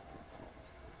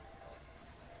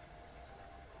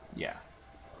 yeah.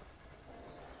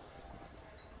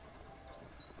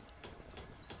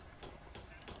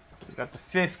 We got the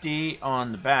 50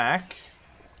 on the back.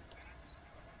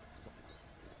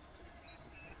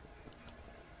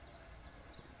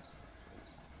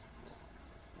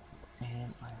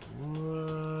 And I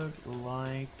would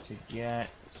like to get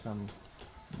some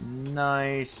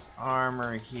nice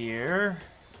armor here.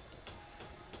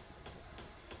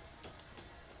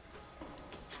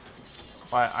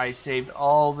 Why I saved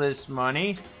all this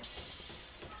money.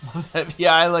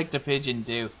 Yeah, I like the pigeon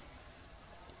too.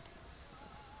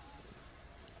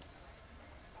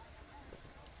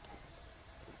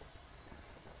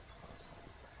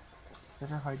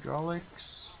 Better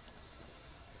hydraulics.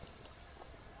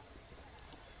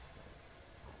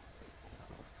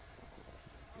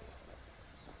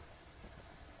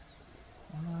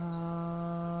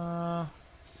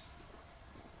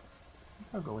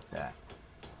 I'll go with that.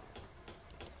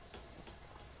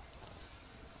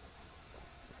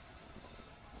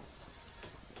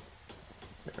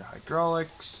 Better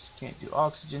hydraulics. Can't do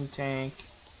oxygen tank.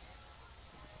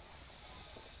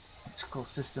 Electrical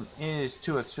system is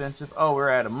too expensive. Oh,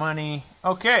 we're out of money.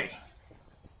 Okay.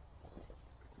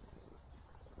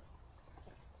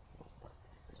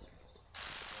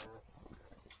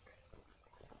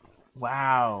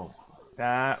 Wow.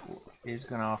 That is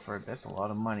going to offer... that's a lot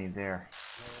of money there.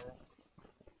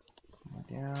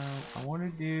 Down. I want to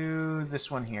do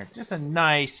this one here. Just a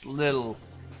nice little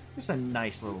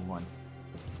one.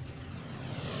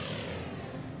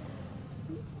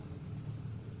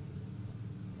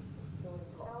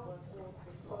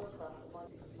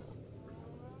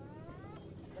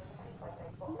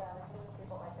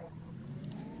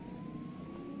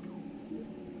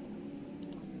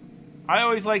 I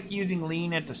always like using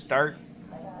lean at the start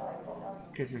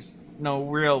because there's no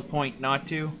real point not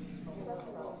to.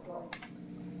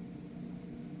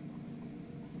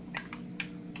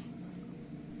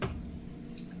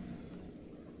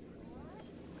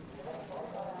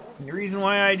 And the reason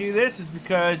why I do this is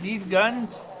because these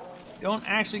guns don't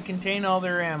actually contain all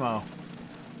their ammo.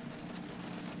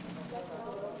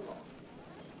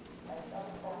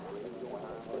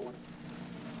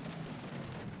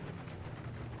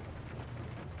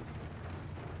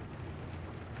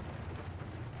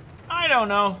 I don't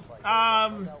know.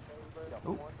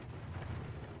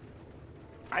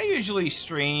 I usually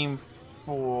stream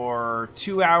for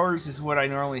 2 hours is what I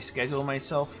normally schedule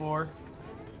myself for.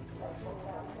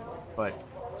 But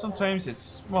sometimes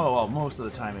it's, well, most of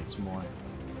the time it's more.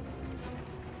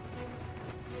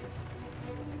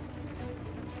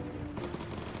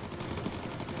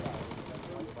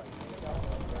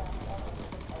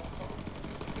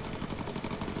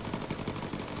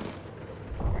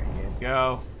 There you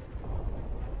go.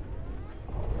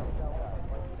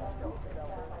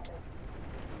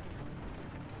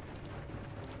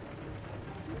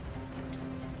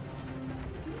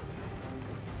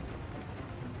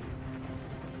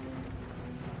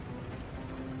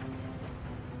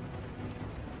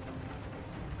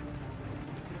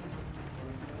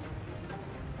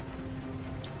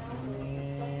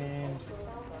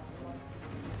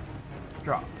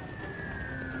 Drop.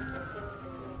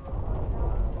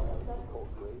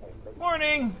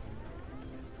 Morning!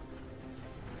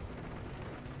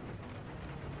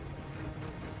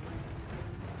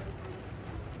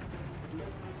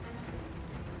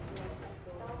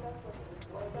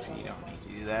 Actually, you don't need to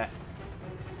do that.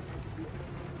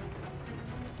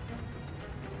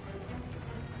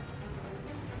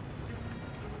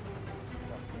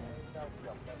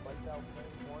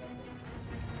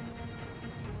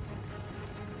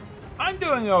 I'm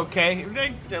doing okay.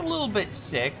 A little bit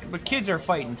sick, but kids are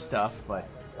fighting stuff, but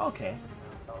okay.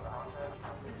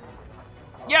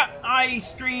 Yeah, I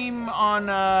stream on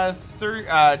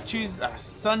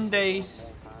Sundays.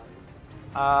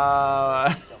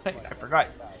 I forgot.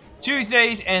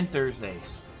 Tuesdays and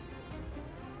Thursdays.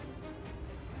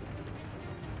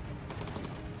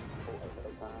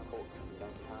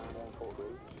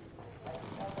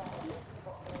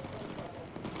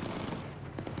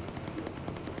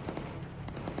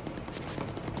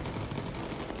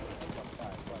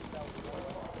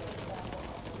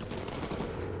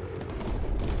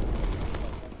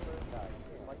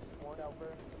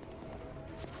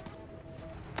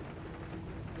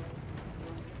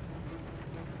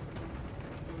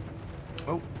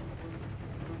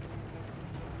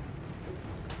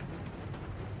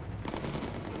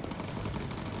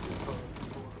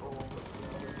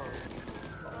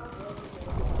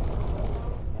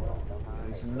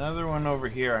 another one over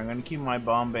here. I'm going to keep my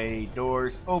Bombay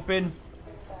doors open.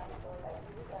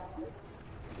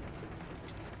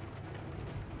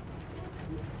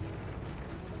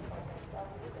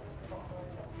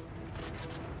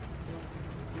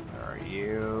 Where are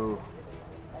you?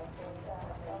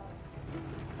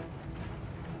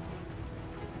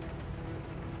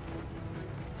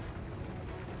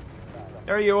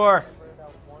 There you are.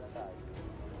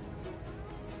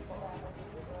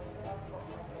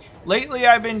 Lately,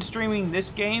 I've been streaming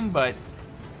this game, but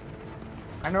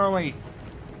I normally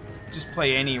just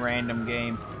play any random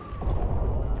game.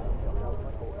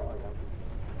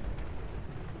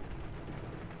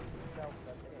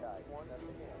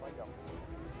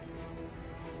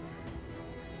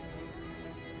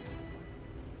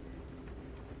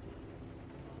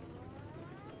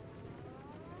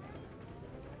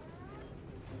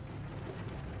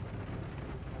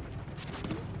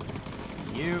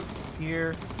 You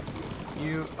here,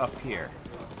 you up here.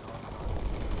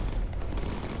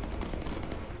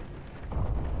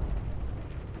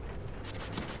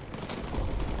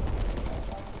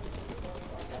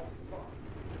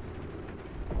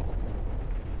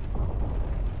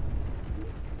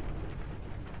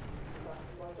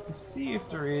 Let's see if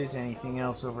there is anything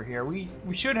else over here. We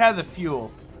should have the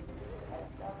fuel.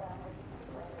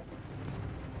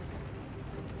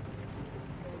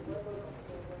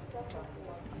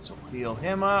 So heal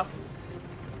him up.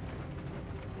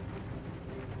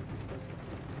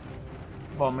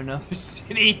 Bomb another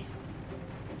city.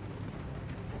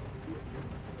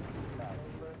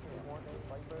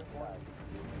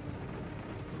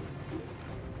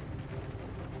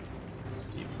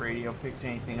 See if radio picks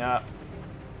anything up.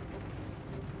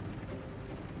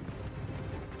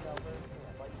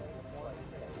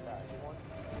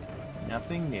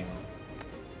 Nothing new.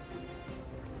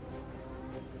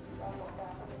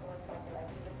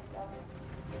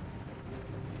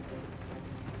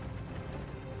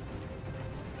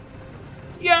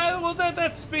 Yeah, well,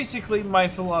 that's basically my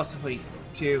philosophy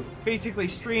too. Basically,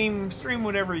 stream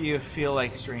whatever you feel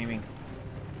like streaming.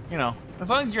 You know, as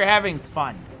long as you're having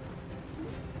fun.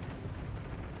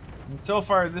 And so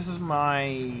far, this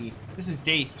is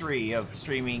day 3 of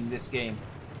streaming this game.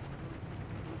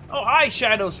 Oh, hi,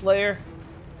 Shadow Slayer.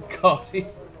 Coffee.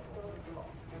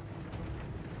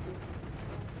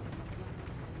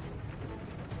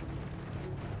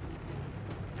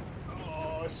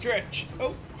 Oh, stretch.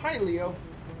 Oh, hi, Leo.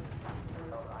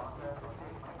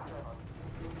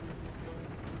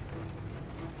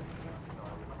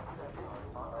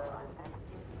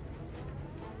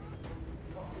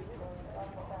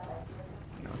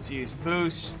 Let's use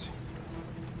boost.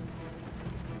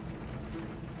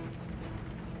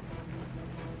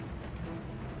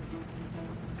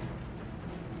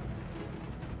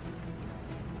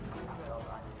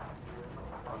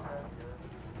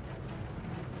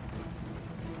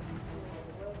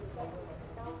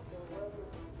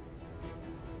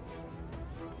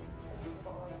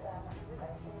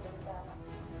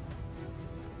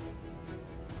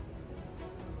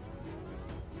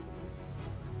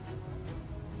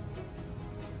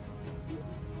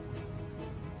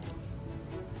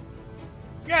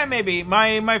 Yeah, maybe.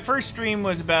 My first stream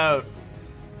was about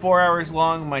 4 hours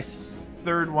long. My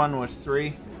third one was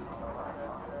 3.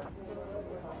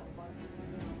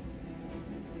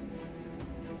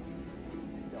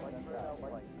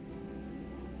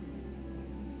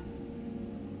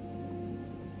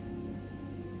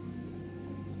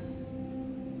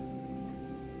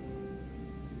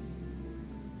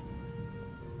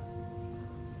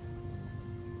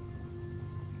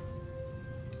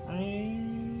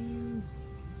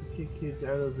 Kick kids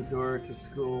out of the door to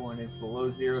school when it's below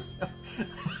 0.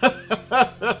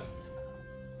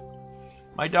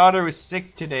 My daughter was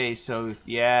sick today, so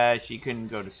yeah, she couldn't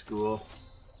go to school.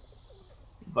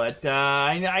 But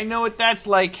I know what that's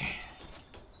like.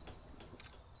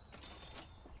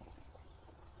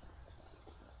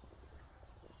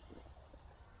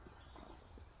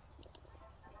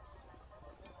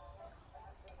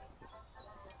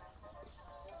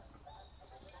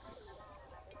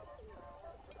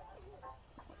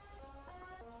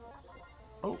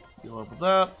 Oh, you leveled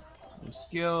up. New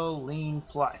skill, lean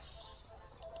plus.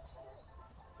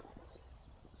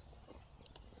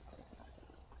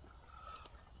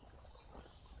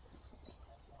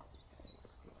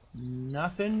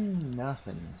 Nothing.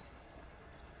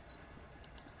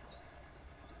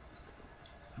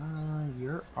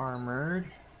 You're armored.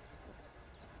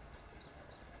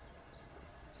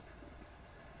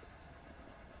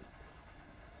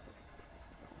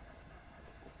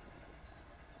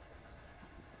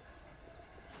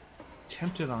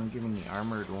 Tempted on giving the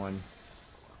armored one.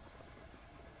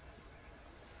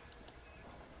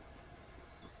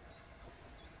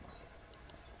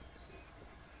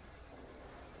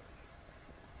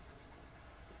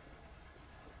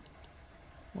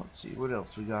 Let's see, what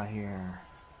else we got here?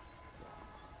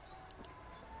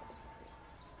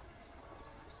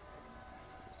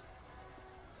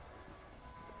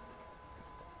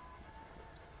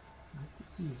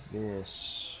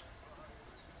 This.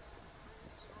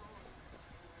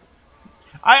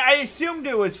 I assumed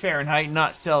it was Fahrenheit,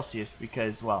 not Celsius,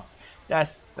 because, well,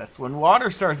 that's when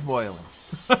water starts boiling.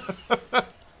 Fire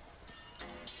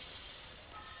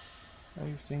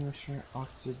extinguisher,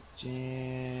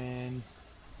 oxygen.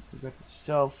 We've got the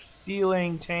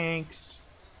self-sealing tanks.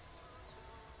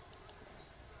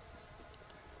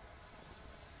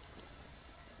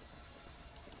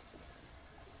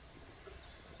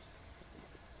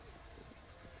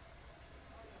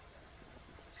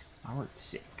 We're at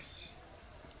 6.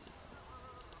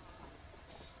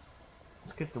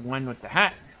 Let's get the one with the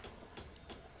hat.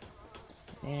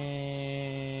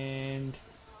 And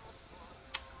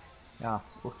yeah,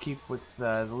 we'll keep with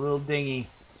the little dinghy.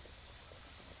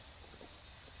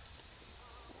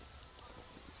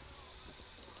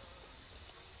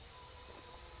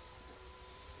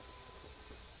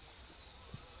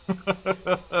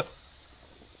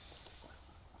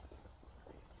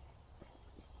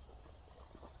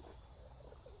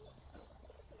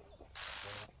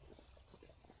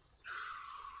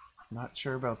 Not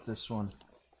sure about this one.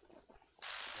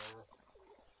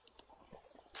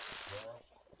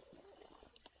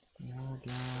 You're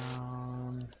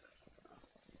down.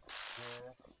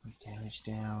 Damage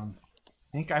down.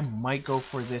 I think I might go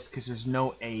for this because there's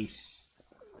no ace.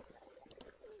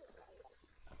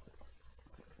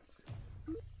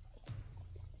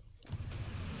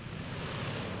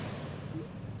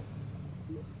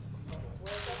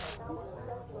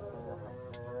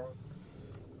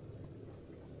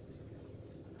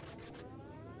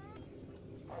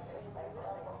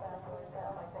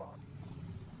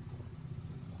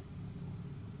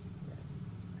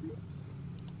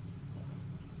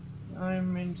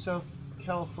 I'm in South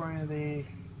California.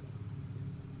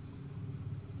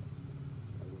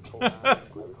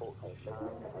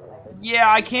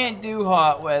 Yeah, I can't do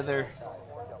hot weather.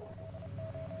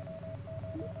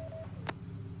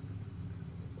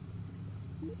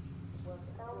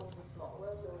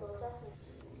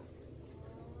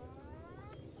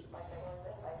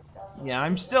 Yeah,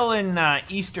 I'm still in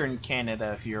Eastern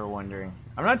Canada, if you're wondering.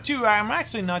 I'm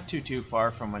actually not too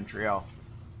far from Montreal.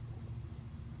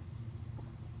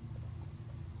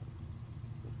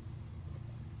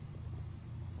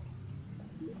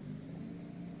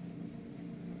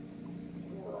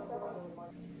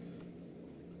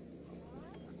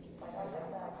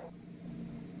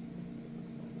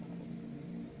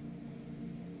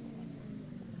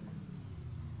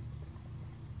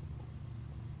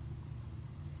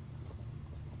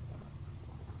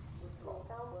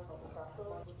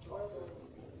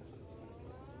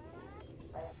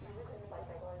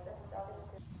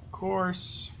 Of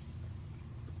course.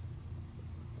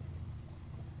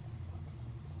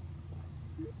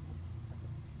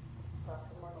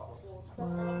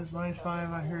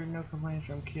 -5. I heard no complaints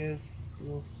from kids.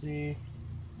 We'll see.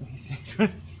 He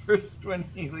thinks when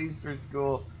he leaves for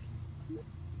school.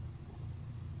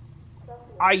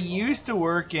 I used to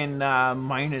work in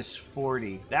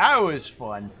 -40. That was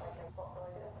fun.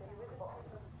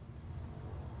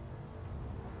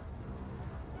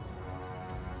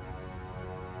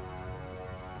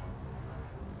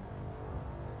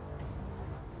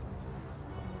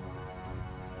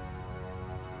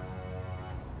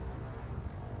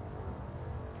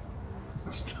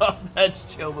 Stop that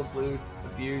chill the blue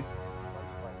abuse.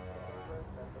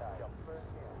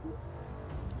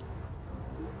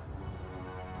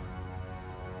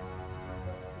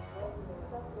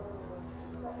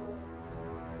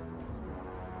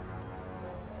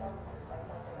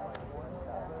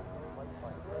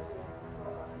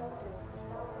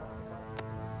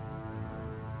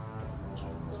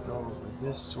 Let's go over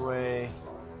this way.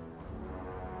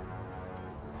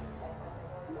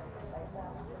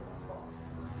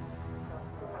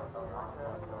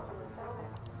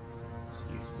 Let's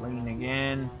use lean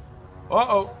again.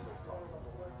 Uh-oh.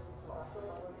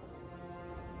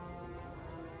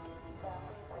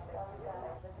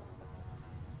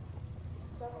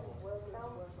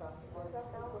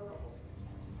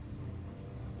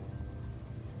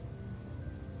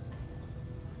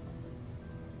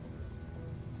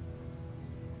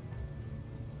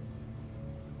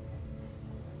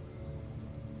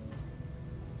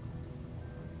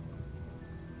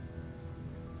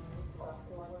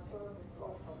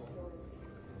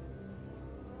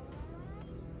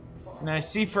 And I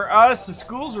see for us, the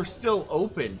schools were still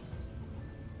open.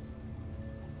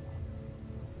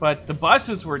 But the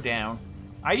buses were down.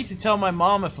 I used to tell my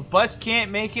mom, if a bus can't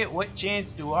make it, what chance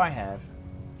do I have?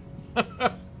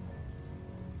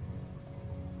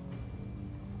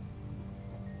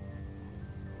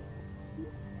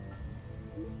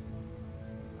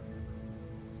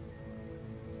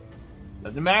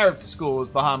 Doesn't matter if the school is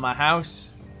behind my house.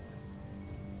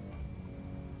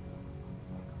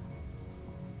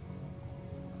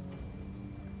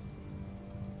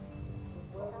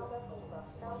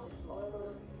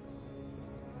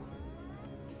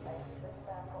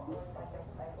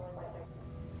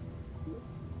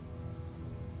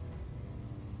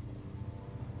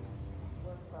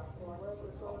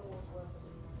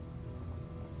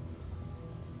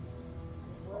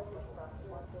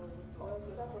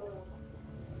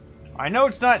 I know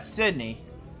it's not Sydney.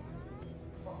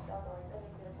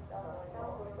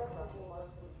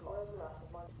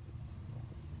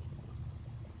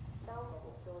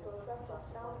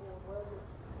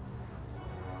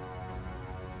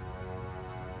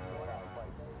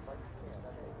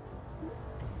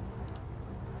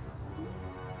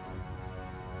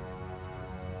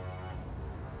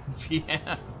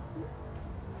 Yeah.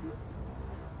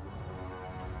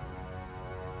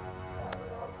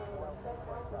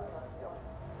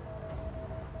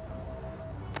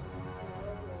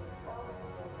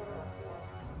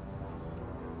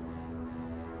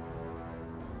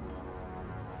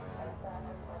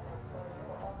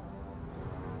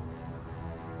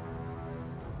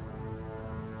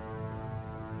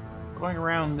 Going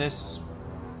around this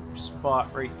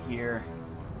spot right here.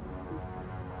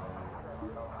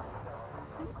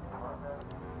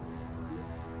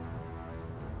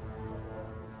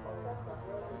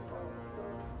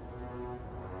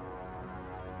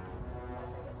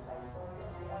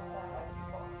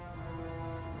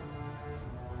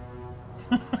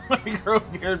 We grow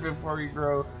beard before we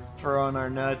grow fur on our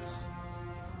nuts.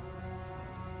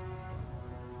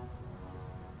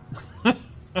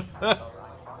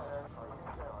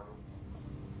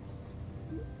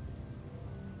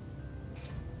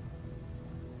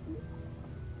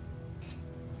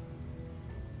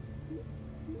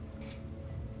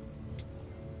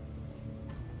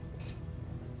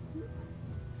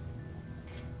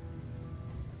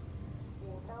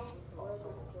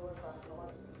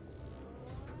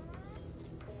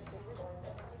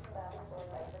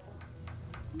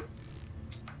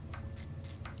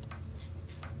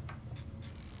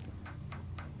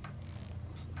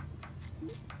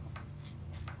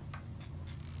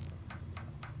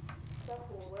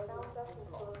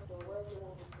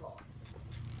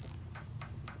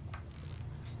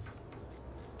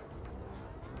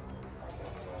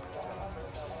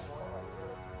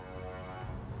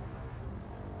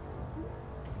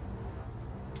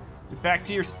 Get back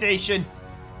to your station.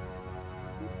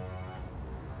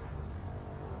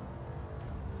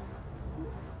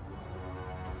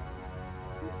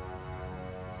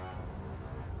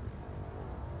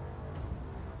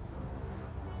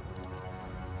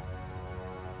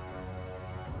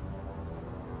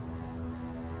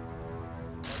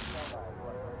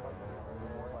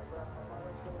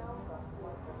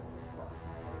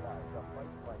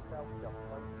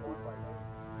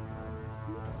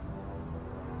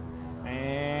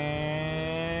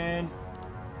 And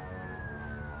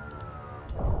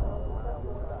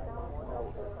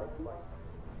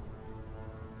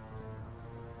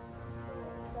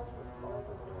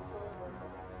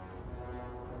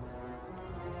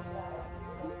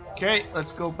okay,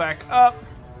 let's go back up.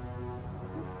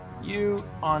 You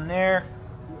on there.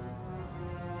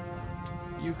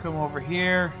 You come over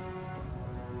here.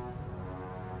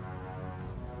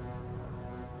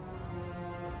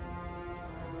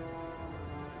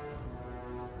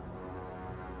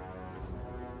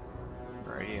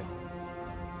 Where are you?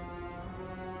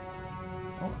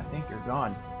 Oh, I think you're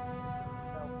gone.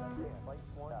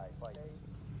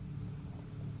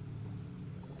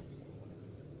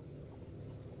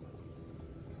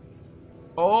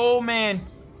 Oh man.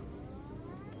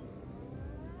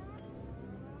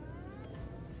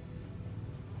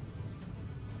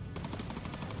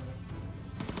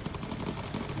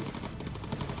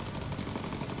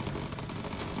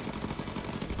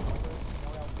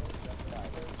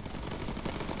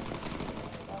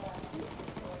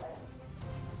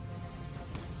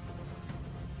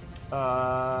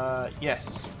 Yes.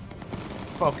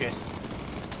 Focus.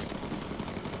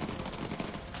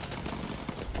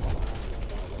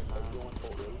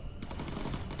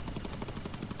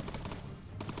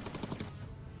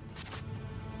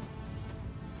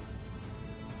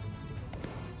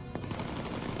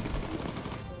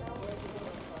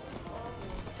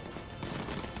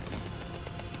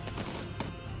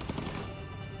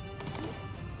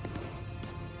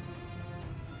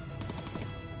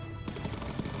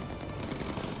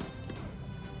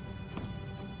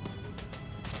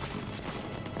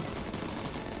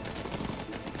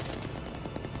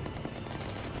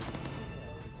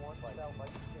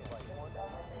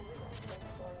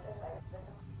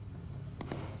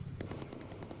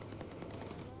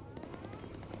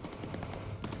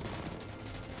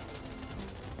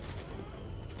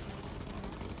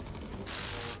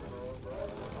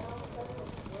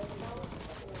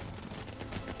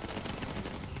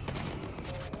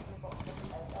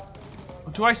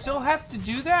 Do I still have to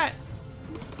do that?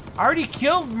 I already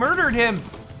murdered him.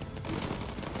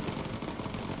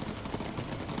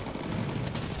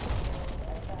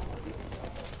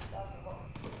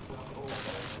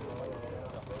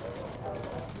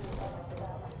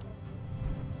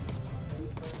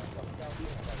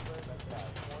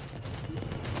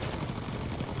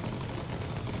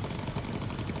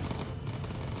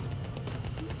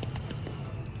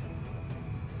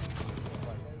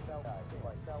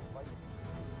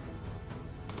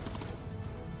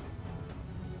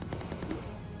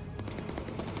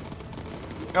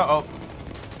 Uh-oh.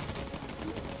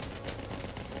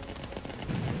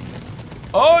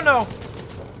 Oh, no!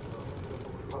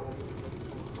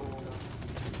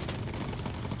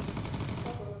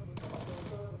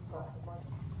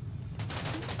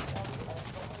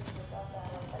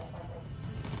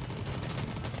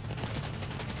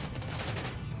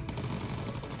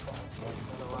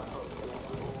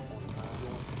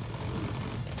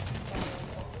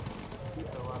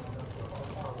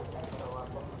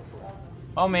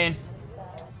 Oh, man.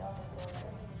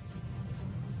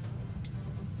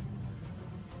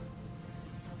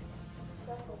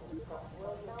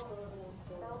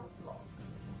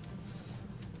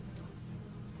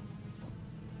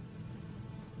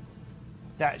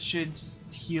 That should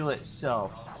heal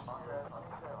itself.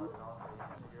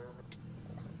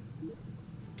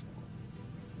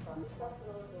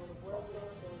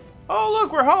 Oh,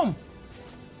 look, we're home.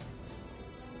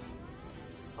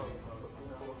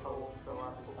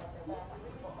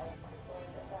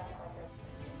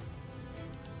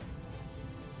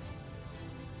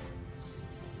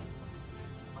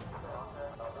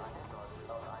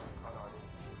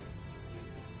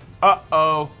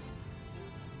 Uh-oh.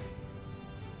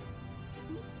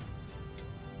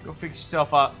 Go fix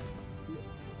yourself up.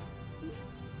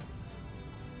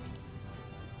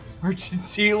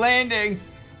 Emergency landing.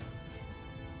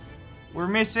 We're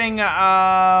missing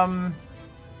landing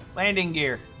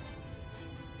gear.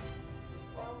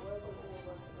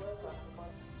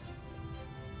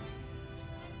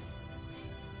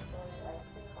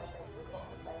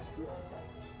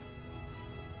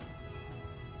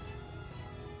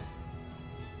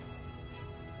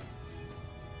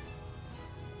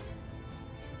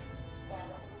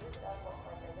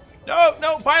 No,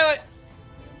 no, pilot!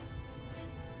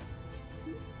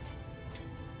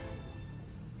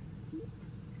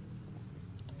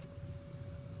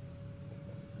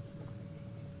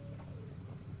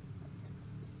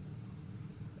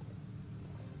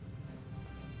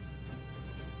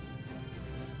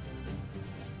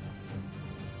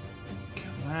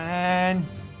 Come on.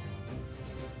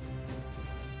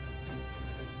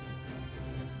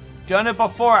 Done it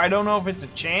before. I don't know if it's a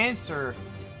chance or...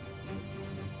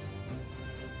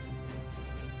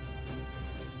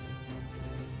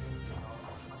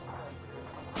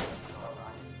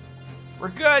 We're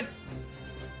good.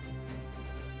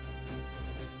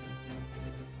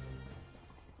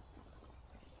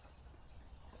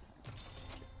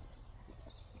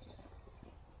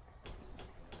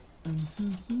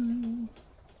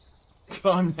 So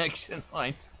I'm next in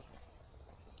line.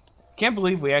 Can't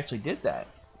believe we actually did that.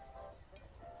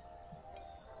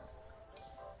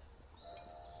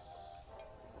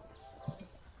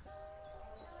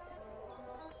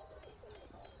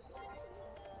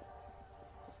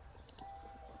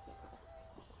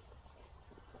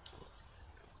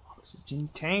 Oxygen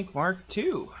tank Mark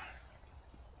II.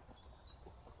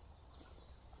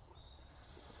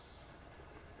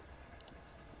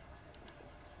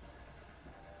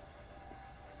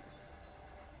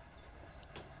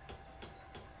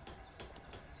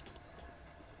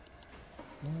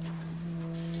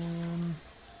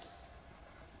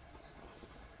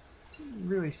 Didn't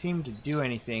really seem to do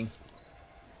anything.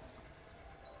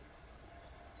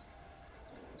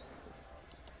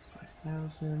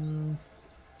 $5,000.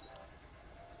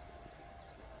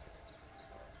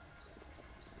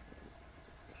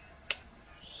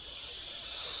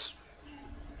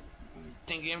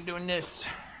 Thinking I'm doing this.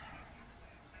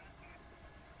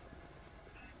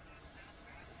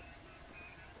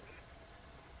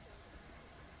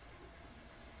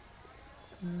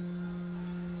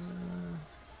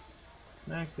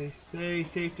 Like they say,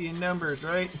 safety in numbers,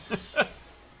 right?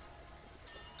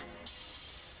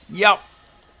 Yep.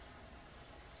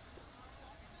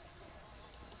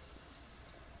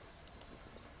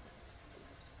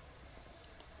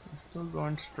 Still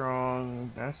going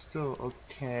strong. That's still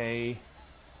okay.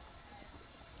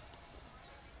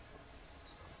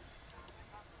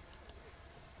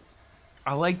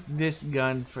 I like this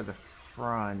gun for the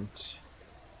front,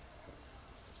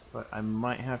 but I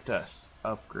might have to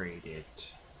upgrade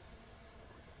it.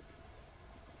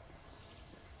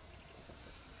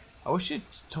 I wish it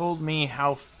told me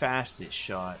how fast it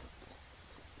shot.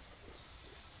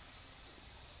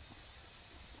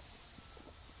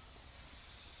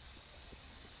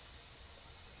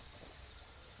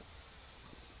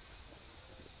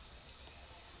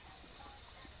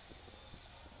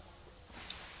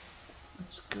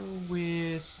 Let's go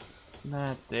with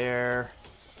that there.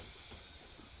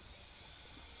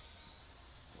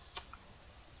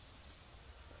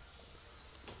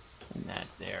 And that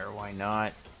there, why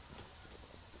not?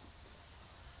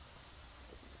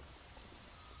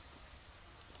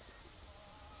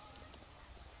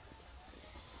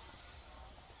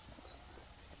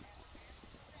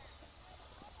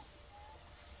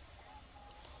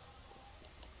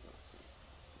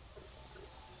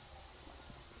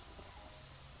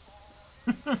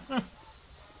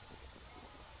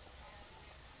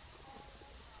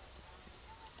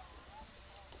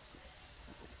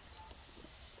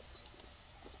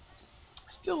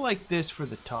 Still like this for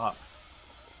the top.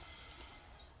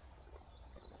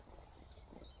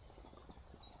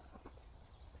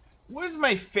 What is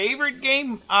my favorite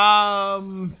game? I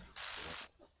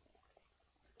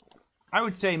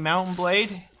would say Mountain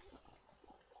Blade.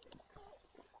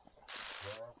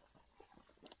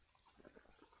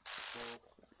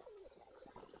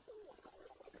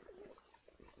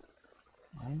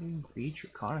 Landing beach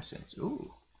reconnaissance.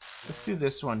 Ooh. Let's do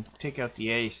this one. Take out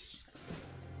the ace.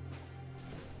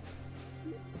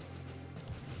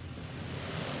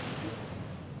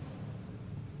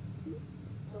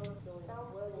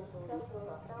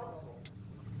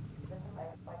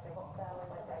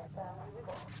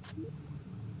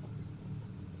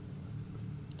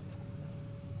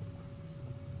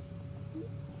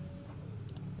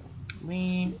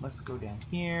 Lean. Let's go down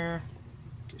here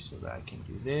just so that I can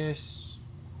do this.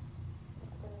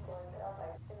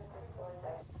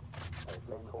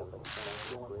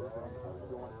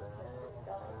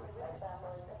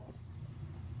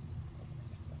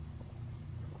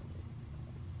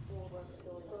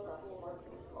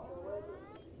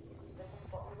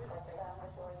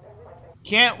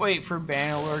 Can't wait for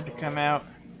Bannerlord to come out.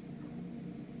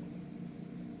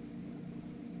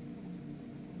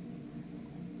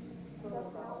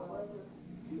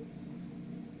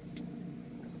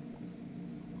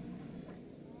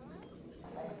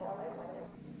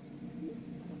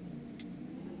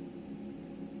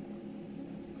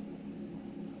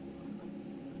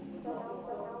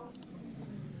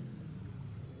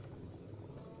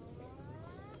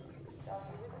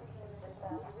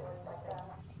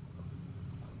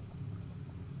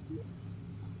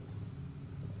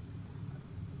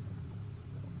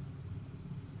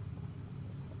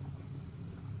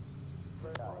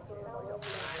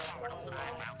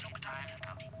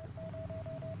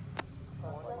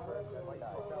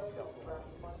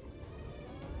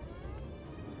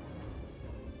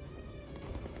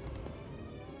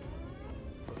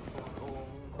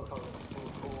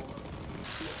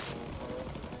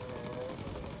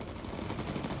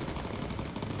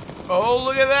 Oh,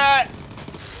 look at that!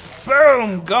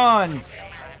 Boom! Gone!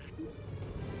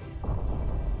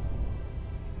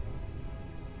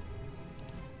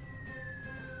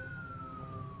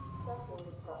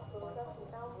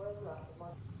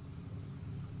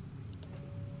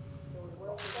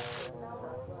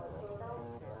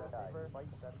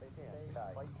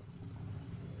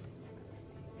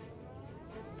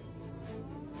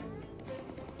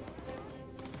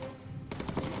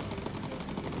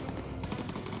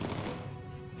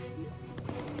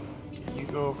 You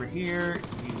go over here,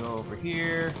 you go over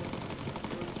here.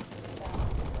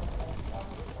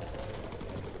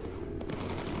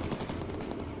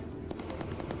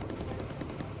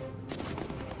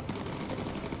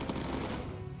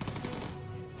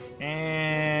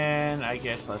 And I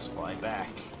guess let's fly back.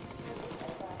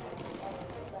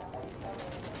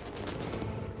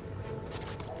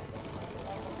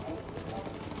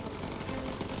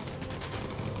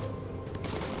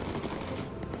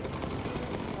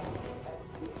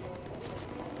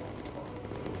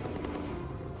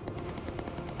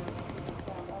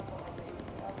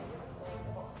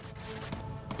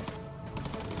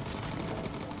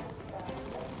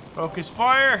 Focus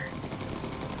fire!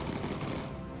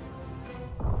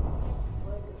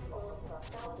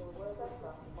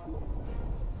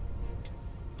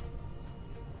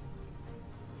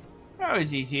 That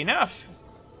was easy enough.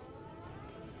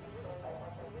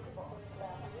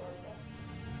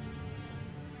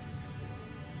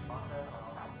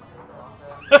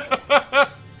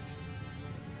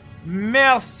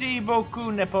 Merci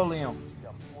beaucoup, Napoleon.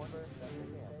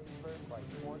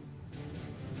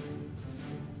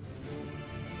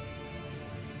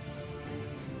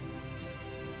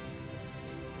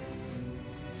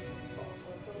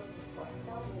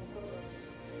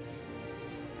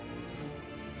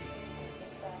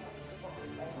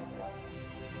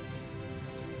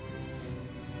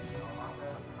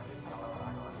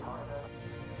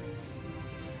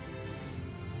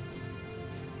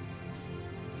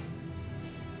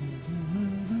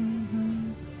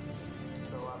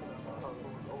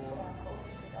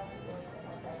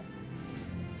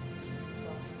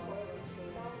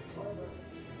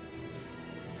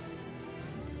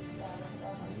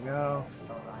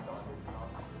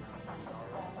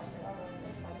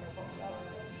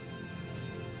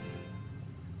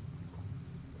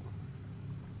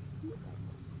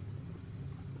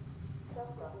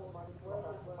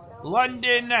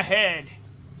 London ahead.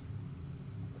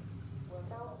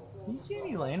 Can you see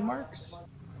any landmarks?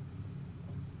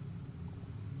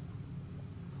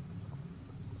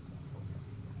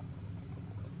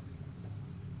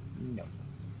 No.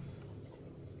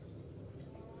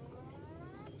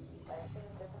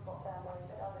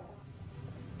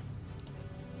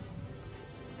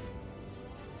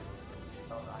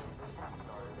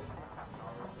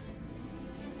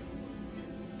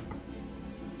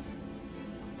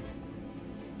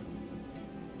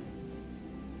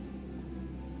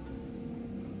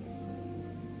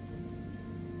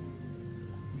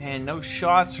 Man, those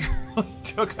shots really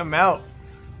took him out.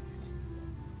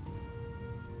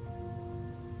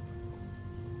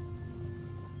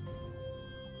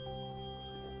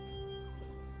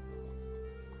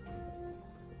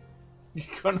 He's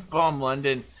gonna bomb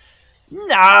London.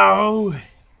 No!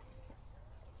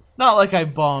 It's not like I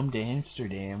bombed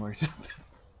Amsterdam or something.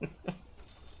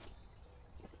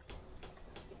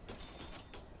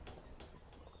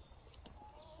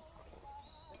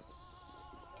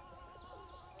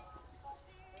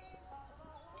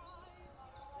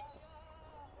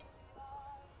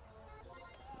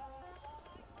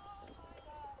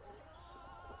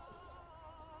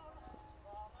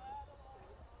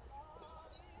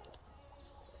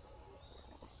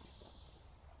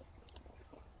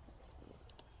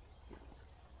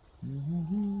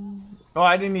 Oh,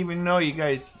 I didn't even know you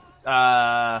guys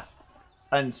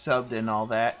unsubbed and all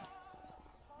that.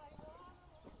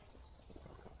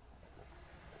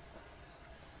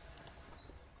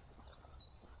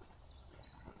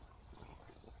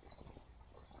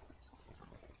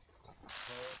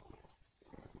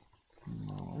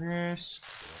 No risk.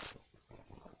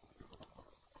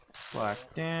 Black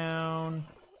down.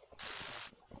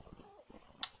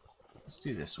 Let's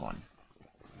do this one.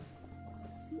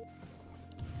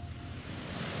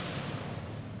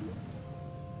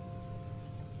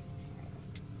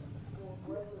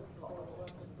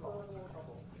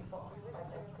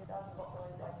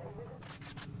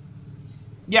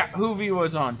 Yeah, Hoovy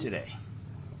was on today.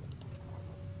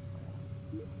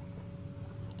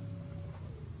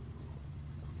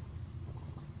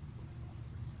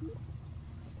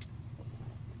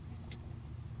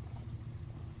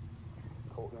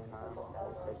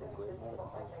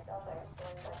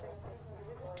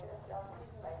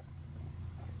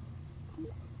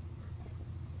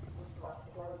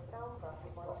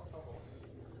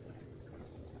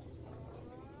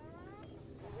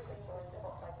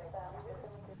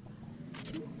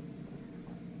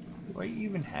 Do I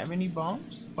even have any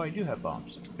bombs? Oh, I do have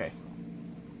bombs. Okay.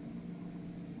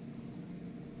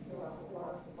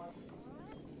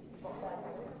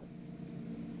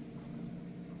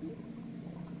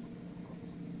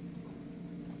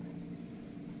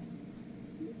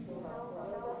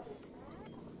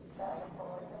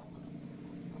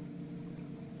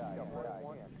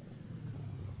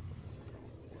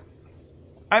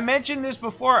 I mentioned this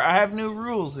before. I have new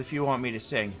rules if you want me to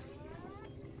sing.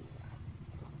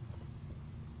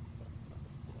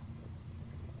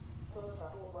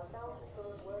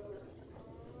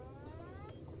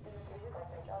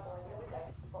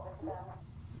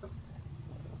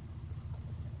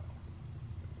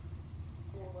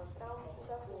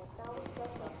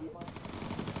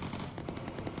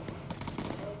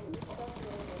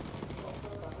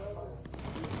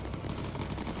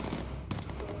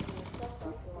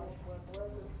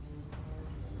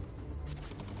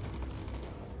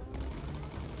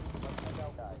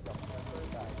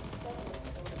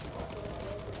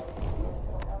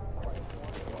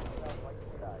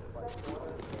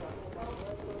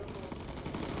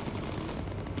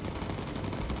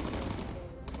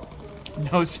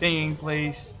 No singing,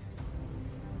 please.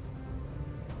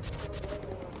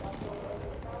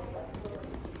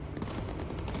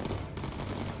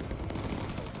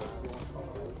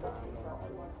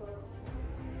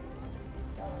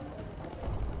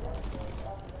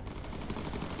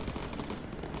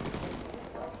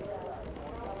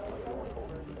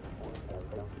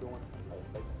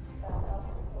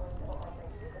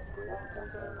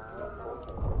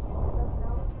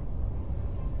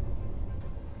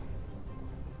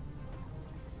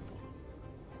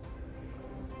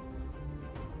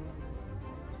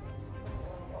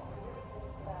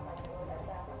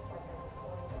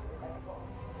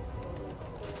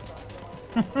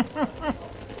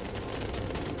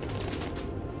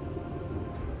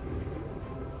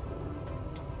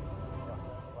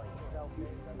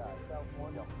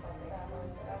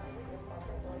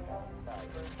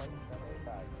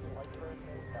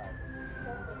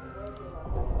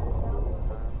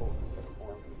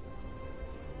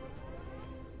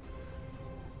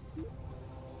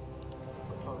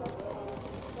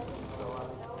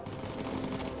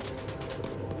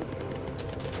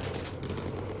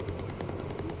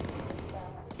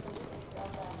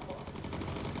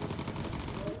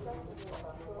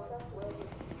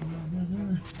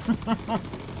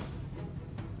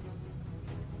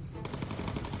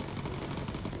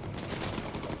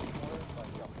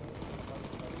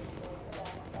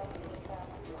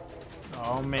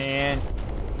 Oh man.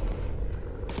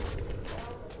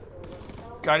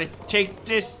 Gotta take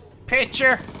this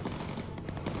picture.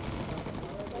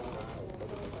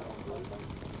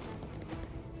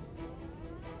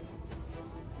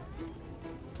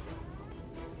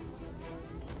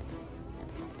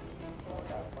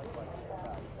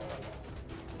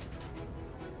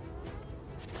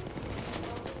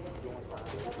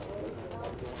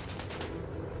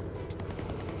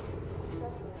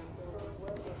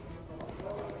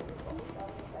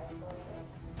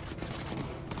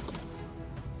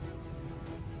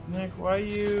 Nick, why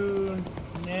you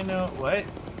nano what?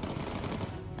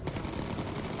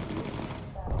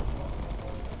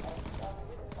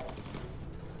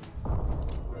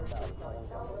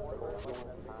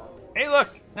 Hey look!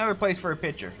 Another place for a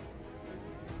picture.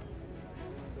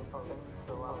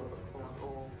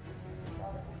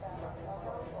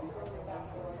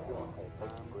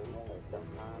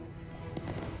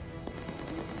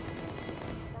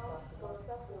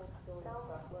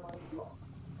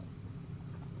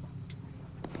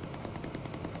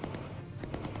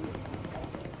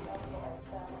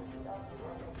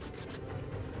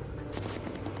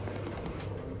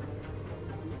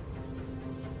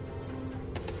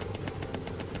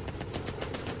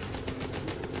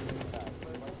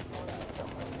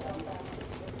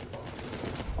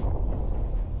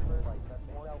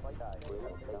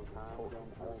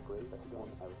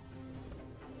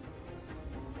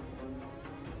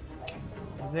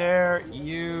 There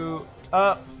you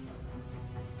up.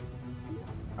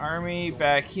 Army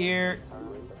back here.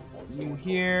 You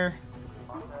here.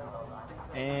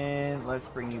 And let's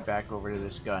bring you back over to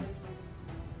this gun.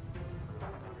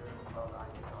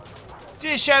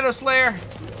 See you, Shadow Slayer.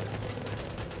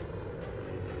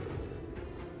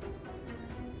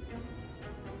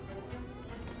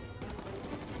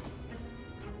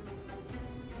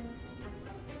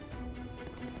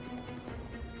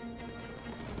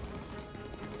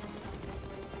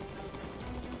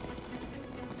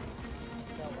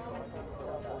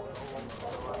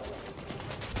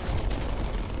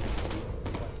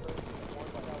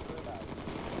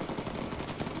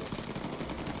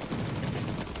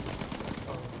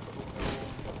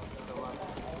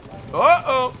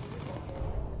 Uh-oh!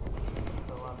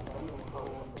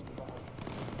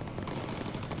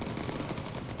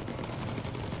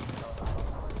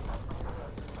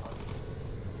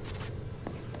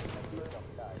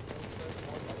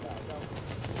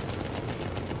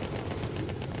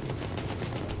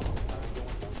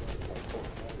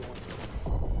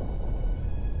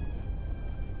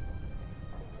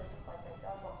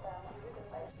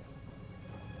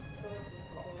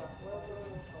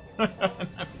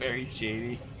 Very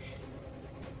shady.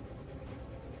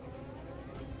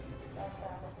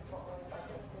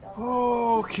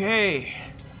 Okay.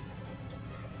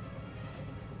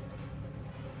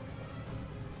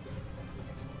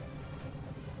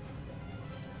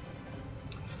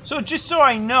 So just so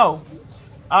I know,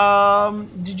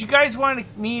 did you guys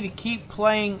want me to keep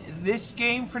playing this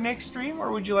game for next stream,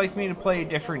 or would you like me to play a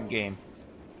different game?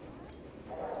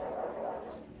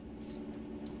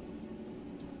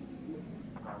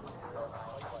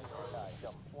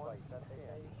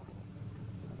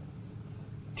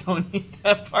 Don't need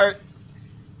that part.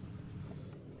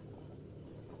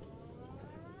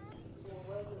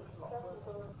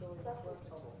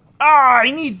 Ah,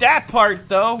 I need that part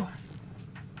though.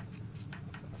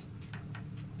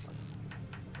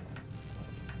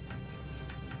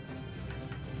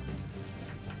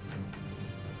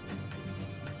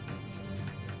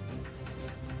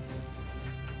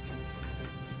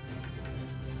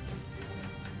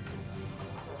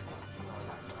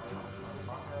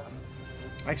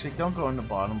 Actually, don't go in the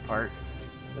bottom part.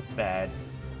 That's bad.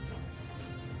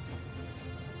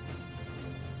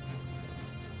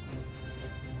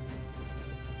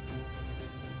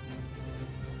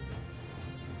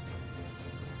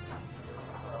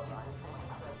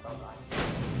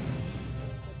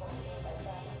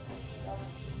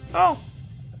 Oh,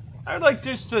 I'd like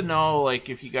just to know, like,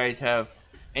 if you guys have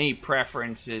any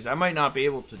preferences. I might not be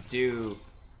able to do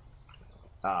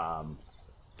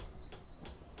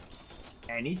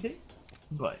anything,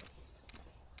 but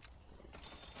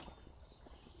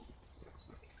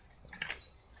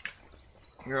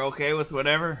you're okay with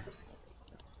whatever.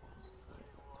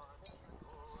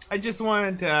 I just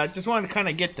wanted to kind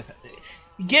of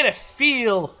get a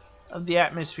feel of the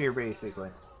atmosphere, basically.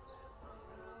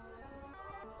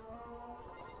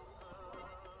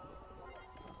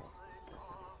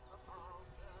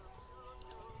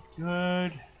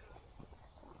 good.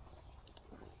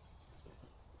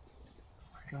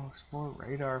 Radar 4,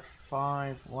 radar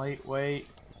 5, lightweight.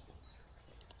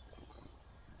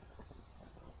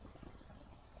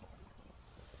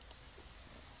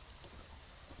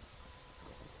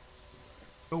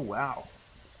 Oh wow.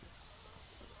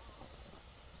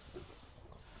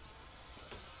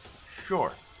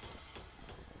 Sure.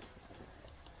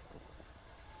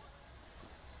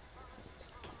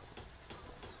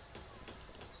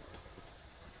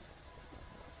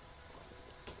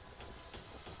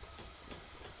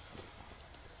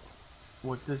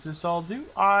 What does this all do?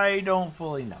 I don't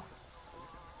fully know.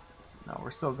 No,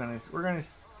 we're gonna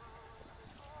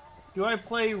do I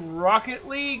play Rocket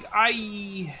League? I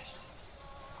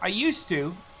used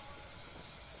to.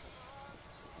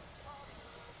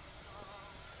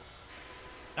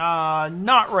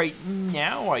 Not right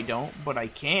now I don't, but I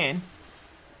can.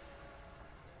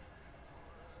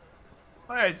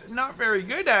 I'm not very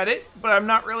good at it, but I'm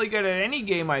not really good at any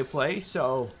game I play,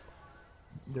 so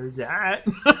there's that.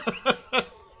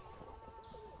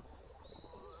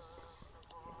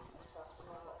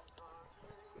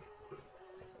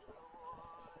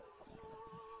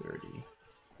 30.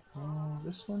 Oh,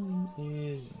 this one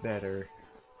is better.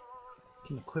 You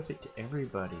can equip it to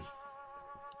everybody.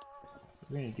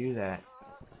 We're gonna do that.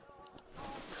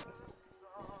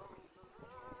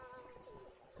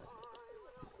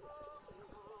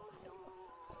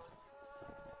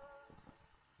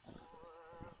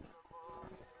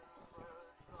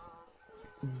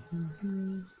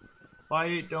 Buy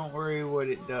it, don't worry what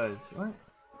it does. What?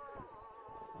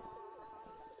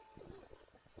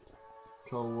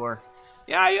 Total War.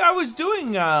 Yeah, I was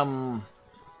doing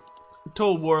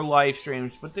Total War live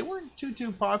streams, but they weren't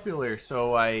too popular,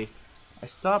 so I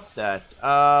stopped that.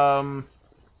 I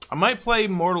might play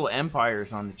Mortal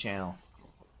Empires on the channel.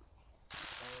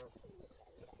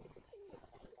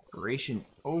 Operation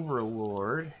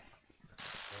Overlord.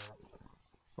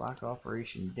 Black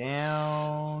Operation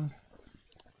down.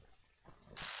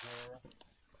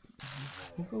 I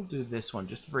think we'll do this one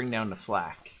just to bring down the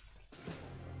flak.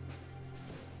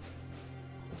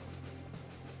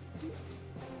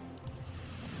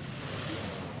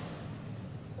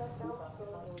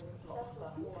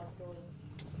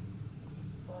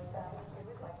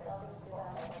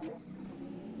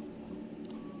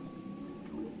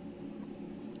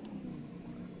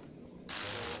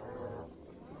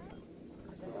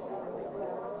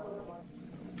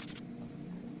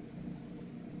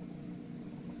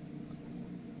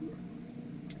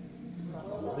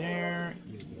 There,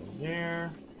 you go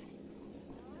there.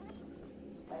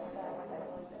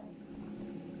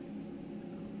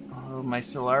 Oh, my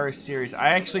Solaris series. I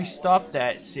actually stopped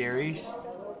that series.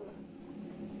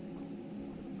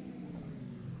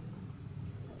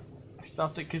 I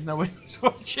stopped it because nobody was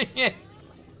watching it.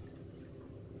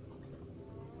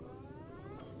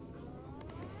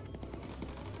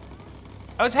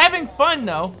 I was having fun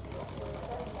though.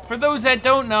 For those that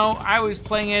don't know, I was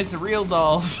playing as the real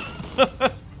dolls.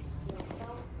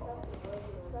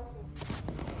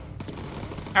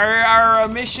 Our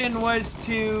mission was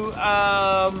to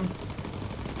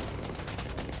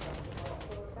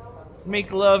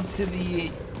make love to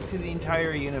the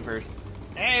entire universe.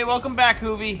 Hey, welcome back,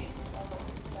 Hoovy.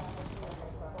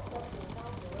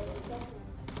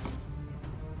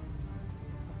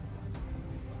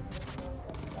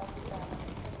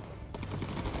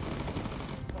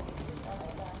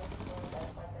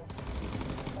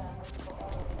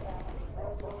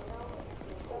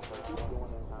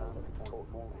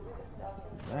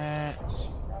 That.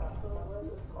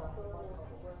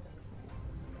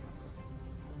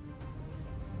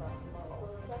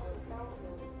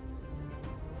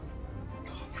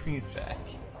 Bring it back.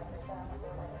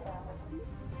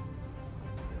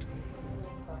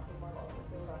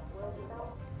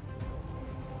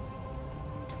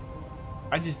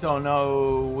 I just don't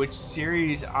know which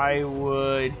series I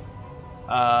would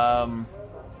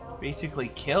basically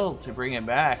kill to bring it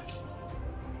back.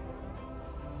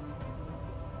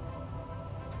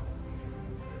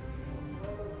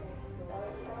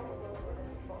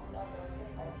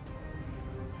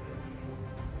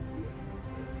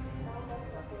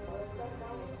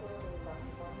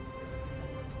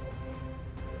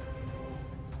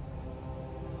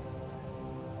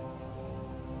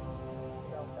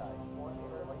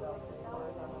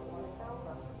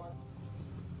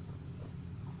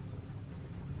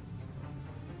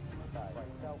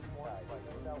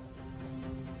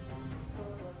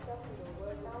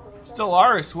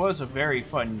 Stellaris was a very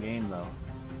fun game, though.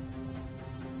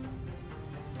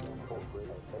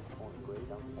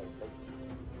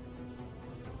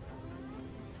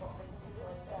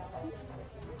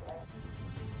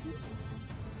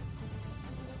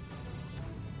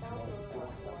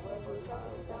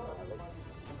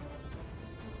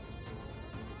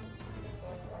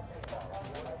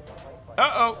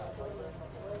 Uh-oh.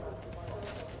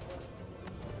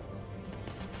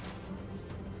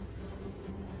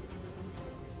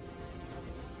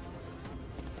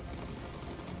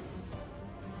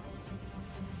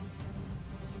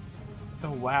 Oh,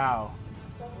 wow.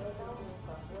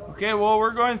 Okay, well,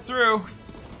 we're going through.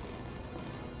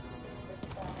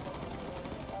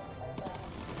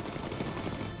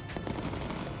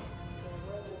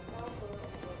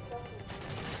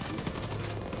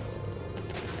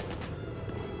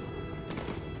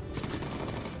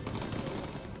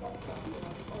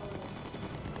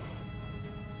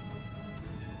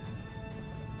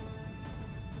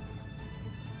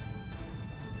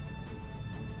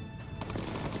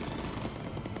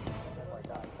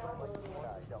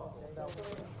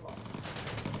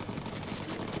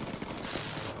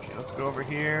 Okay, let's go over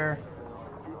here.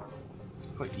 Let's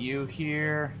put you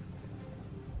here.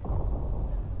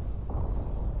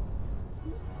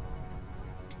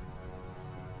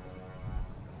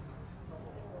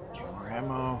 Get more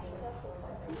ammo.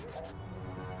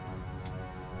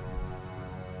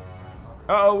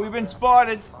 Uh-oh, we've been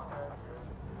spotted.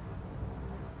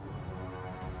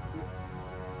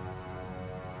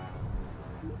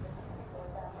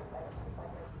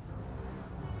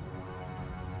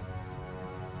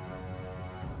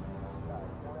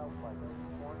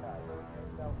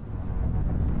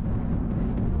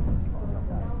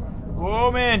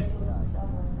 Oh, man.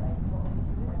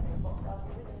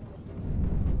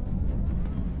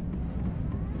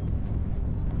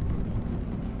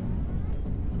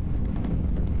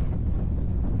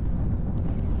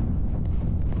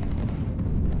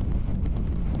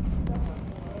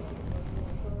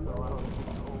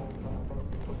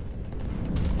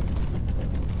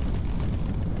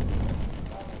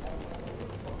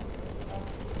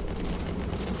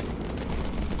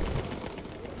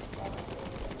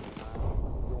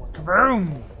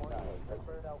 Boom!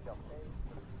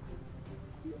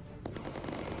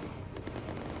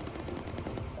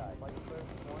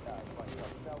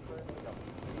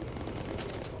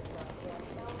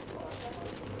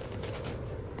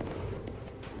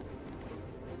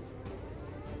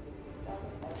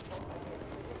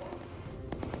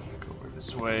 Go over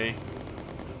this way.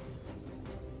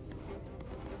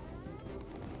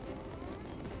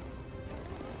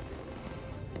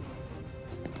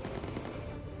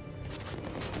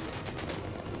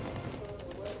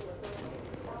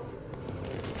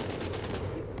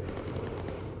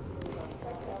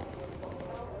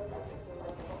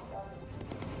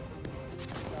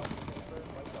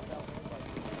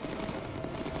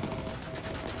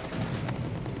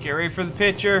 Get ready for the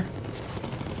picture.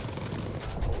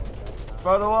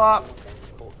 Photo op.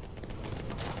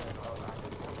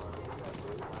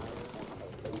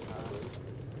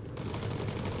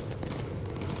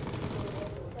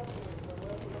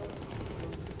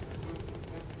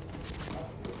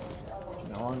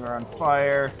 No longer on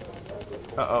fire.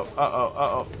 Uh-oh, uh-oh,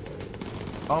 uh-oh.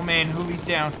 Oh man, Hoovie's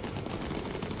down.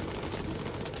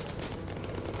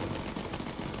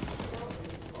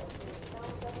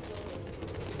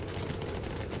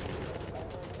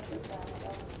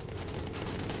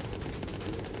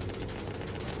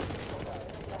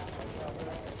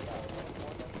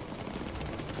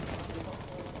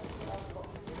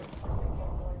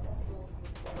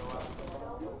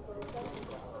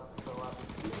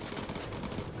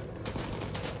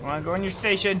 Come on, go in your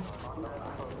station.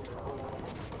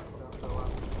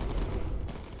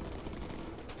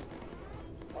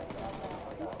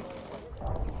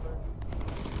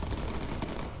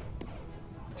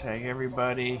 Tag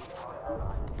everybody.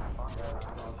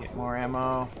 Get more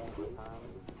ammo.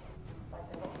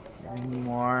 Give me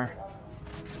more.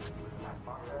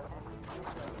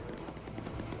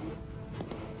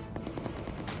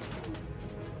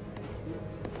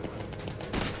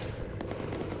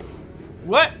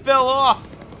 What fell off?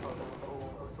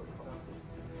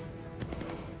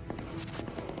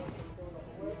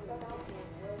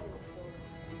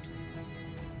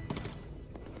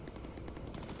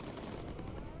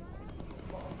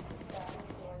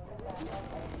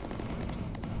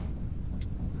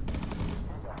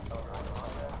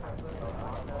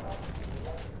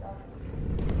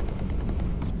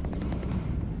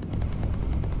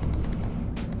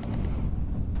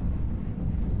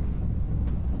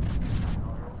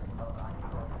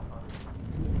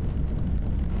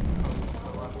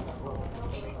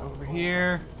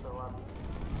 Here.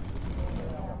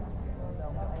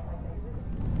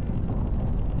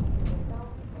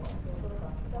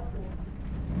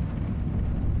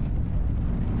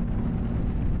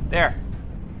 There.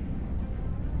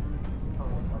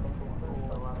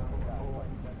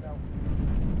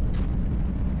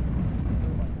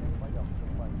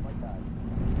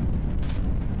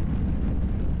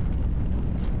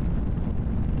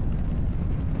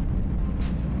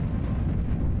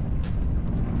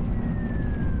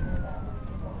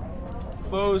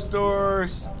 Closed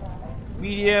doors.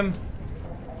 Medium.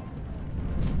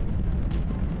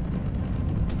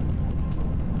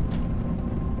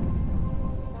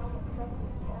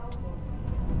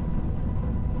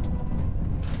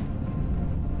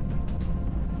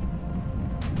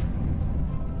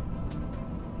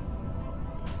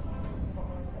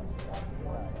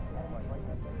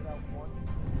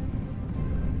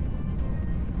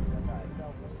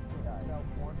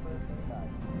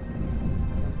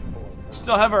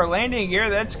 Still have our landing gear,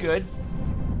 that's good.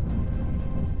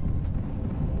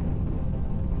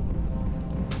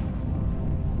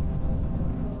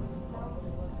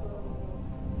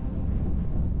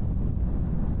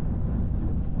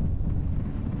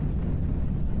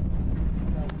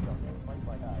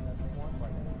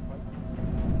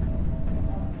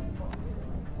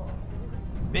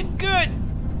 Been good.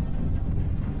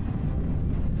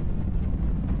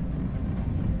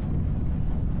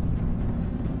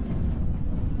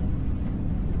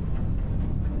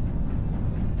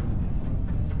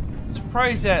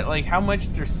 Surprised at like how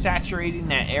much they're saturating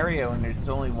that area when there's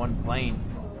only one plane.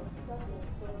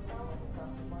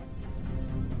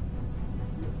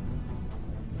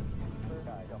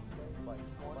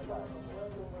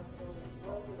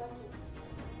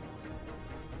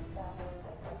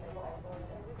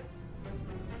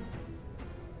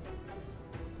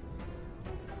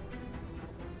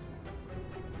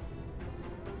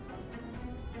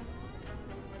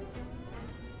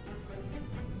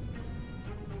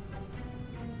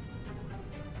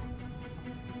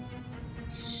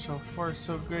 So far,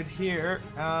 so good here.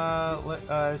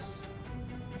 Let's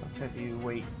have you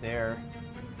wait there.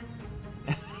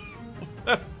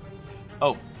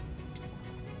 Oh.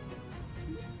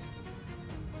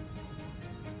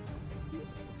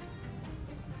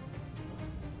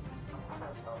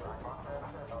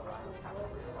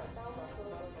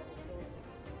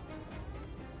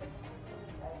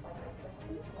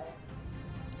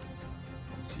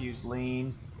 Let's use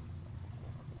lean.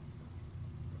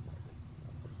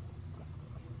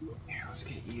 Let's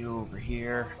get you over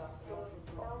here.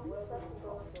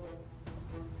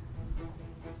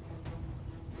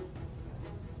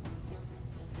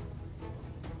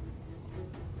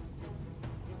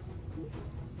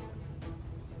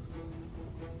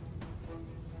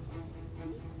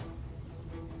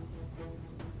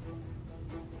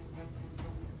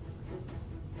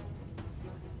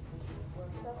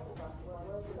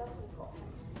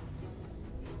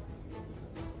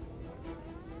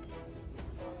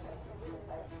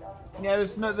 Yeah,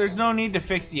 there's no need to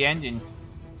fix the engine.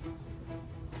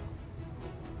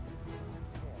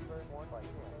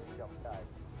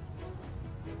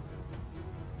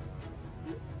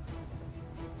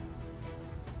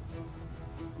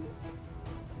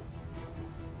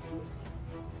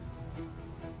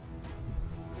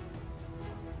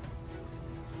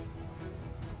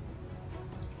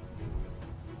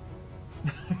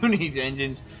 Who needs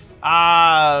engines?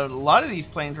 A lot of these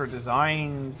planes were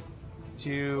designed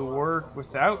to work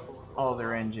without all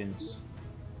their engines.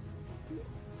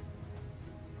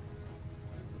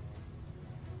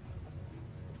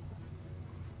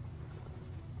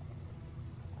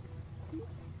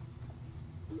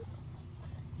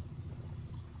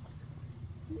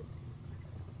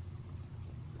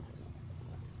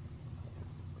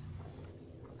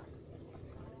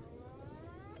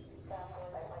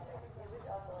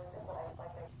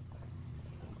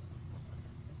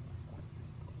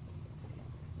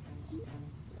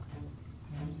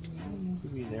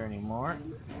 There anymore.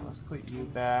 Let's put you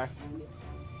back.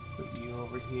 Put you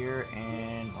over here,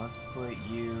 and let's put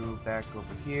you back over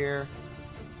here.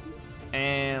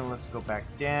 And let's go back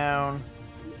down.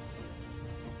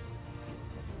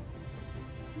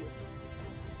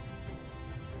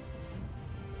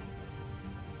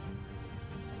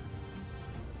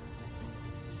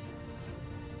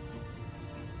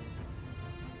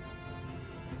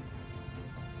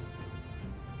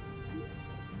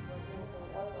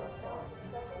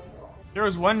 There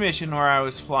was one mission where I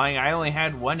was flying, I only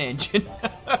had one engine.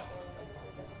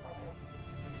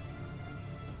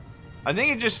 I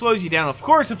think it just slows you down. Of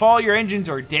course, if all your engines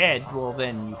are dead, well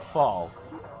then you fall.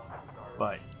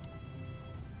 But...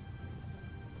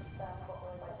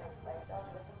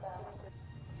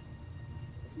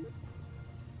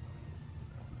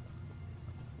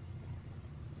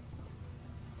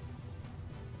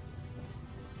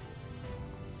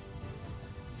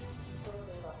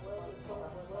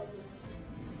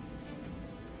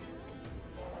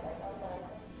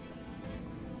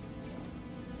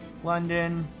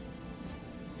 London.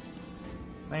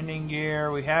 Landing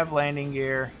gear. We have landing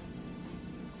gear.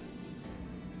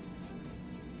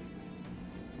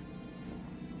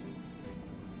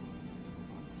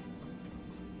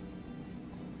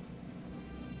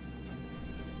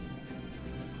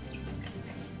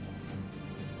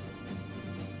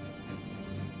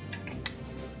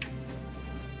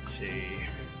 see.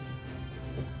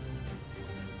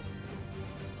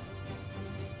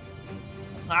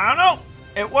 I don't know.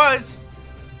 It was.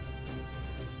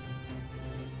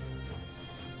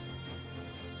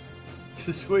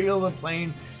 To squiggle the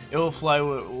plane, it will fly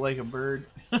like a bird.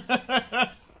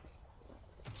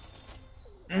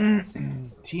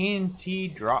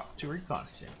 TNT drop to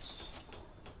reconnaissance.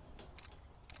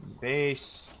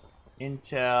 Base.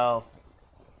 Intel.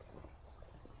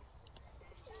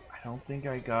 I don't think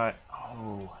I got...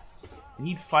 Oh. I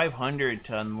need 500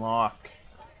 to unlock,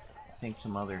 I think,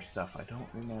 some other stuff. I don't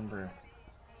remember.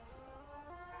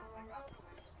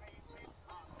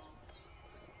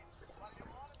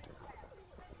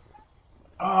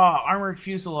 Ah, armored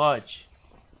fuselage.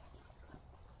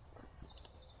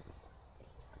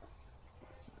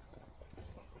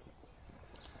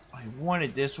 I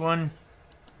wanted this one.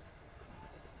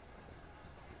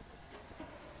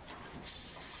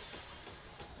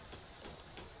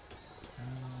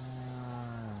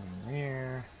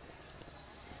 There.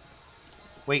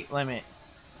 Weight limit.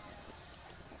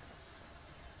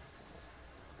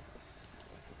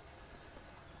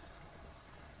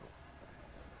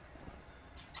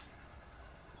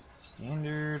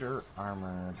 Standard or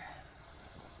armored?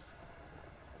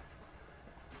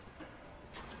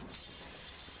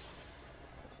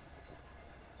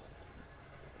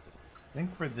 I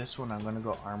think for this one I'm gonna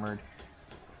go armored.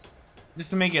 Just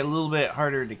to make it a little bit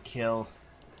harder to kill.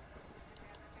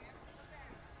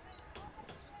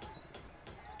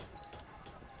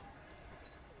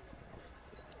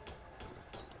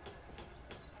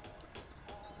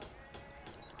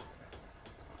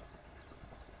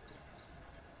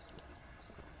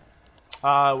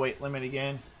 Weight limit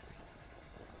again.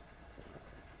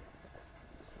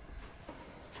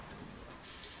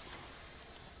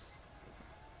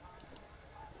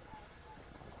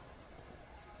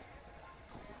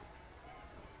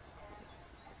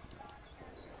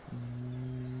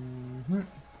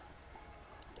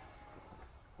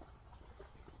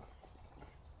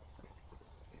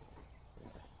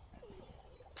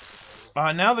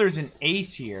 Now there's an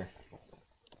ace here.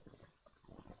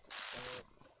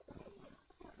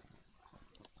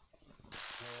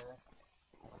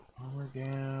 We're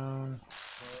down.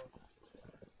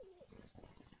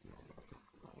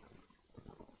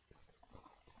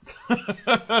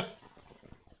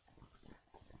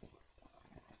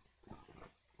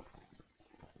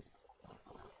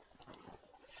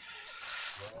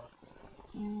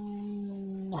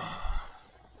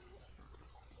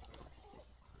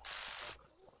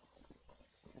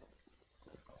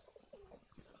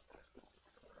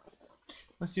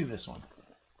 Let's do this one.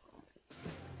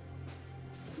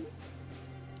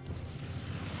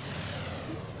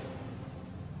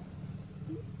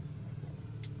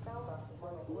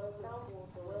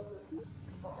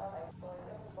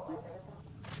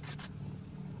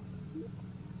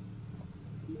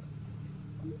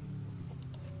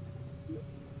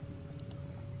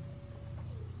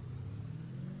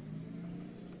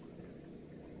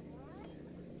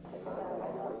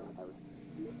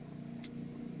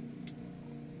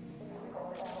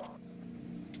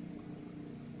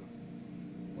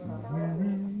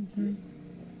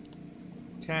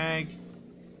 Tag.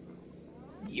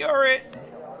 You're it.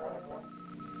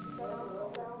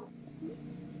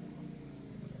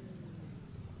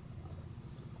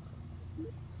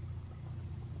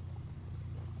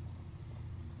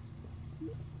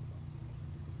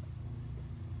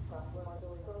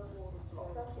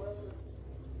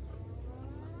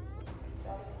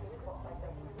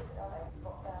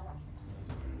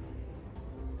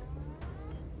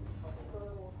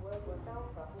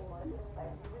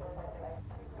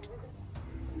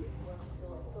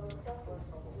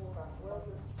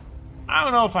 I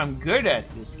don't know if I'm good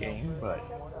at this game, but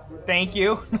thank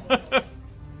you.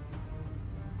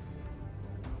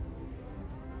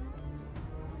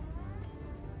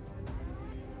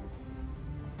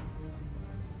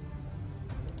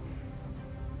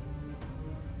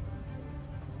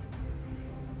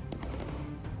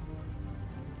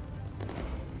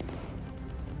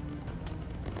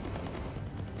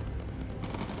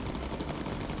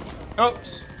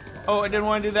 Oops. Oh, I didn't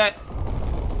want to do that.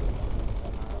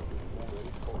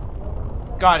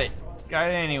 Got it. Got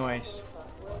it anyways.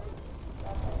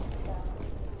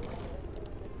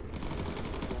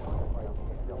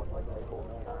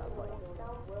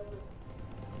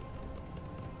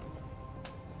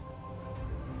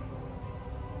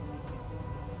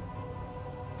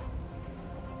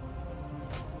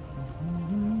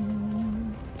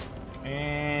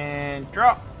 And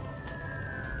drop.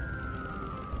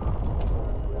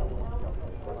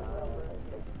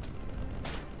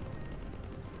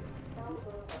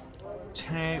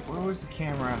 tank. Where was the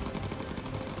camera?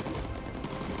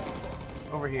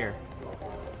 Over here.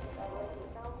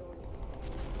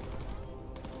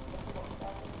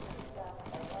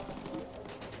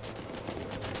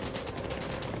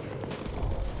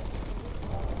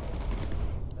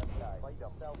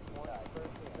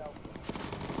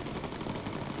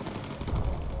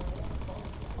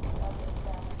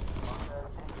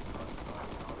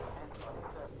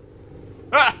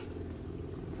 Ah!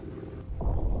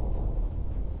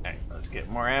 Okay, let's get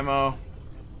more ammo.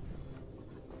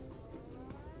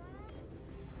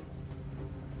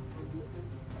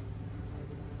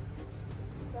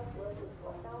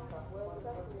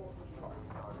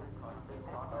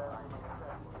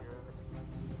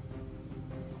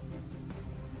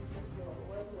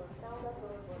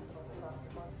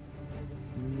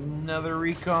 Another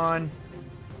recon.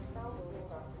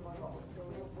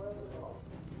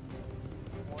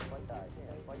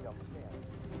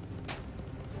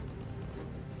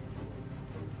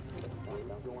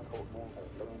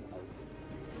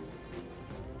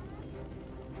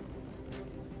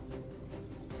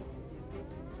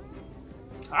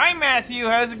 Hi Matthew,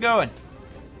 how's it going?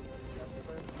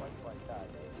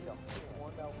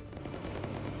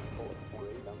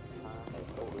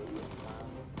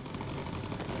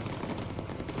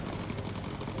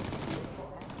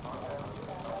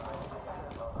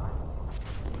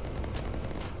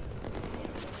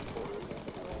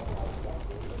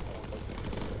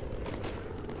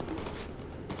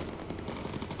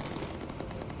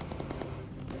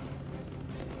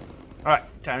 Alright,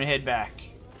 time to head back.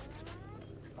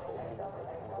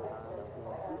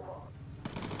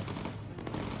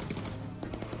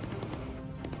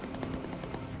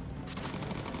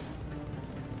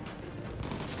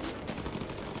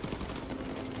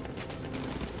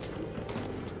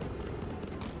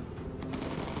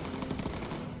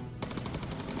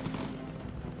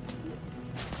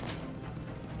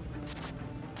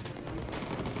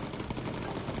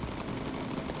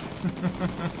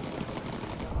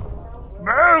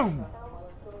 Boom!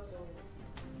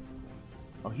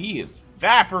 Oh, he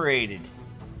evaporated.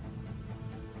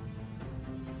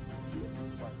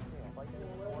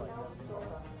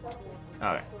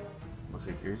 Alright. Looks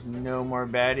like there's no more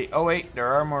baddies. Oh wait, there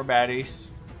are more baddies.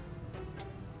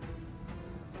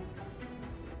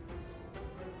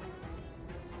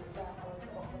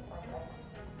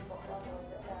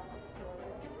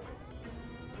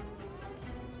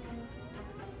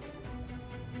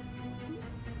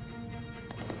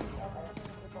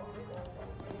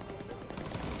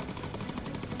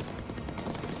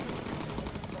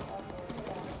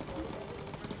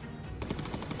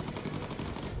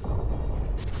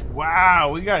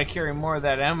 Wow, we gotta carry more of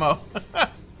that ammo.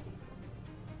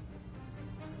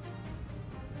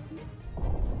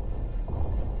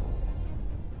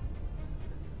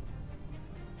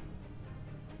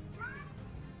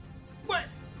 What?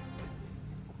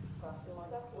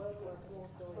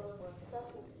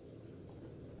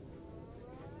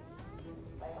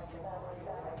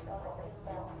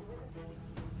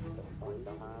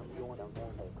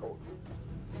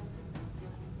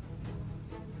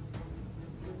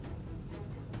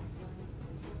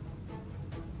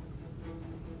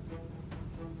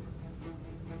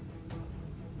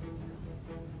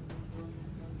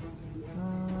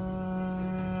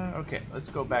 Okay, let's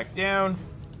go back down.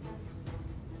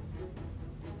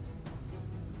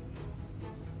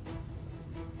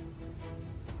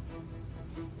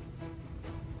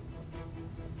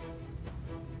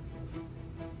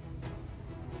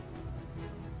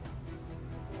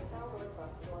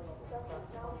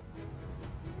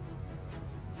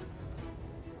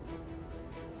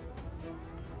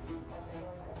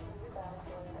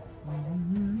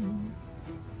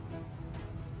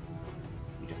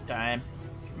 Time.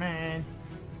 Come on.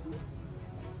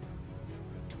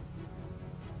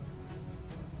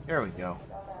 There we go.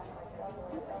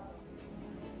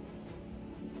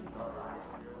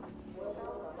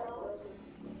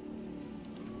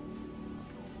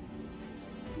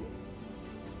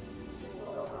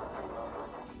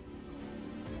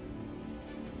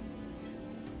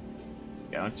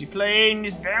 Bouncy plane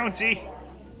is bouncy.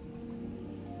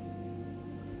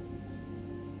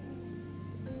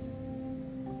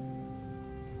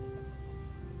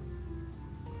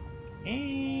 And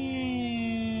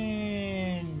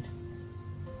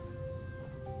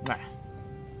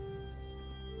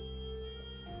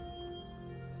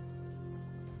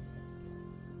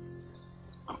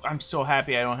I'm so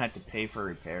happy I don't have to pay for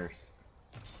repairs.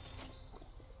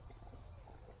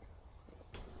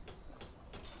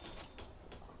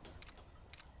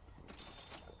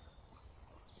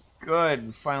 Good,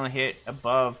 we finally hit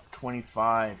above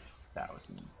 25.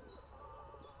 1,000.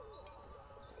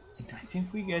 And I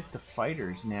think we get the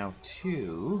fighters now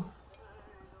too.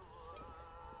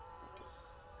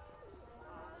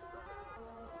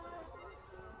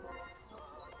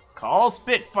 Call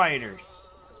Spitfighters.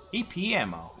 EP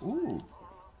ammo. Ooh.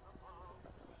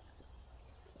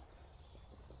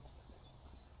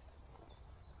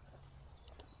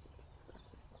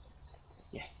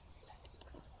 Yes.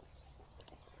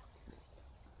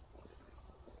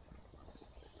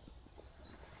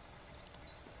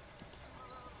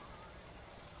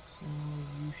 So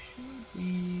you should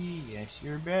be. Yes,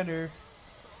 you're better.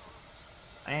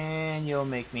 And you'll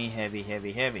make me heavy,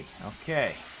 heavy, heavy.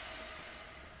 Okay.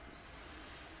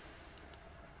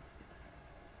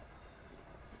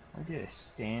 I did a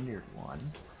standard one.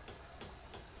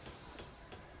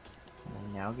 Can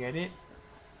I now get it?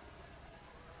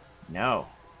 No.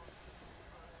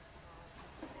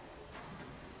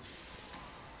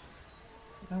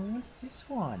 I want this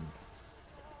one.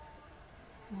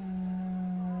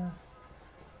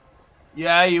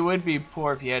 Yeah, you would be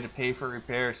poor if you had to pay for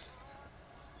repairs.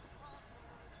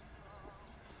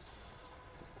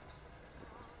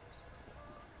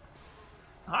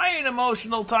 Hi, an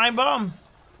emotional time bomb.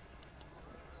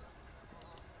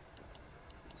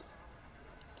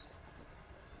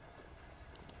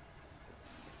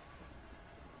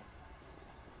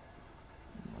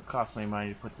 It'll cost me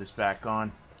money to put this back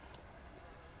on.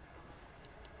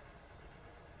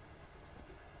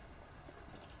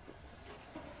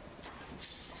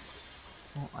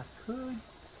 Well, I could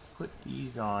put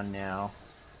these on now.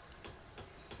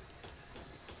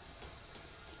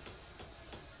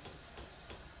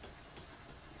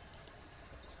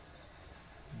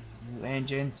 New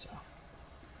engine, so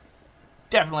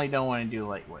definitely don't want to do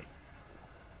lightweight.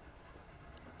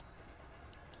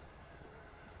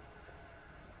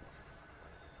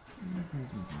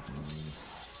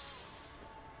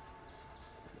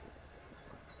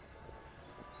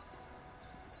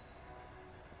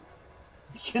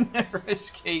 You can never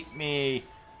escape me.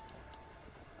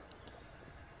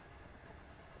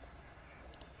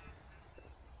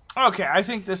 Okay, I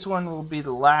think this one will be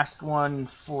the last one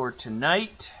for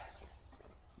tonight.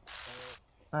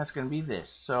 That's going to be this.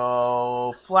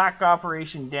 So, flak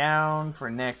operation down for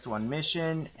next one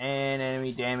mission, and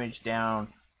enemy damage down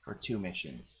for 2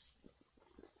 missions.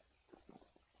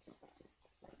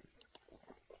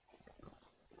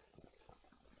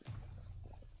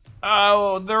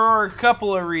 Oh, there are a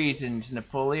couple of reasons,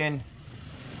 Napoleon.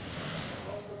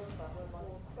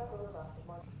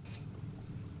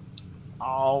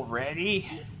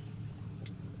 Already?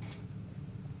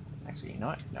 Actually, you know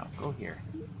what? No, go here.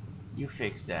 You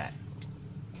fix that.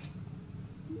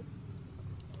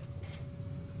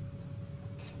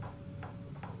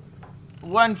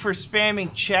 One for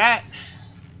spamming chat,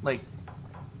 like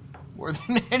more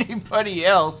than anybody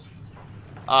else,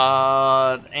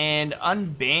 and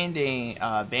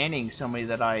unbanning, banning somebody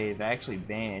that I've actually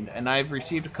banned, and I've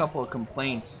received a couple of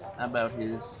complaints about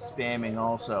his spamming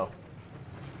also.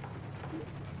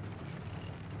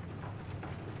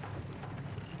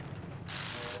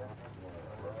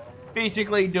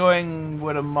 Basically doing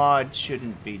what a mod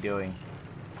shouldn't be doing.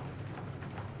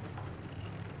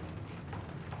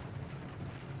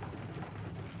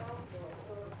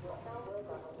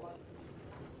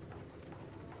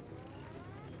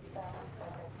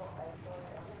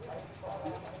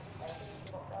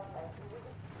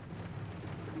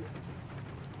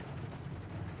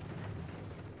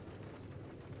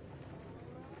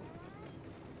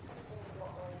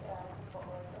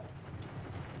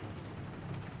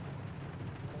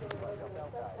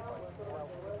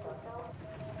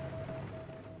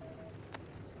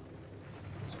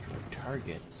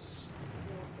 Targets.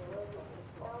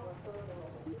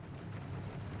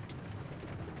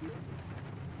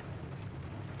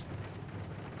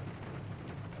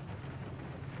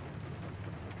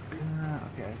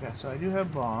 Okay, so I do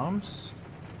have bombs.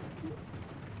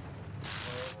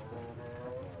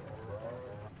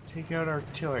 Take out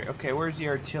artillery. Okay, where's the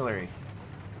artillery?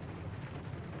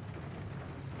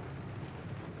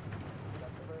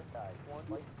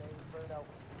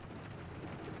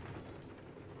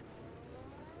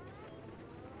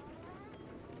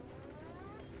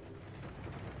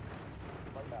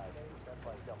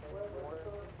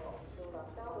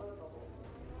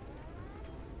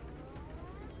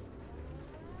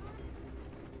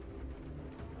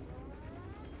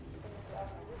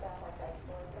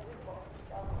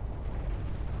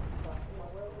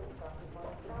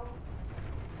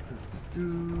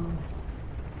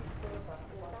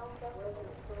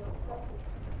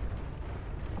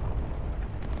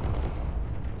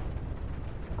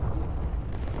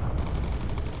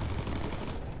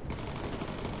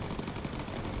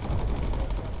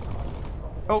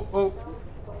 Oh, oh.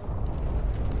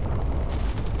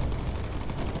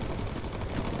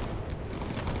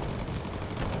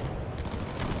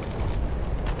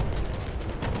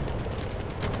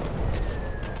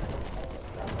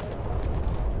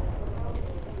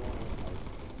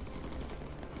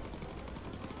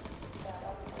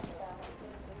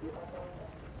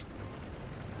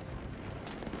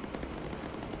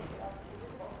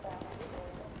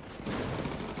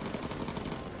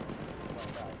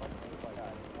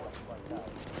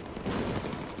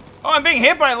 Oh, I'm being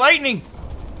hit by lightning!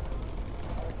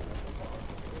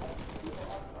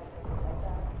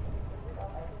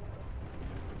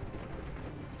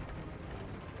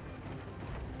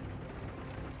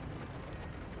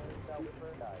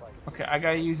 Okay, I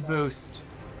gotta use boost.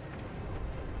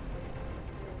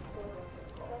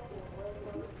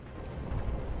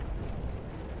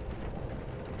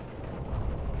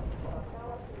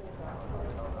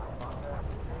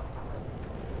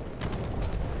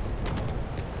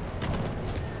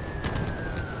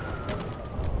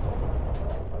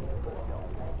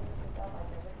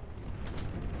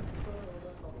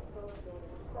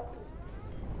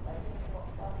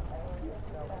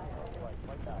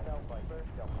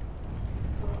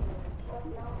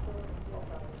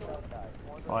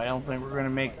 Oh, I don't think we're gonna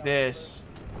make this.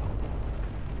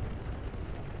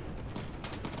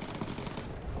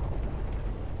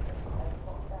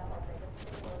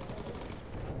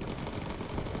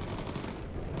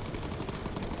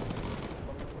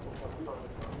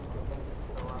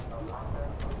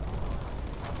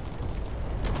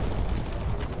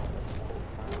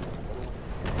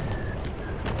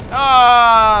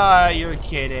 Ah, you're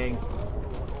kidding.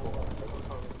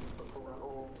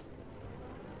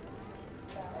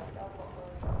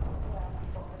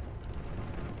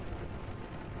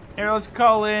 Here, let's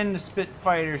call in the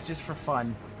Spitfighters just for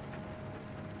fun.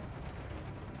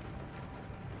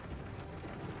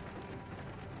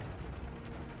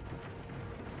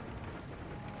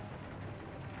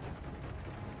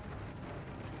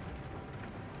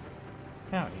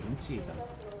 I don't even see them.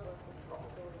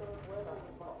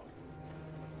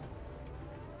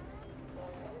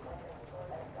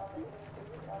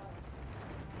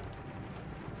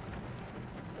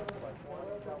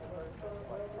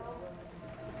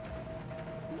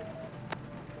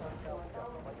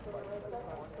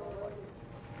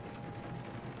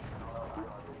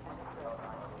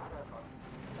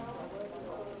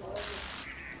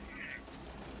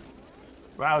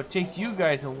 Wow, it takes you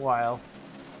guys a while.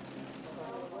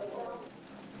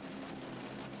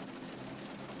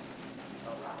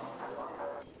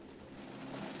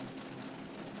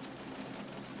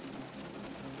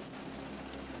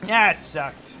 Yeah, it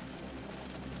sucked.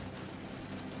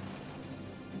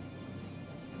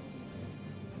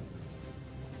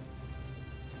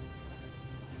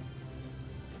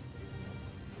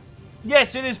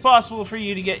 Yes, it is possible for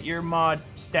you to get your mod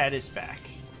status back.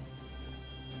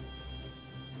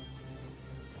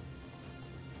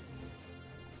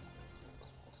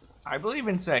 I believe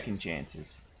in second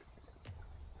chances.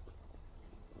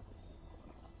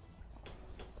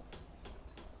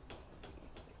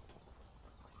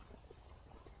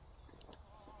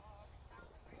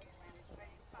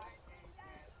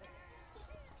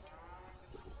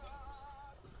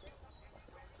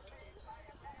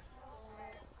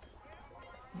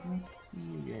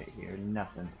 You get here,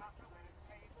 nothing.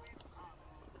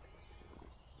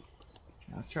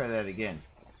 Let's try that again.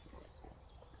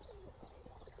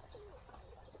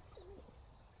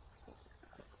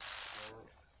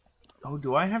 Oh,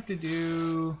 do I have to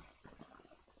do...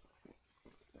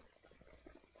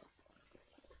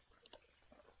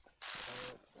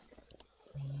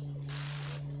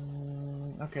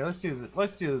 Okay, let's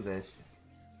do this.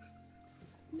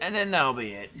 And then that'll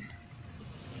be it.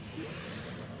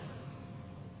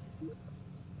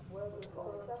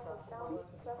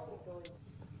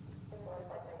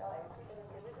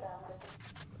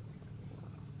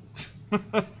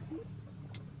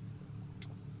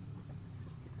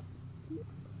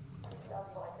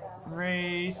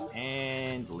 Raise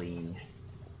and lean.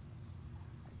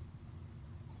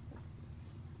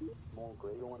 More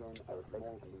gray going in, I would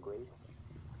like to see gray.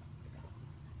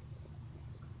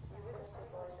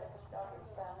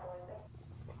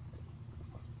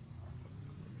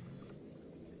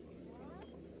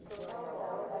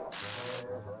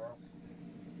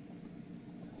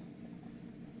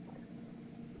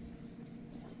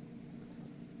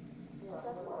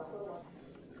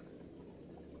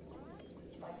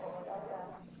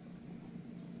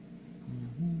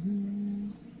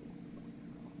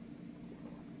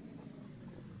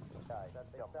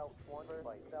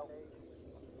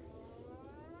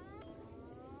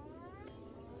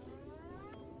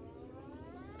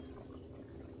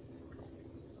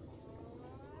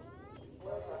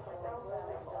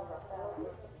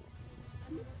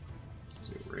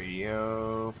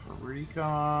 radio for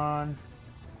recon.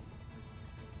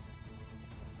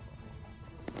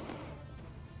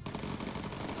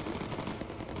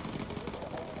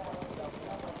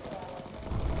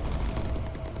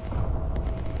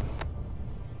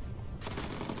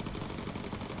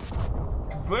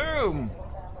 Boom!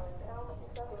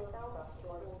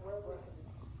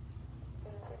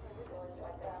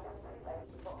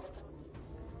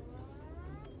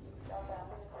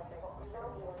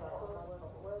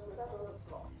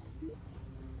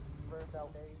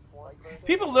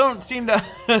 People don't seem to,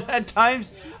 at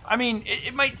times, I mean,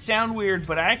 it might sound weird,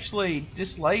 but actually,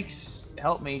 dislikes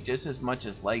help me just as much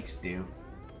as likes do.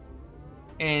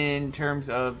 In terms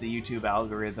of the YouTube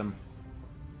algorithm.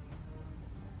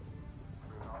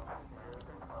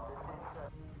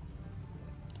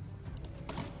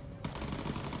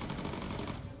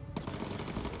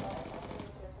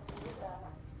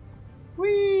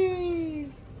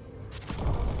 Whee!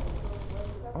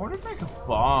 I wonder if I could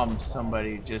bomb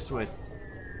somebody just with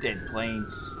dead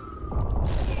planes.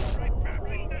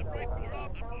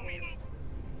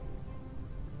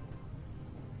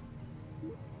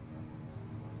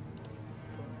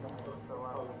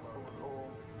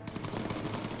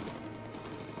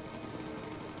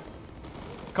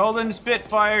 Called in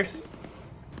Spitfires.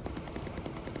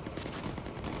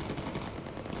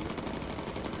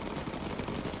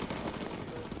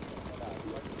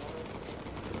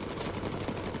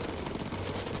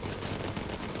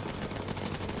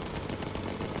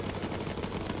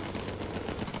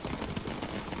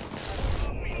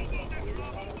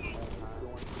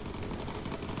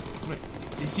 Wait,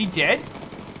 is he dead?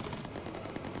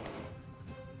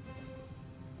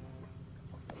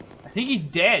 I think he's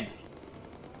dead.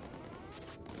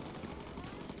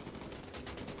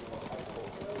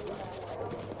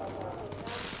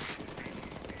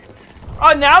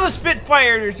 Oh, now the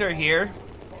Spitfires are here.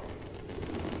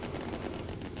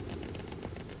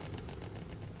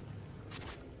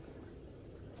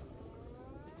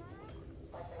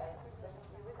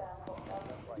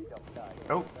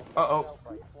 Oh, uh-oh.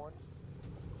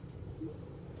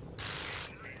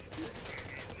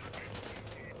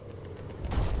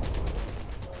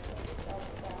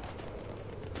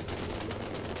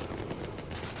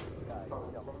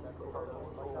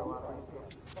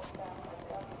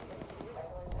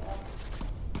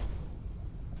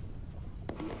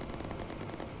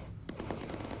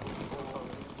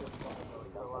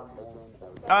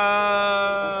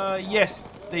 Yes,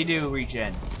 they do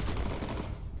regen.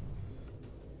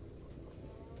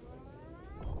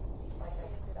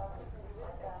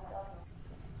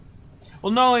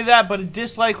 Well, not only that, but a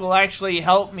dislike will actually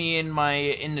help me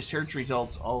in the search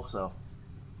results also.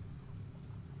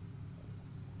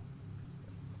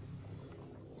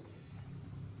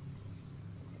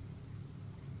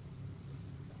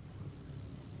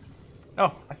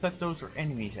 Oh, I thought those were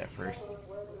enemies at first.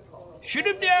 Shoot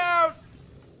him down!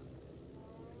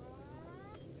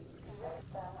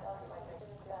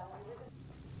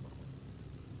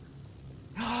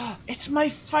 It's my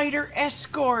fighter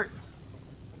escort!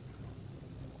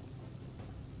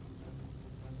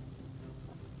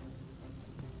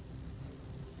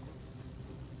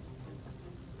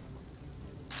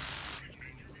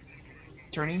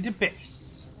 Turning to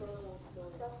base.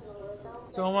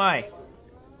 So am I.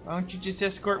 Why don't you just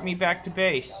escort me back to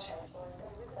base?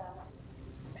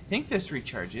 I think this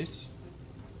recharges.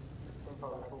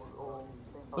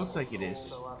 Looks like it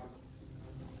is.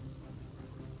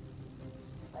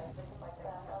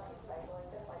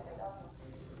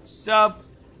 Sub.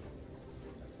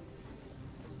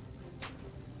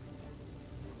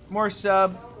 More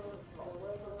sub.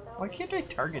 Why can't I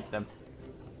target them?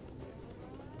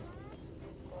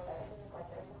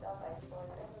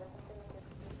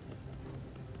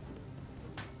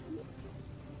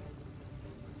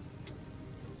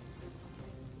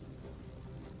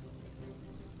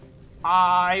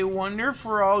 I wonder if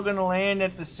we're all gonna land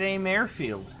at the same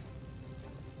airfield.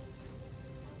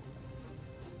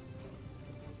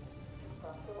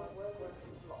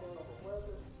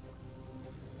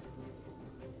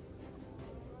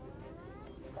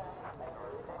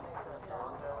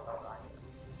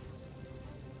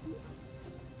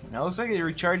 Now it looks like it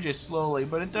recharges slowly,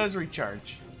 but it does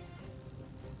recharge.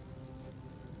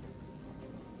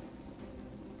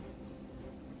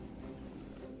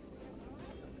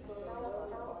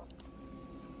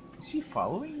 Is he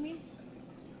following me?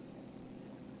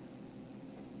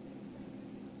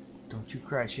 Don't you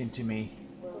crash into me.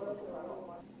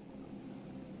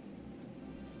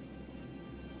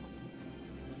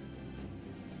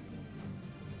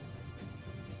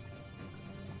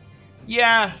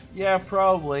 Yeah,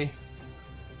 probably.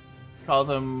 Call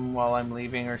them while I'm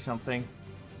leaving or something.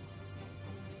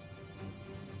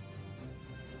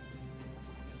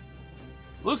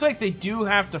 Looks like they do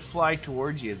have to fly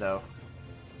towards you, though.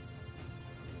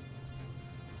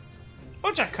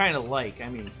 Which I kind of like, I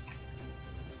mean.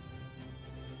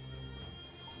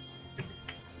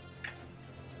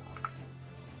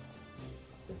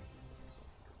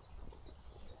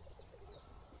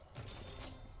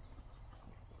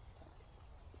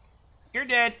 You're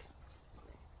dead.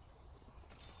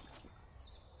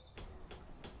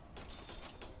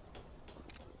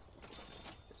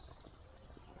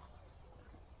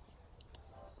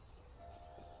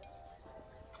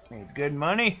 Made good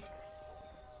money.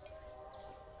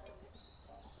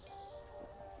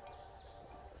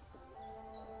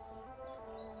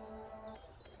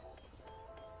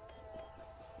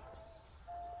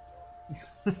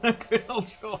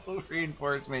 Cultural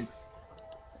reinforcements.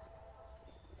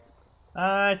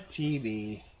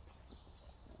 TV.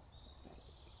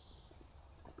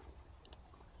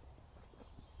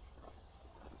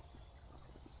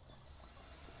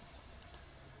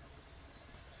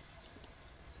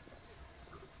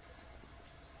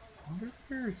 I wonder if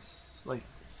there's like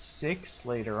 6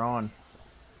 later on.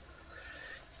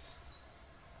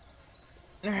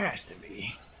 There has to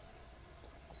be.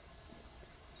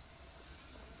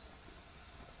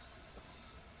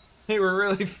 They were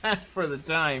really fast for the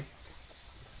time.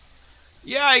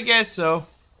 Yeah, I guess so.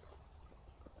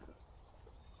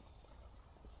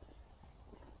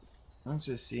 Let's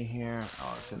just see here.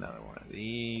 Oh, it's another one of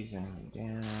these. And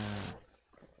down.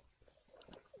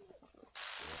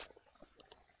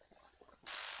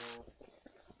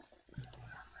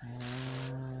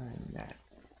 And that.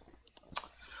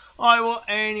 Alright, well,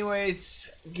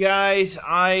 anyways, guys,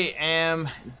 I am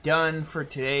done for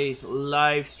today's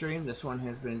live stream. This one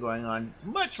has been going on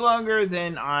much longer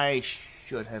than I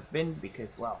should have been because,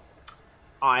 well,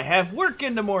 I have work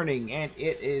in the morning, and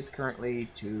it is currently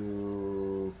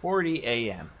 2:40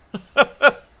 a.m.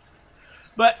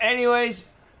 But anyways,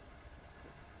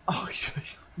 oh,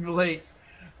 I'm late.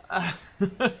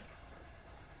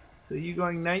 So you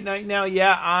going night-night now?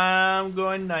 Yeah, I'm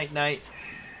going night-night.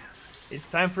 It's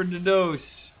time for the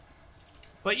dose.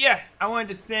 But yeah, I wanted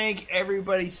to thank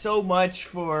everybody so much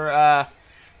for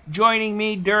joining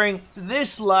me during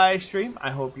this live stream.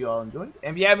 I hope you all enjoyed.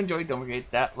 And if you have enjoyed, don't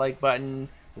forget that like button,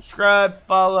 subscribe,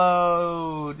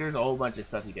 follow. There's a whole bunch of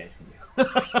stuff you guys can do.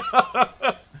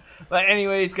 But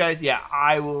anyways, guys, yeah,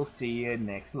 I will see you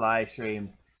next live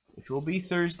stream, which will be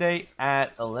Thursday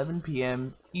at 11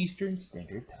 p.m. Eastern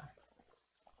Standard Time.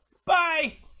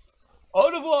 Bye! Au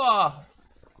revoir!